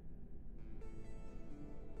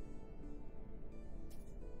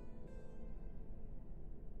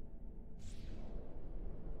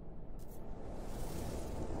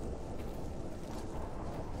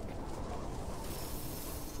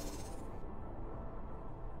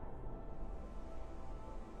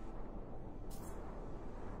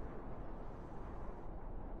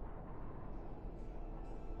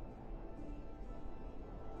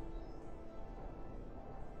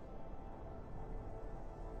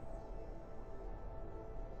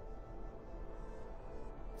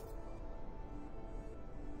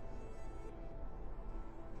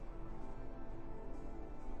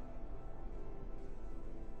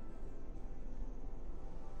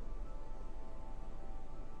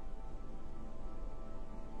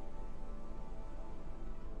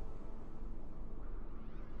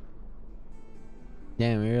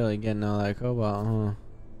 Damn, you're really getting all that cobalt, huh?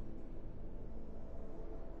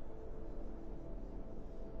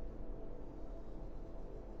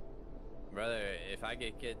 Brother, if I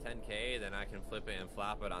get 10k, then I can flip it and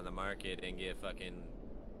flop it on the market and get fucking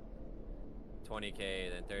 20k,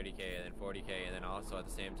 then 30k, then 40k, and then also at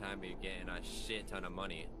the same time be getting a shit ton of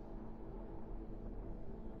money.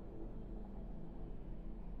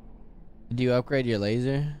 Did you upgrade your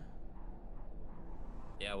laser?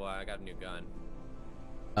 Yeah, well, I got a new gun.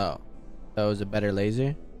 Oh, that was a better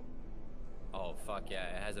laser? Oh, fuck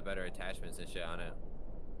yeah, it has a better attachments and shit on it.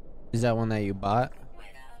 Is that one that you bought?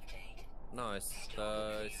 No, it's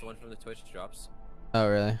the one from the Twitch drops. Oh,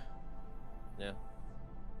 really? Yeah.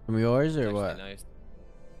 From yours or It's what? actually nice.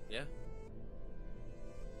 Yeah,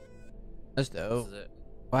 That's this dope. is it.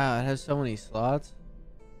 Wow, it has so many slots.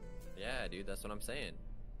 Yeah, dude, that's what I'm saying.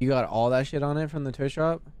 You got all that shit on it from the Twitch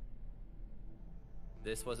shop?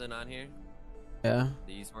 This wasn't on here. Yeah.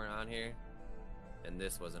 These weren't on here. And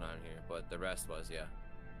this wasn't on here. But the rest was, yeah.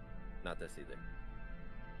 Not this either.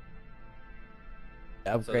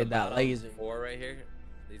 Upgrade that bottom laser. 4 right here.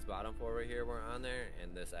 These bottom 4 right here weren't on there.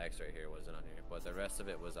 And this X right here wasn't on here. But the rest of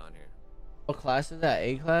it was on here. What class is that?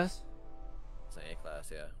 A class? It's an A class,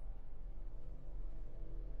 yeah.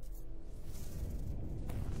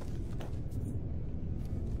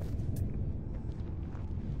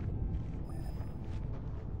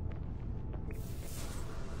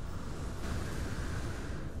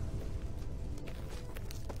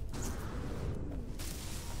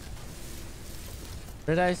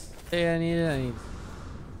 What did I say I needed?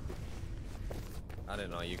 I don't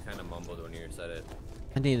know. You kind of mumbled when you said it.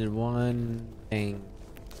 I needed one thing.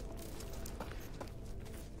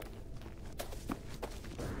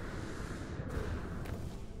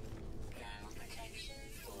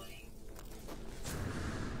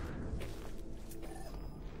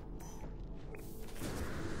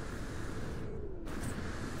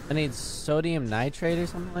 I need sodium nitrate or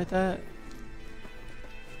something like that.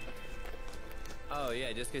 Oh,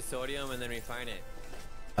 yeah. Just get sodium and then refine it.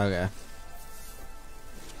 Okay.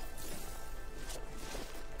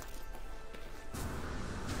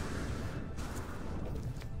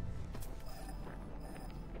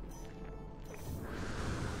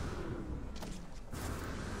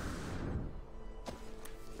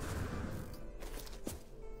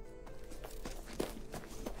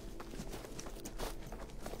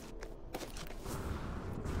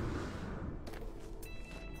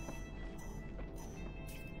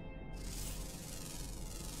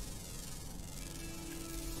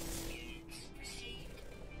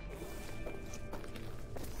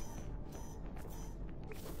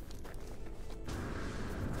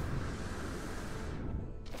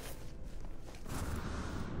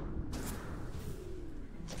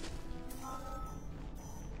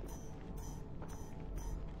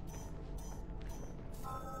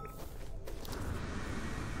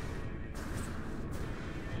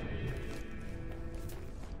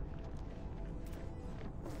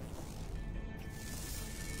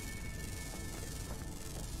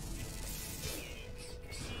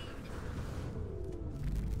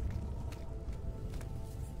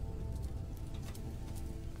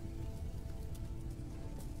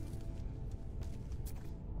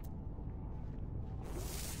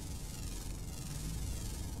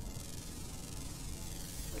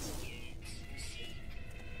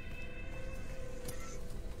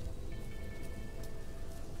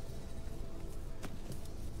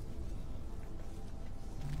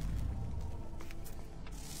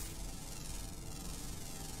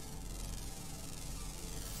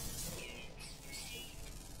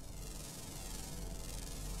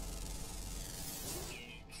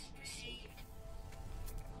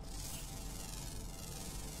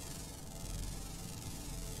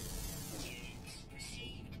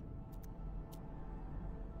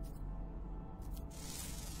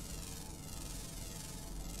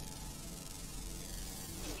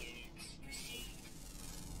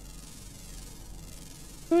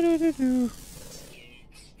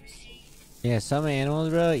 Yeah, some animals,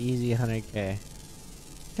 bro, easy 100k.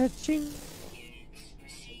 Touching.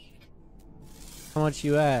 How much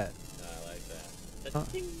you at? I like that. Huh?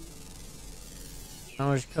 How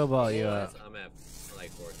much cobalt you at? I'm at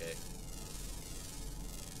like 4K.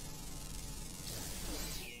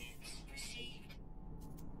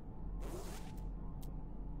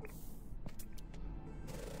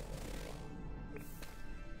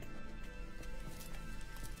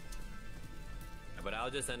 But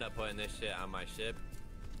I'll just end up putting this shit on my ship,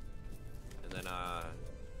 and then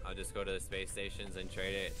I'll just go to the space stations and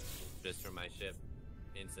trade it just from my ship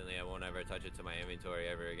instantly. I won't ever touch it to my inventory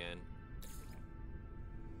ever again.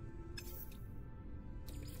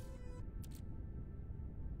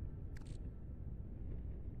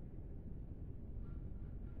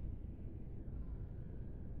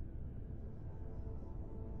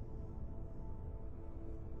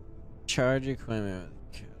 Charge equipment.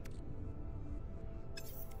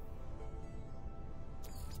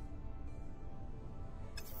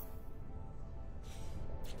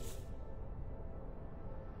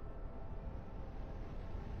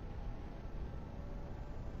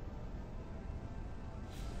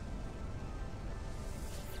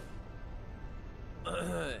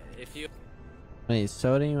 If you I need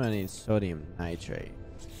sodium, I need sodium nitrate.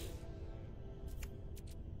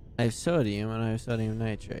 I have sodium and I have sodium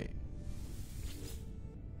nitrate.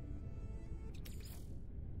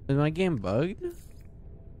 Is my game bugged?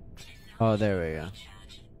 Oh, there we go.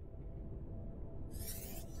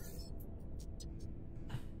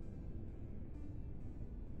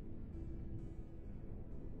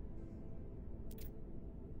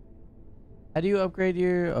 How do you upgrade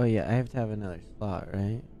your... Oh yeah, I have to have another slot,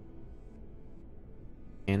 right?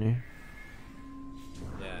 Scanner.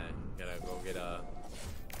 Yeah, gotta go get a.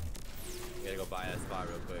 Gotta go buy a spot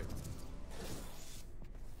real quick.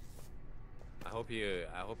 I hope you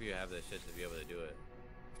have the shit to be able to do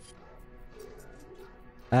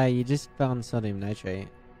it. You just found sodium nitrate.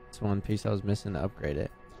 It's one piece I was missing to upgrade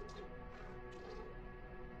it.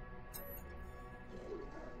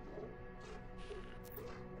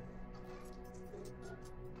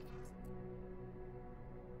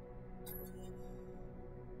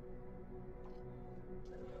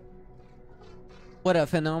 What up,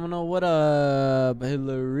 Phenomenal? What up,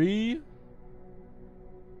 Hillary?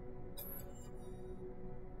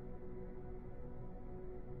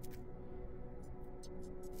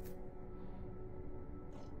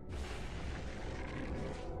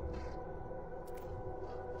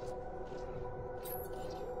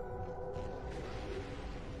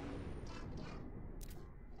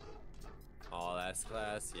 All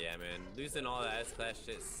S-Class, yeah, man. Losing all the S-Class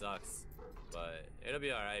shit sucks. But it'll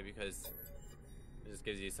be alright because it just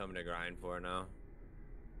gives you something to grind for now.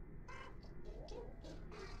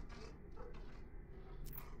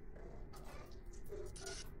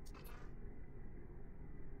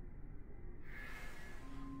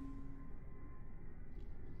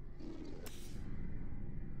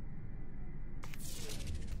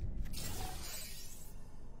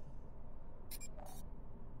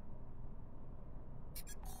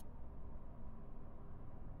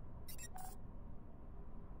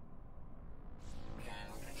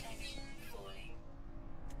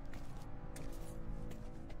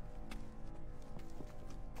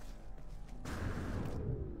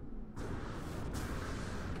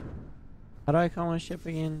 How do I call my ship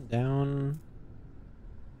again? Down.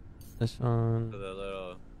 This one. So the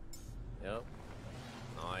little, yep.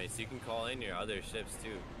 Nice. You can call in your other ships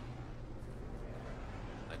too.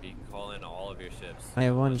 Like you can call in all of your ships. I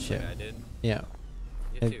have one Like ship. I did. Yeah.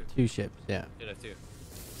 You I have have two. two ships. Yeah. You have two.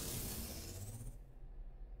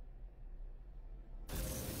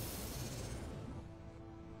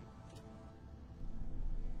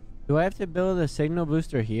 Do I have to build a signal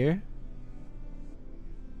booster here?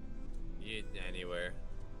 Anywhere.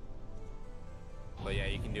 But yeah,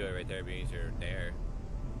 you can do it right there because you're there.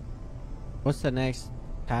 What's the next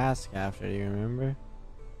task after? Do you remember?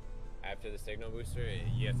 After the signal booster,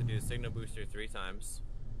 you have to do the signal booster 3 times.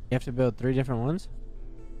 You have to build 3 different ones?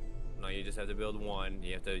 No, you just have to build one.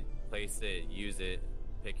 You have to place it, use it,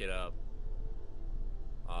 pick it up.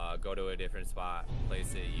 Go to a different spot,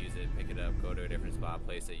 place it, use it, pick it up, go to a different spot,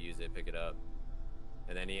 place it, use it, pick it up.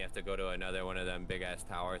 And then you have to go to another one of them big ass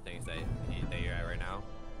tower things that you're at right now.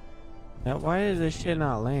 Now, why is this shit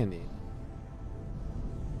not landing?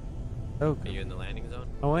 Okay. Are you in the landing zone?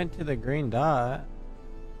 I went to the green dot.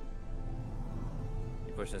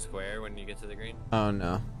 You push the square when you get to the green. Oh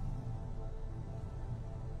no.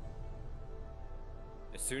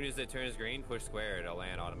 As soon as it turns green, push square, it'll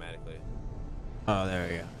land automatically. Oh, there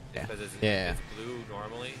we go. Yeah. Because Yeah. it's blue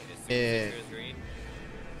normally. As soon as it turns green,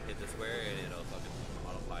 hit the square and it'll fucking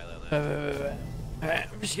autopilot that. Alright,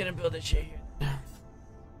 I'm just gonna build this shit here.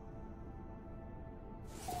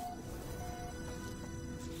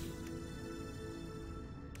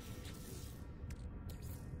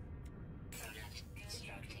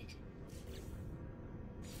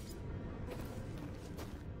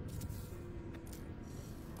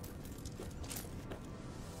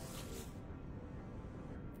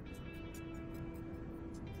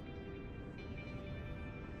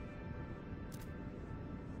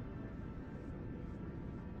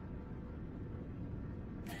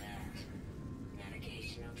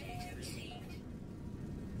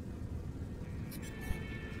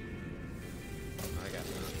 I got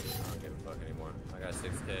none. I don't give a fuck anymore. I got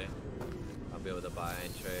 6K. I'll be able to buy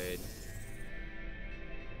and trade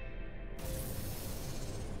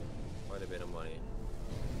quite a bit of money.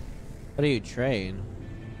 What do you trade?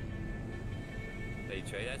 They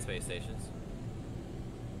trade at space stations.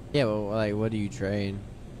 Yeah, but like, what do you trade?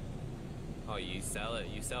 Oh, you sell it.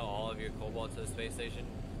 You sell all of your cobalt to the space station,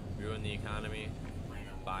 ruin the economy,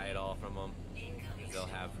 buy it all from them. They'll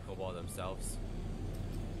have cobalt themselves.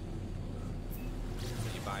 So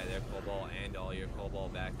you buy their cobalt and all your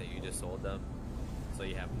cobalt back that you just sold them. So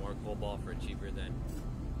you have more cobalt for cheaper than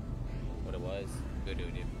what it was. Go to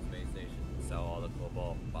a different space station, sell all the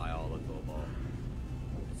cobalt, buy all the cobalt.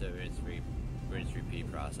 It's a rinse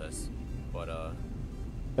repeat process. But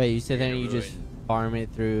Wait, you said you're then gonna you just ruin farm it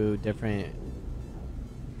through different.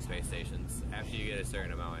 space stations. After you get a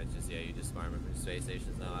certain amount, it's just, yeah, you just farm it from space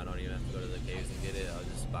stations now. I don't even have to go to the caves and get it. I'll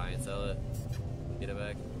just buy and sell it, get it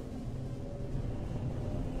back.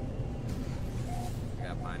 I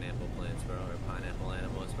got pineapple plants, bro, or pineapple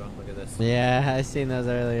animals, bro. Look at this. Yeah, I seen those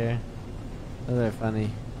earlier. Those are funny.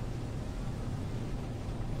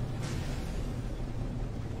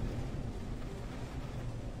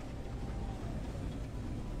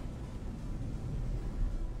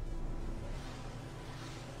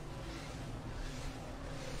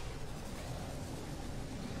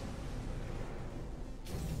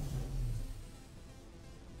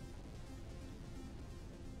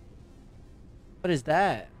 What is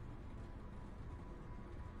that?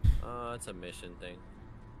 It's a mission thing.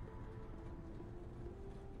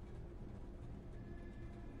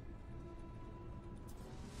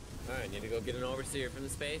 Alright, need to go get an overseer from the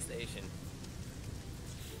space station.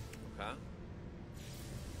 Okay.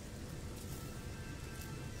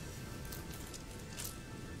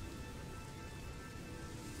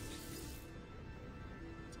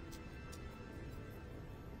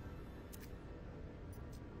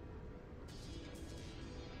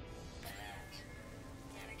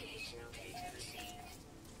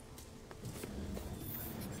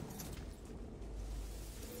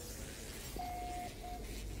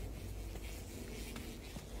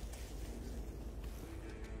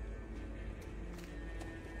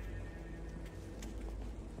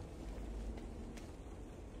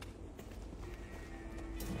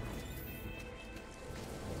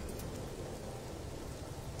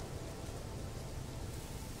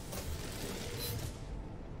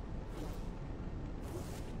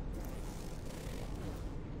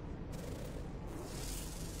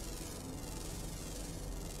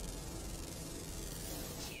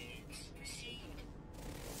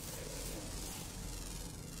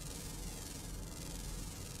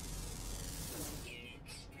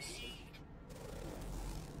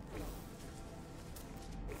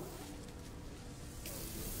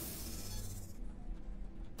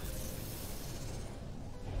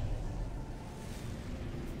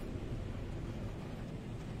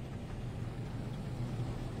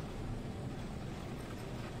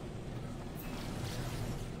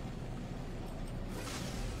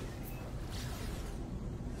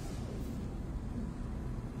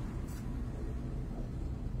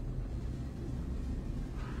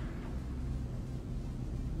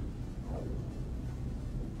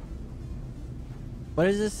 What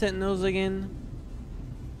is the Sentinels again?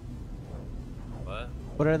 What?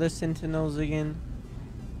 What are the Sentinels again?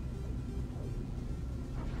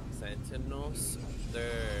 Sentinels?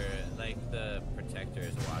 They're like the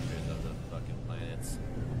protectors, watchers of the fucking planets.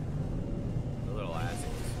 The little assholes.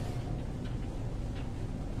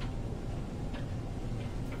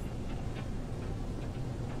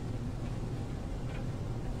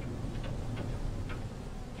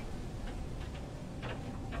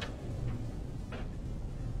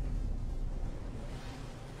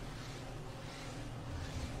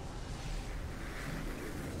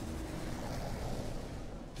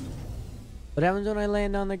 What happens when I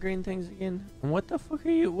land on the green things again? And what the fuck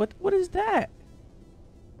are you? What is that?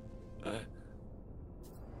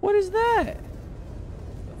 What is that?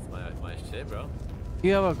 That's my shit, bro.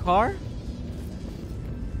 You have a car?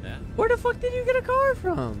 Yeah. Where the fuck did you get a car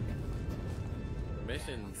from?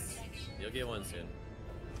 Missions. You'll get one soon.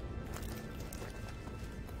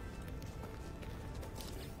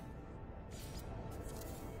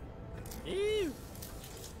 Ew.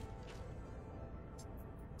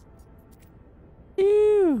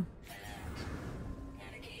 Ew.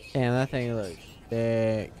 Damn, that thing looks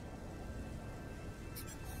sick.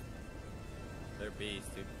 They're beasts,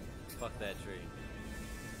 dude. Fuck that tree.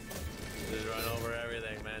 Just run over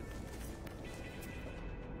everything, man.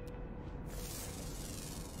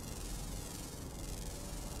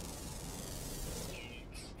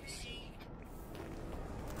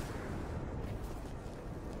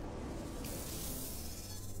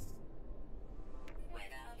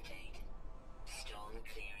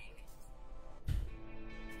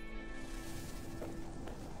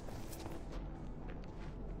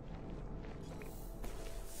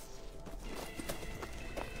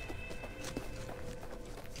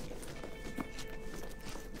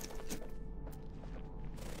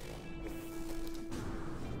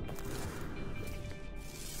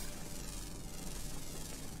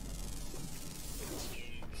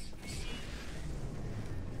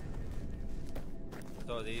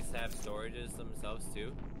 So these have storages themselves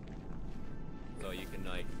too. So you can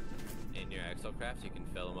like, in your exocrafts, you can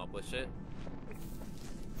fill them up with shit.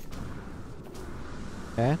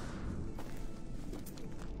 Okay.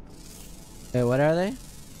 Hey, what are they?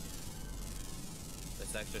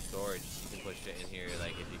 This extra storage, you can put shit in here,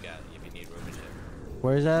 like if you need room and shit.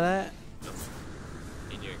 Where's that at?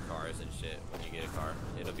 In your cars and shit. When you get a car,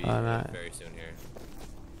 it'll be Nice. very soon here.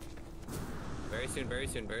 Very soon, very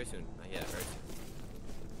soon, very soon. Yeah, very soon.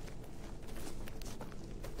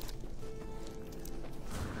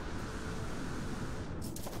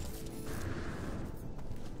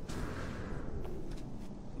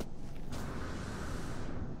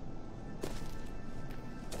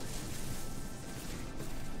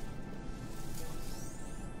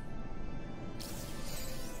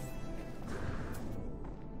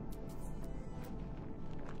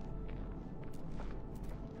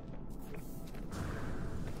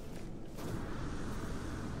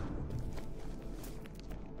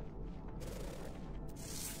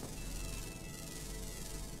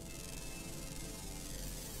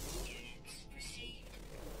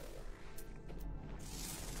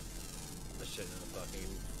 I shouldn't have fucking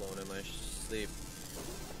flown in my sleep.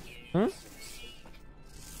 Huh? I'm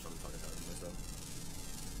talking about myself.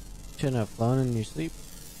 Shouldn't have flown in your sleep.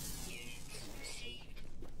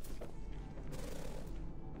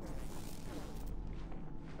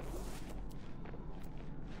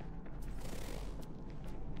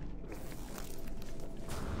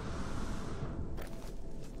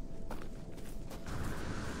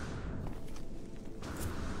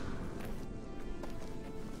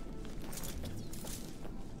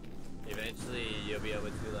 Eventually, you'll be able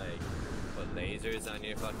to like put lasers on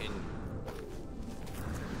your fucking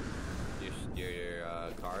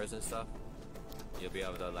your cars and stuff. You'll be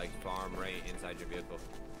able to like farm right inside your vehicle.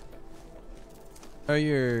 Are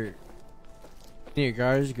your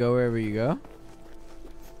cars go wherever you go?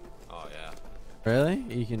 Oh yeah. Really?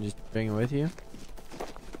 You can just bring it with you?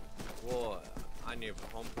 Well, on your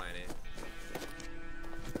home planet.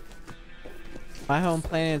 My home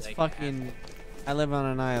planet's Like, fucking... I live on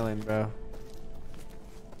an island, bro.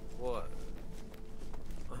 What?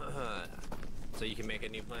 So you can make a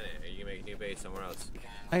new planet, or you can make a new base somewhere else.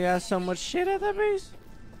 I got so much shit at that base.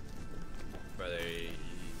 Brother,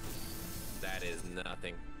 that is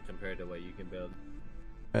nothing compared to what you can build.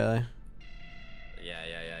 Really? Yeah.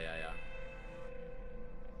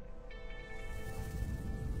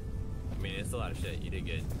 I mean, it's a lot of shit. You did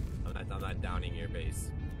good. I'm not downing your base.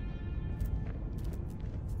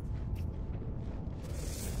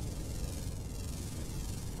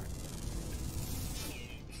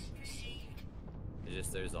 It's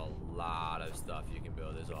just there's a lot of stuff you can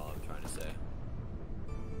build is all I'm trying to say.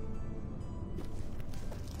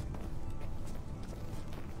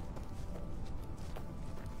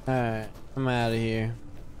 Alright, I'm out of here.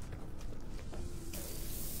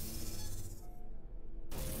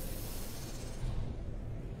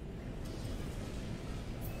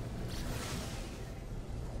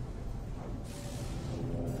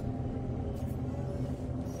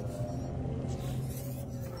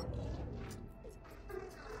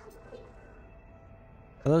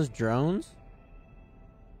 Are those drones?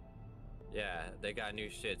 Yeah, they got new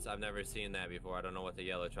shits. I've never seen that before. I don't know what the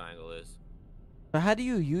yellow triangle is. But how do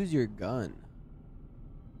you use your gun?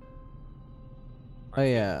 Oh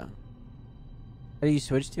yeah. How do you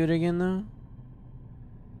switch to it again though?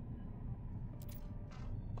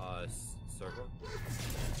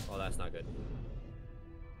 not good.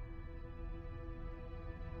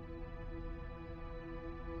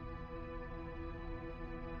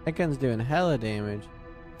 That gun's doing hella damage.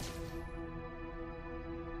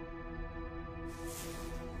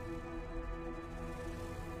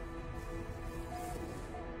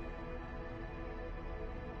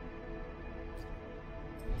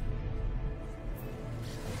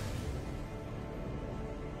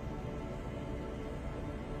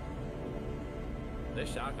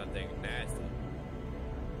 This shotgun thing is nasty.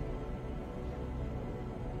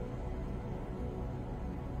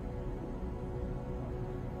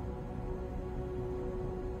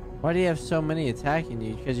 Why do you have so many attacking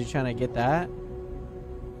you? Because you're trying to get that?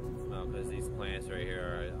 No, because these plants right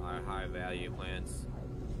here are high value plants.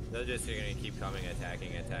 They're just gonna keep coming,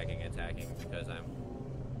 attacking because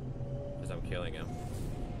I'm killing them.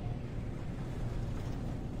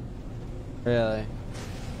 Really?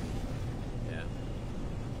 Yeah.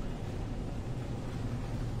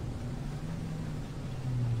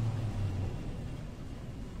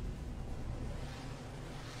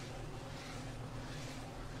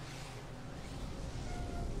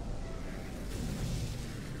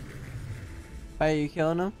 Why are you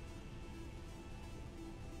killing them?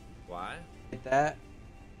 Why? Like that?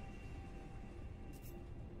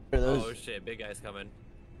 Or those? Oh shit, big guy's coming.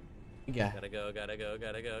 Yeah. Gotta go, gotta go,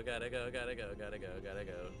 gotta go, gotta go, gotta go, gotta go, gotta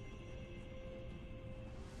go.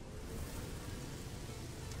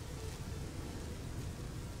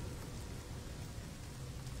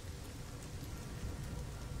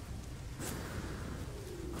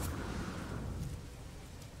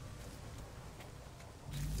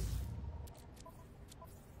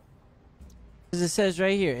 As it says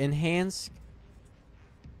right here, enhanced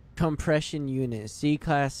compression unit,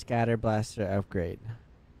 C-class scatter blaster upgrade.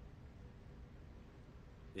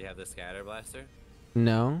 Do you have the scatter blaster?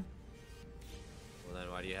 No, Well then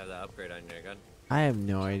why do you have that upgrade on your gun? I have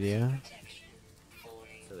no idea.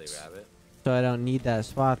 Silly rabbit. So I don't need that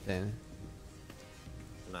spot then.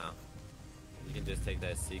 No. You can just take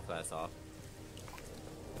that C-class off.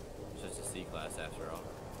 It's just a C-class after all.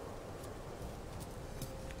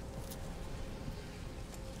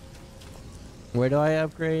 Where do I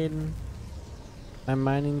upgrade my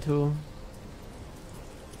mining tool?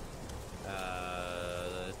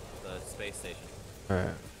 The space station.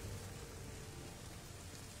 Alright.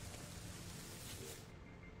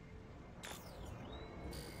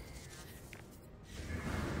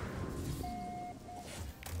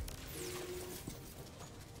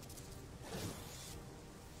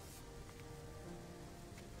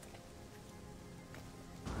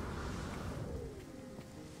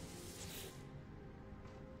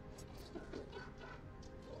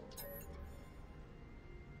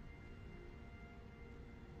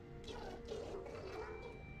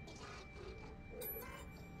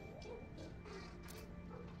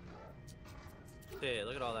 Hey,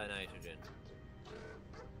 look at all that nitrogen.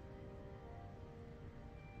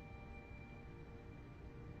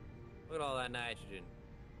 Look at all that nitrogen.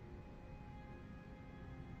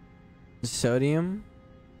 Sodium?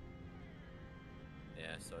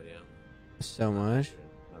 Yeah, sodium. So much.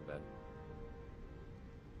 Not bad.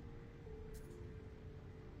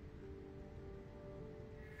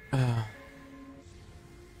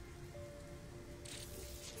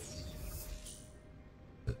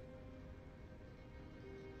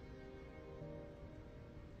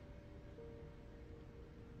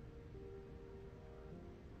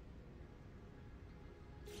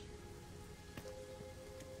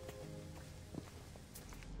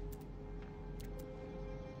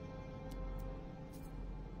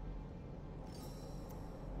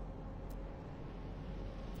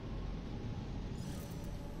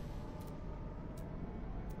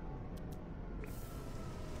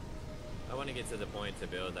 I want to get to the point to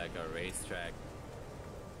build like a racetrack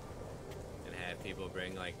and have people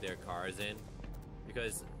bring like their cars in,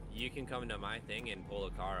 because you can come to my thing and pull a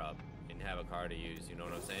car up and have a car to use. You know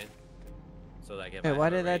what I'm saying? So like if Hey, I why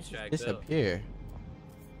have a did that racetrack just built- disappear?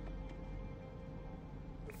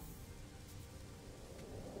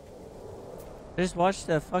 I just watched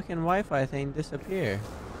the fucking Wi-Fi thing disappear.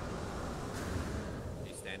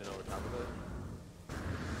 You standing over top of it?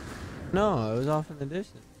 No, it was off in the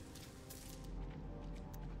distance.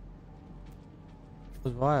 It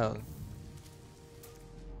was wild.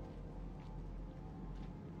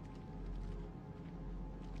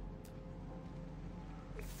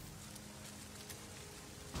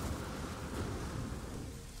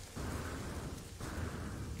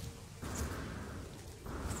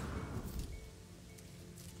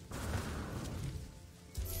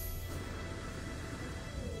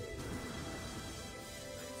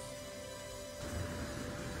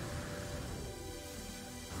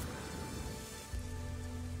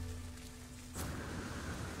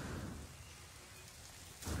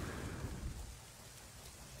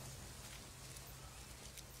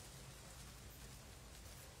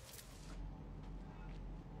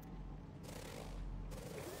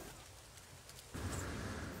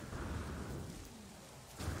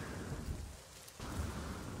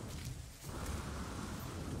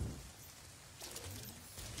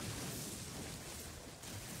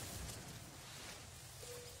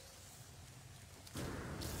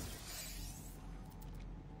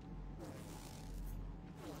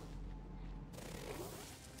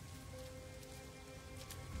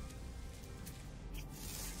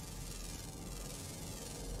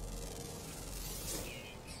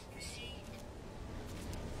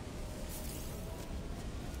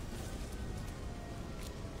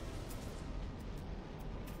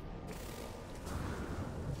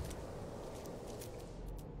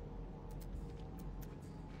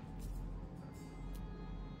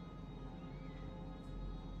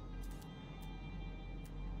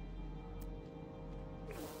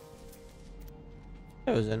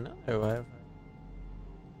 There was another Wi-Fi.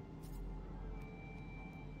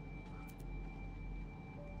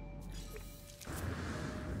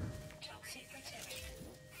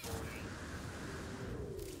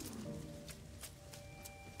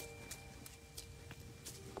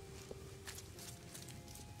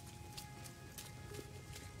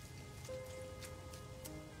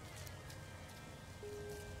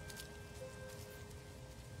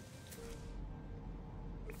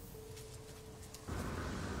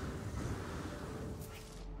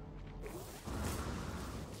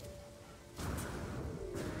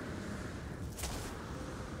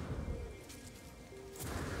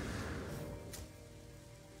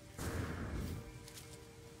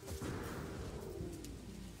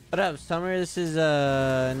 What up, Summer? This is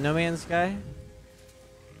No Man's Sky.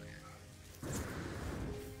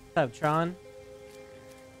 What's up, Tron?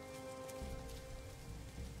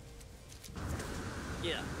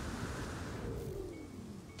 Yeah.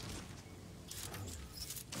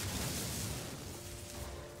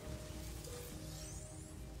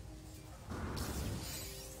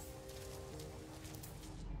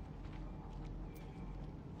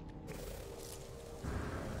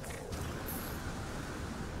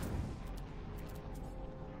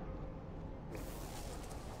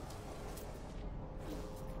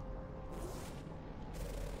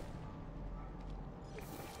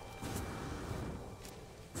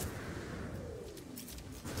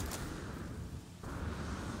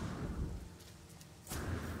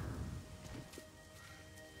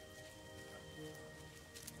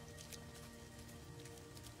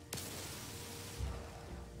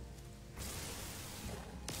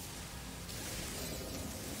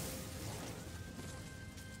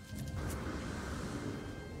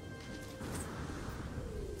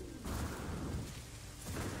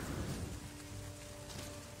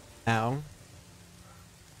 Ow.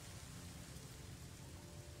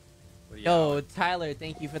 Yo, Tyler,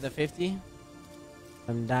 thank you for the 50.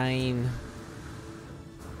 I'm dying.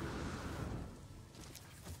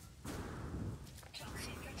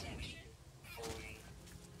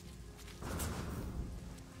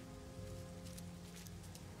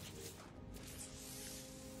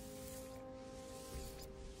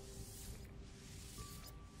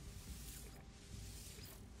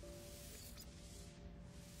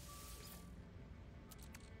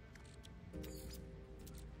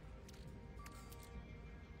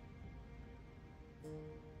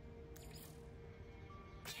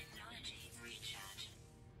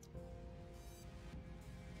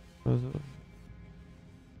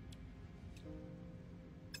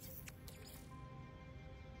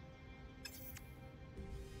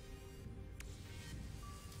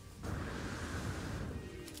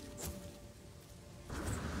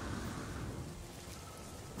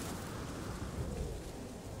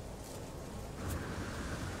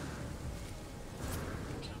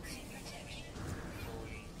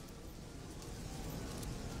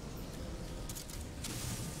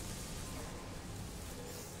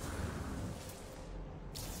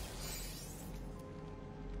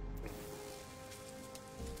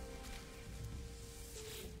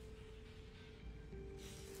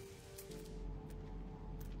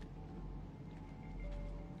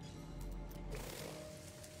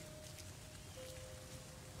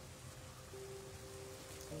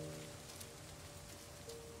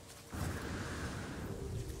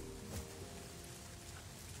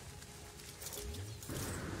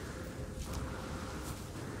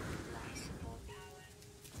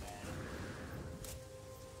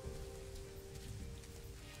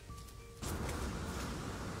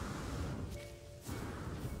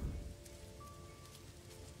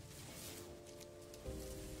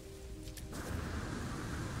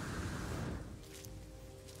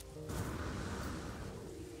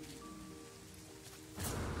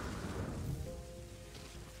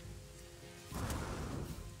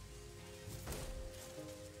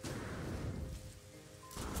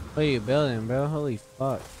 What are you building, bro? Holy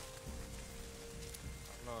fuck.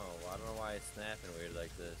 I don't know why it's snapping weird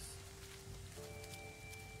like this.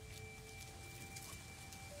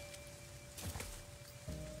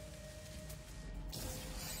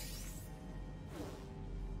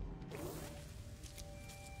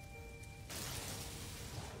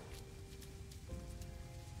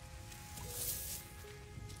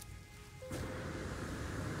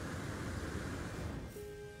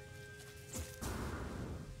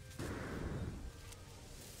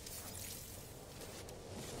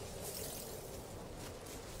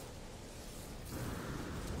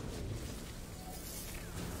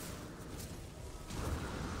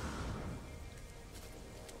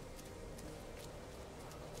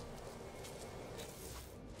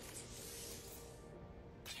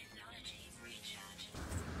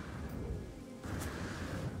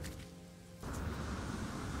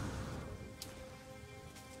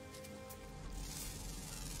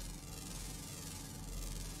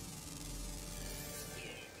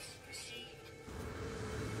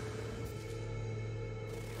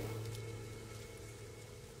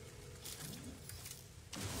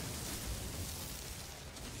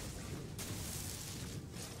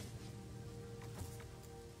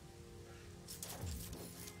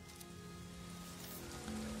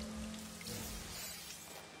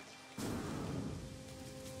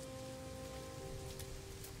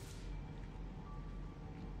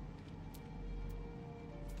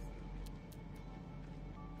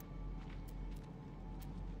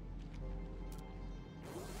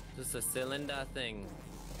 Just a cylinder thing.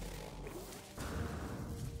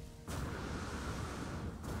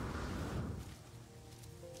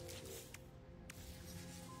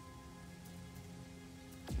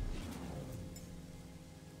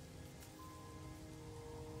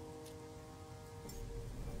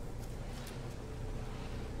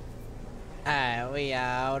 Alright, we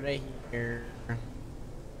out of here.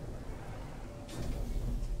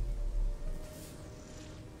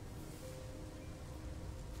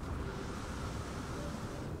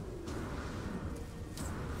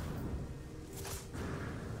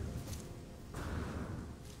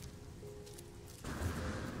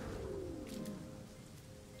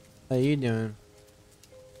 What are you doing?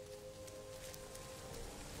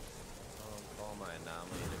 Follow my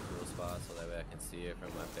anomaly in a cool spot so that way I can see it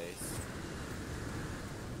from my face.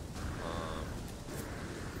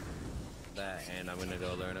 That, and I'm gonna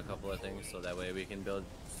go learn a couple of things so that way we can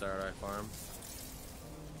start our farm.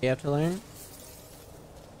 You have to learn?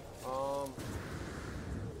 I'm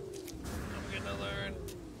gonna learn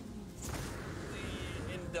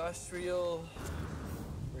the industrial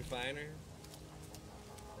refiner.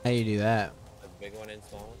 How you do that? The big one and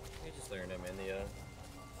small one. You just learn them in the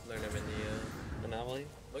anomaly.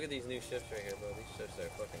 Look at these new ships right here, bro. These ships are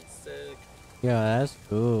fucking sick. Yo, that's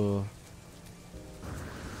cool.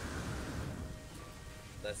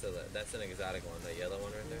 That's an exotic one, the yellow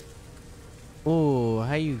one right there. Ooh,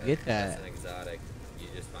 how you get that? That's an exotic. You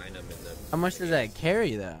just find them in the. How much does that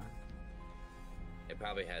carry though? It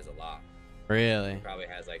probably has a lot. Really? It probably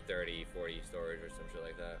has like 30, 40 storage or some shit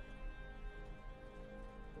like that.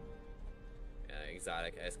 Yeah,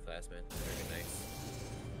 exotic S-class, man. Very nice.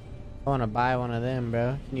 I want to buy one of them,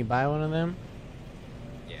 bro. Can you buy one of them?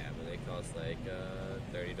 Yeah, but they cost like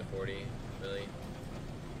 30 to 40 million.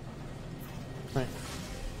 Right.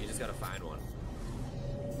 You just gotta find one.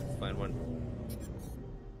 Just find one.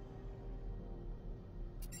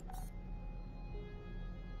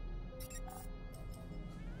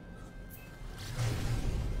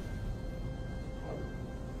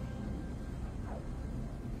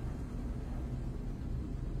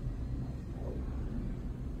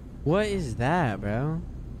 What is that, bro?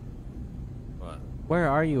 What? Where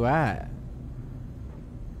are you at?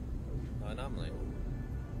 Anomaly.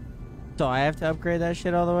 So I have to upgrade that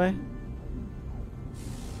shit all the way?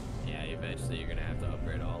 Yeah, eventually you're gonna have to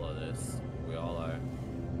upgrade all of this. We all are.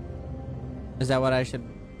 Is that what I should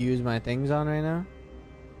use my things on right now?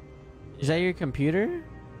 Is that your computer?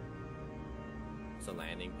 It's a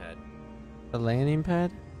landing pad. The landing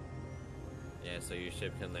pad? Yeah, so your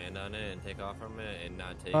ship can land on it and take off from it and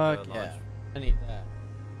not take Fuck launch. yeah. I need that.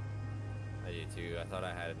 I do too. I thought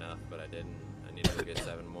I had enough, but I didn't. I need to go get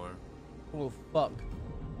 7 more. Oh fuck.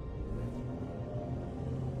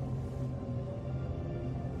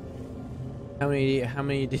 How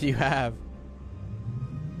many did you have?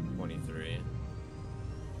 23.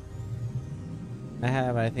 I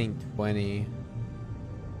have, I think, 20.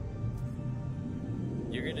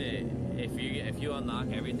 You're gonna if you unlock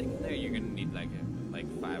everything in there, you're gonna need like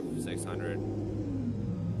 500-600.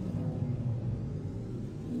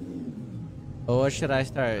 Well, what should I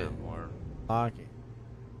start Not more. locking?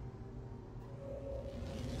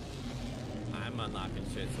 I'm unlocking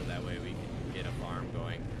shit so that way we can get a farm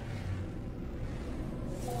going.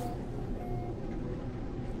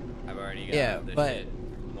 I've already got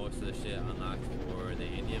most of the shit unlocked for the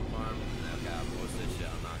Indian farm. And I've got most of the shit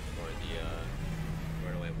unlocked for the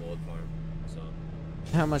runaway mold farm. So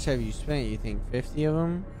How much have you spent? You think 50 of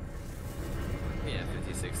them? yeah,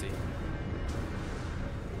 50, 60.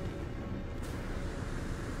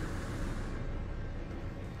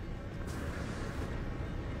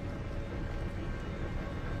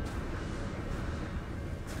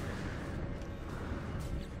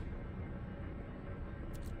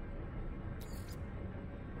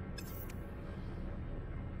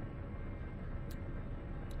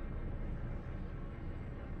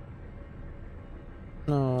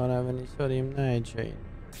 No, I don't have any sodium nitrate.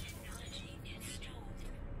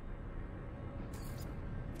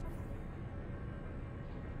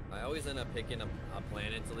 I always end up picking a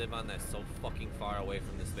planet to live on that's so fucking far away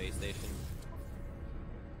from the space station.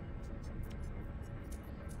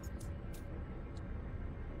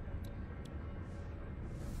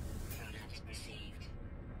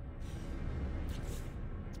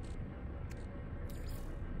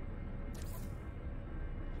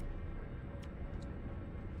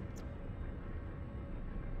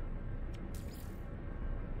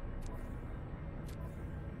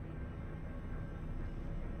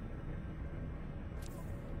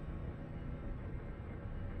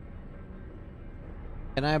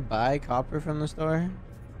 Can I buy copper from the store?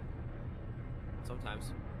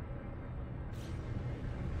 Sometimes.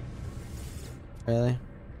 Really?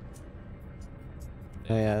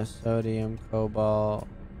 Oh yeah, sodium, cobalt.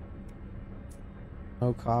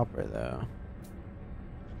 No copper though.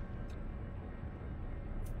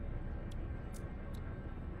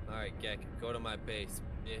 Alright, Gek, go to my base.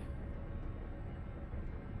 Yeah.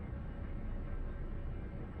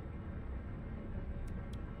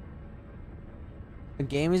 What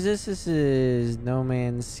game is this? This is No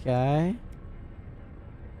Man's Sky.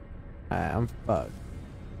 Alright, I'm fucked.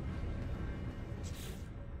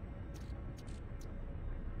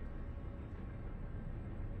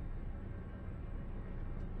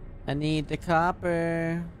 I need the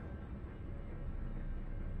copper.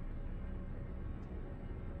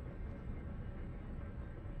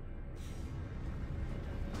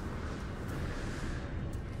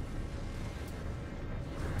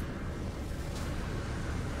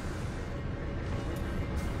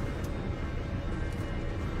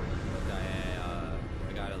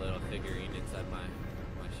 I got a little figurine inside my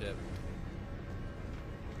ship.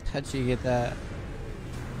 How'd you get that?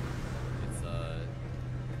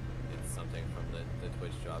 It's something from the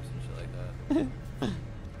Twitch drops and shit like that.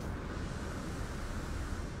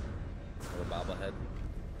 Little bobblehead.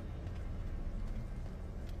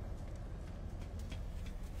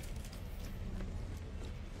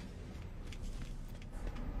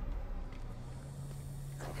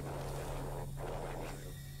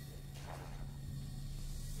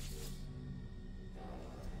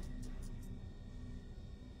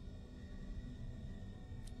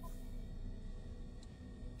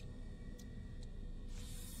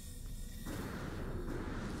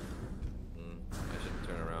 I should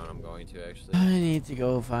turn around. I'm going to actually. I need to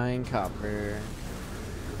go find copper.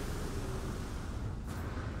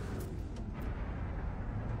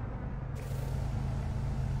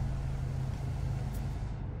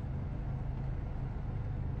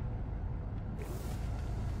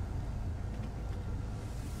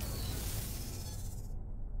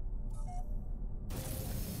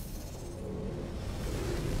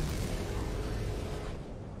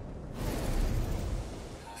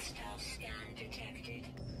 Hostile scan detected.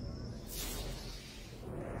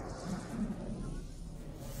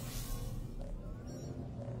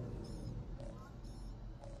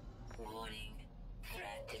 Warning.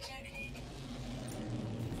 Threat detected.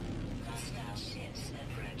 Hostile ships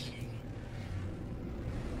approaching.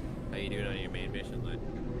 How you doing on your main mission, Lud?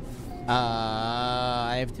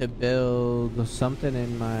 I have to build something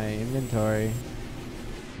in my inventory.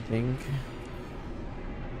 I think.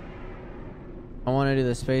 I want to do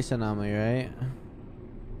the space anomaly, right?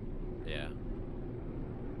 Yeah.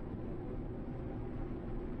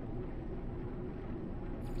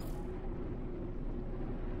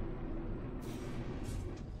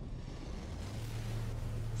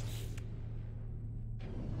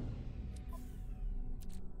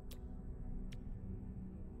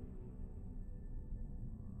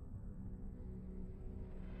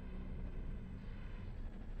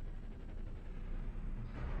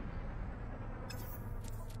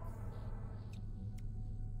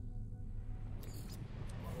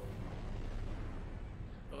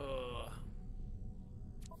 Ugh.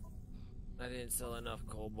 I didn't sell enough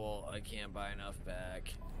cobalt. I can't buy enough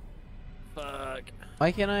back. Fuck.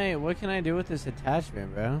 Why can't I? What can I do with this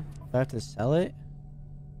attachment, bro? Do I have to sell it?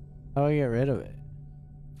 How do I get rid of it?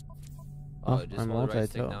 Oh, just I'm hold the right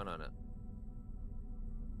stick multi-tool. down on it.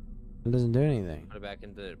 It doesn't do anything. Put it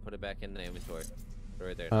back in the inventory.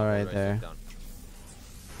 Right there. Oh, Hold the right stick there. down.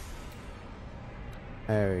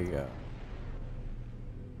 There we go.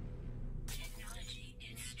 Technology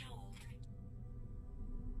installed.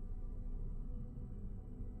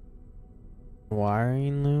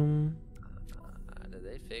 Wiring loom. Did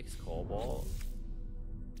they fix cobalt?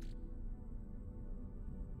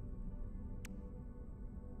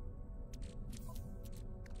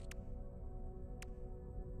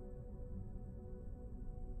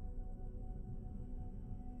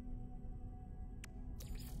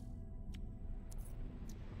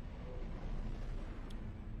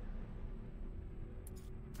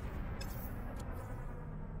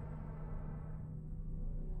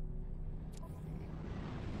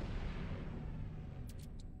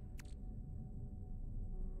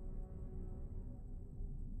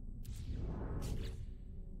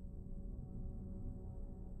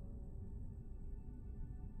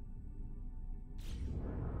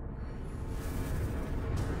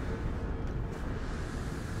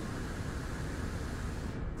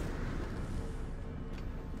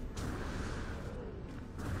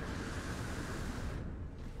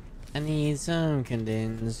 I need some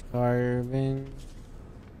condensed carbon.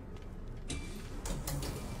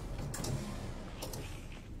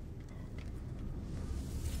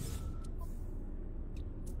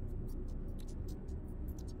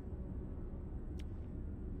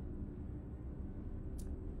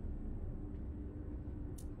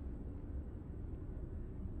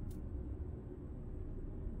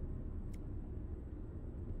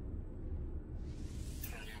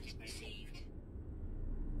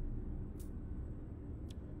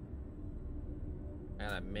 I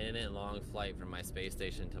got a minute long flight from my space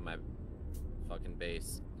station to my fucking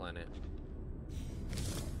base planet.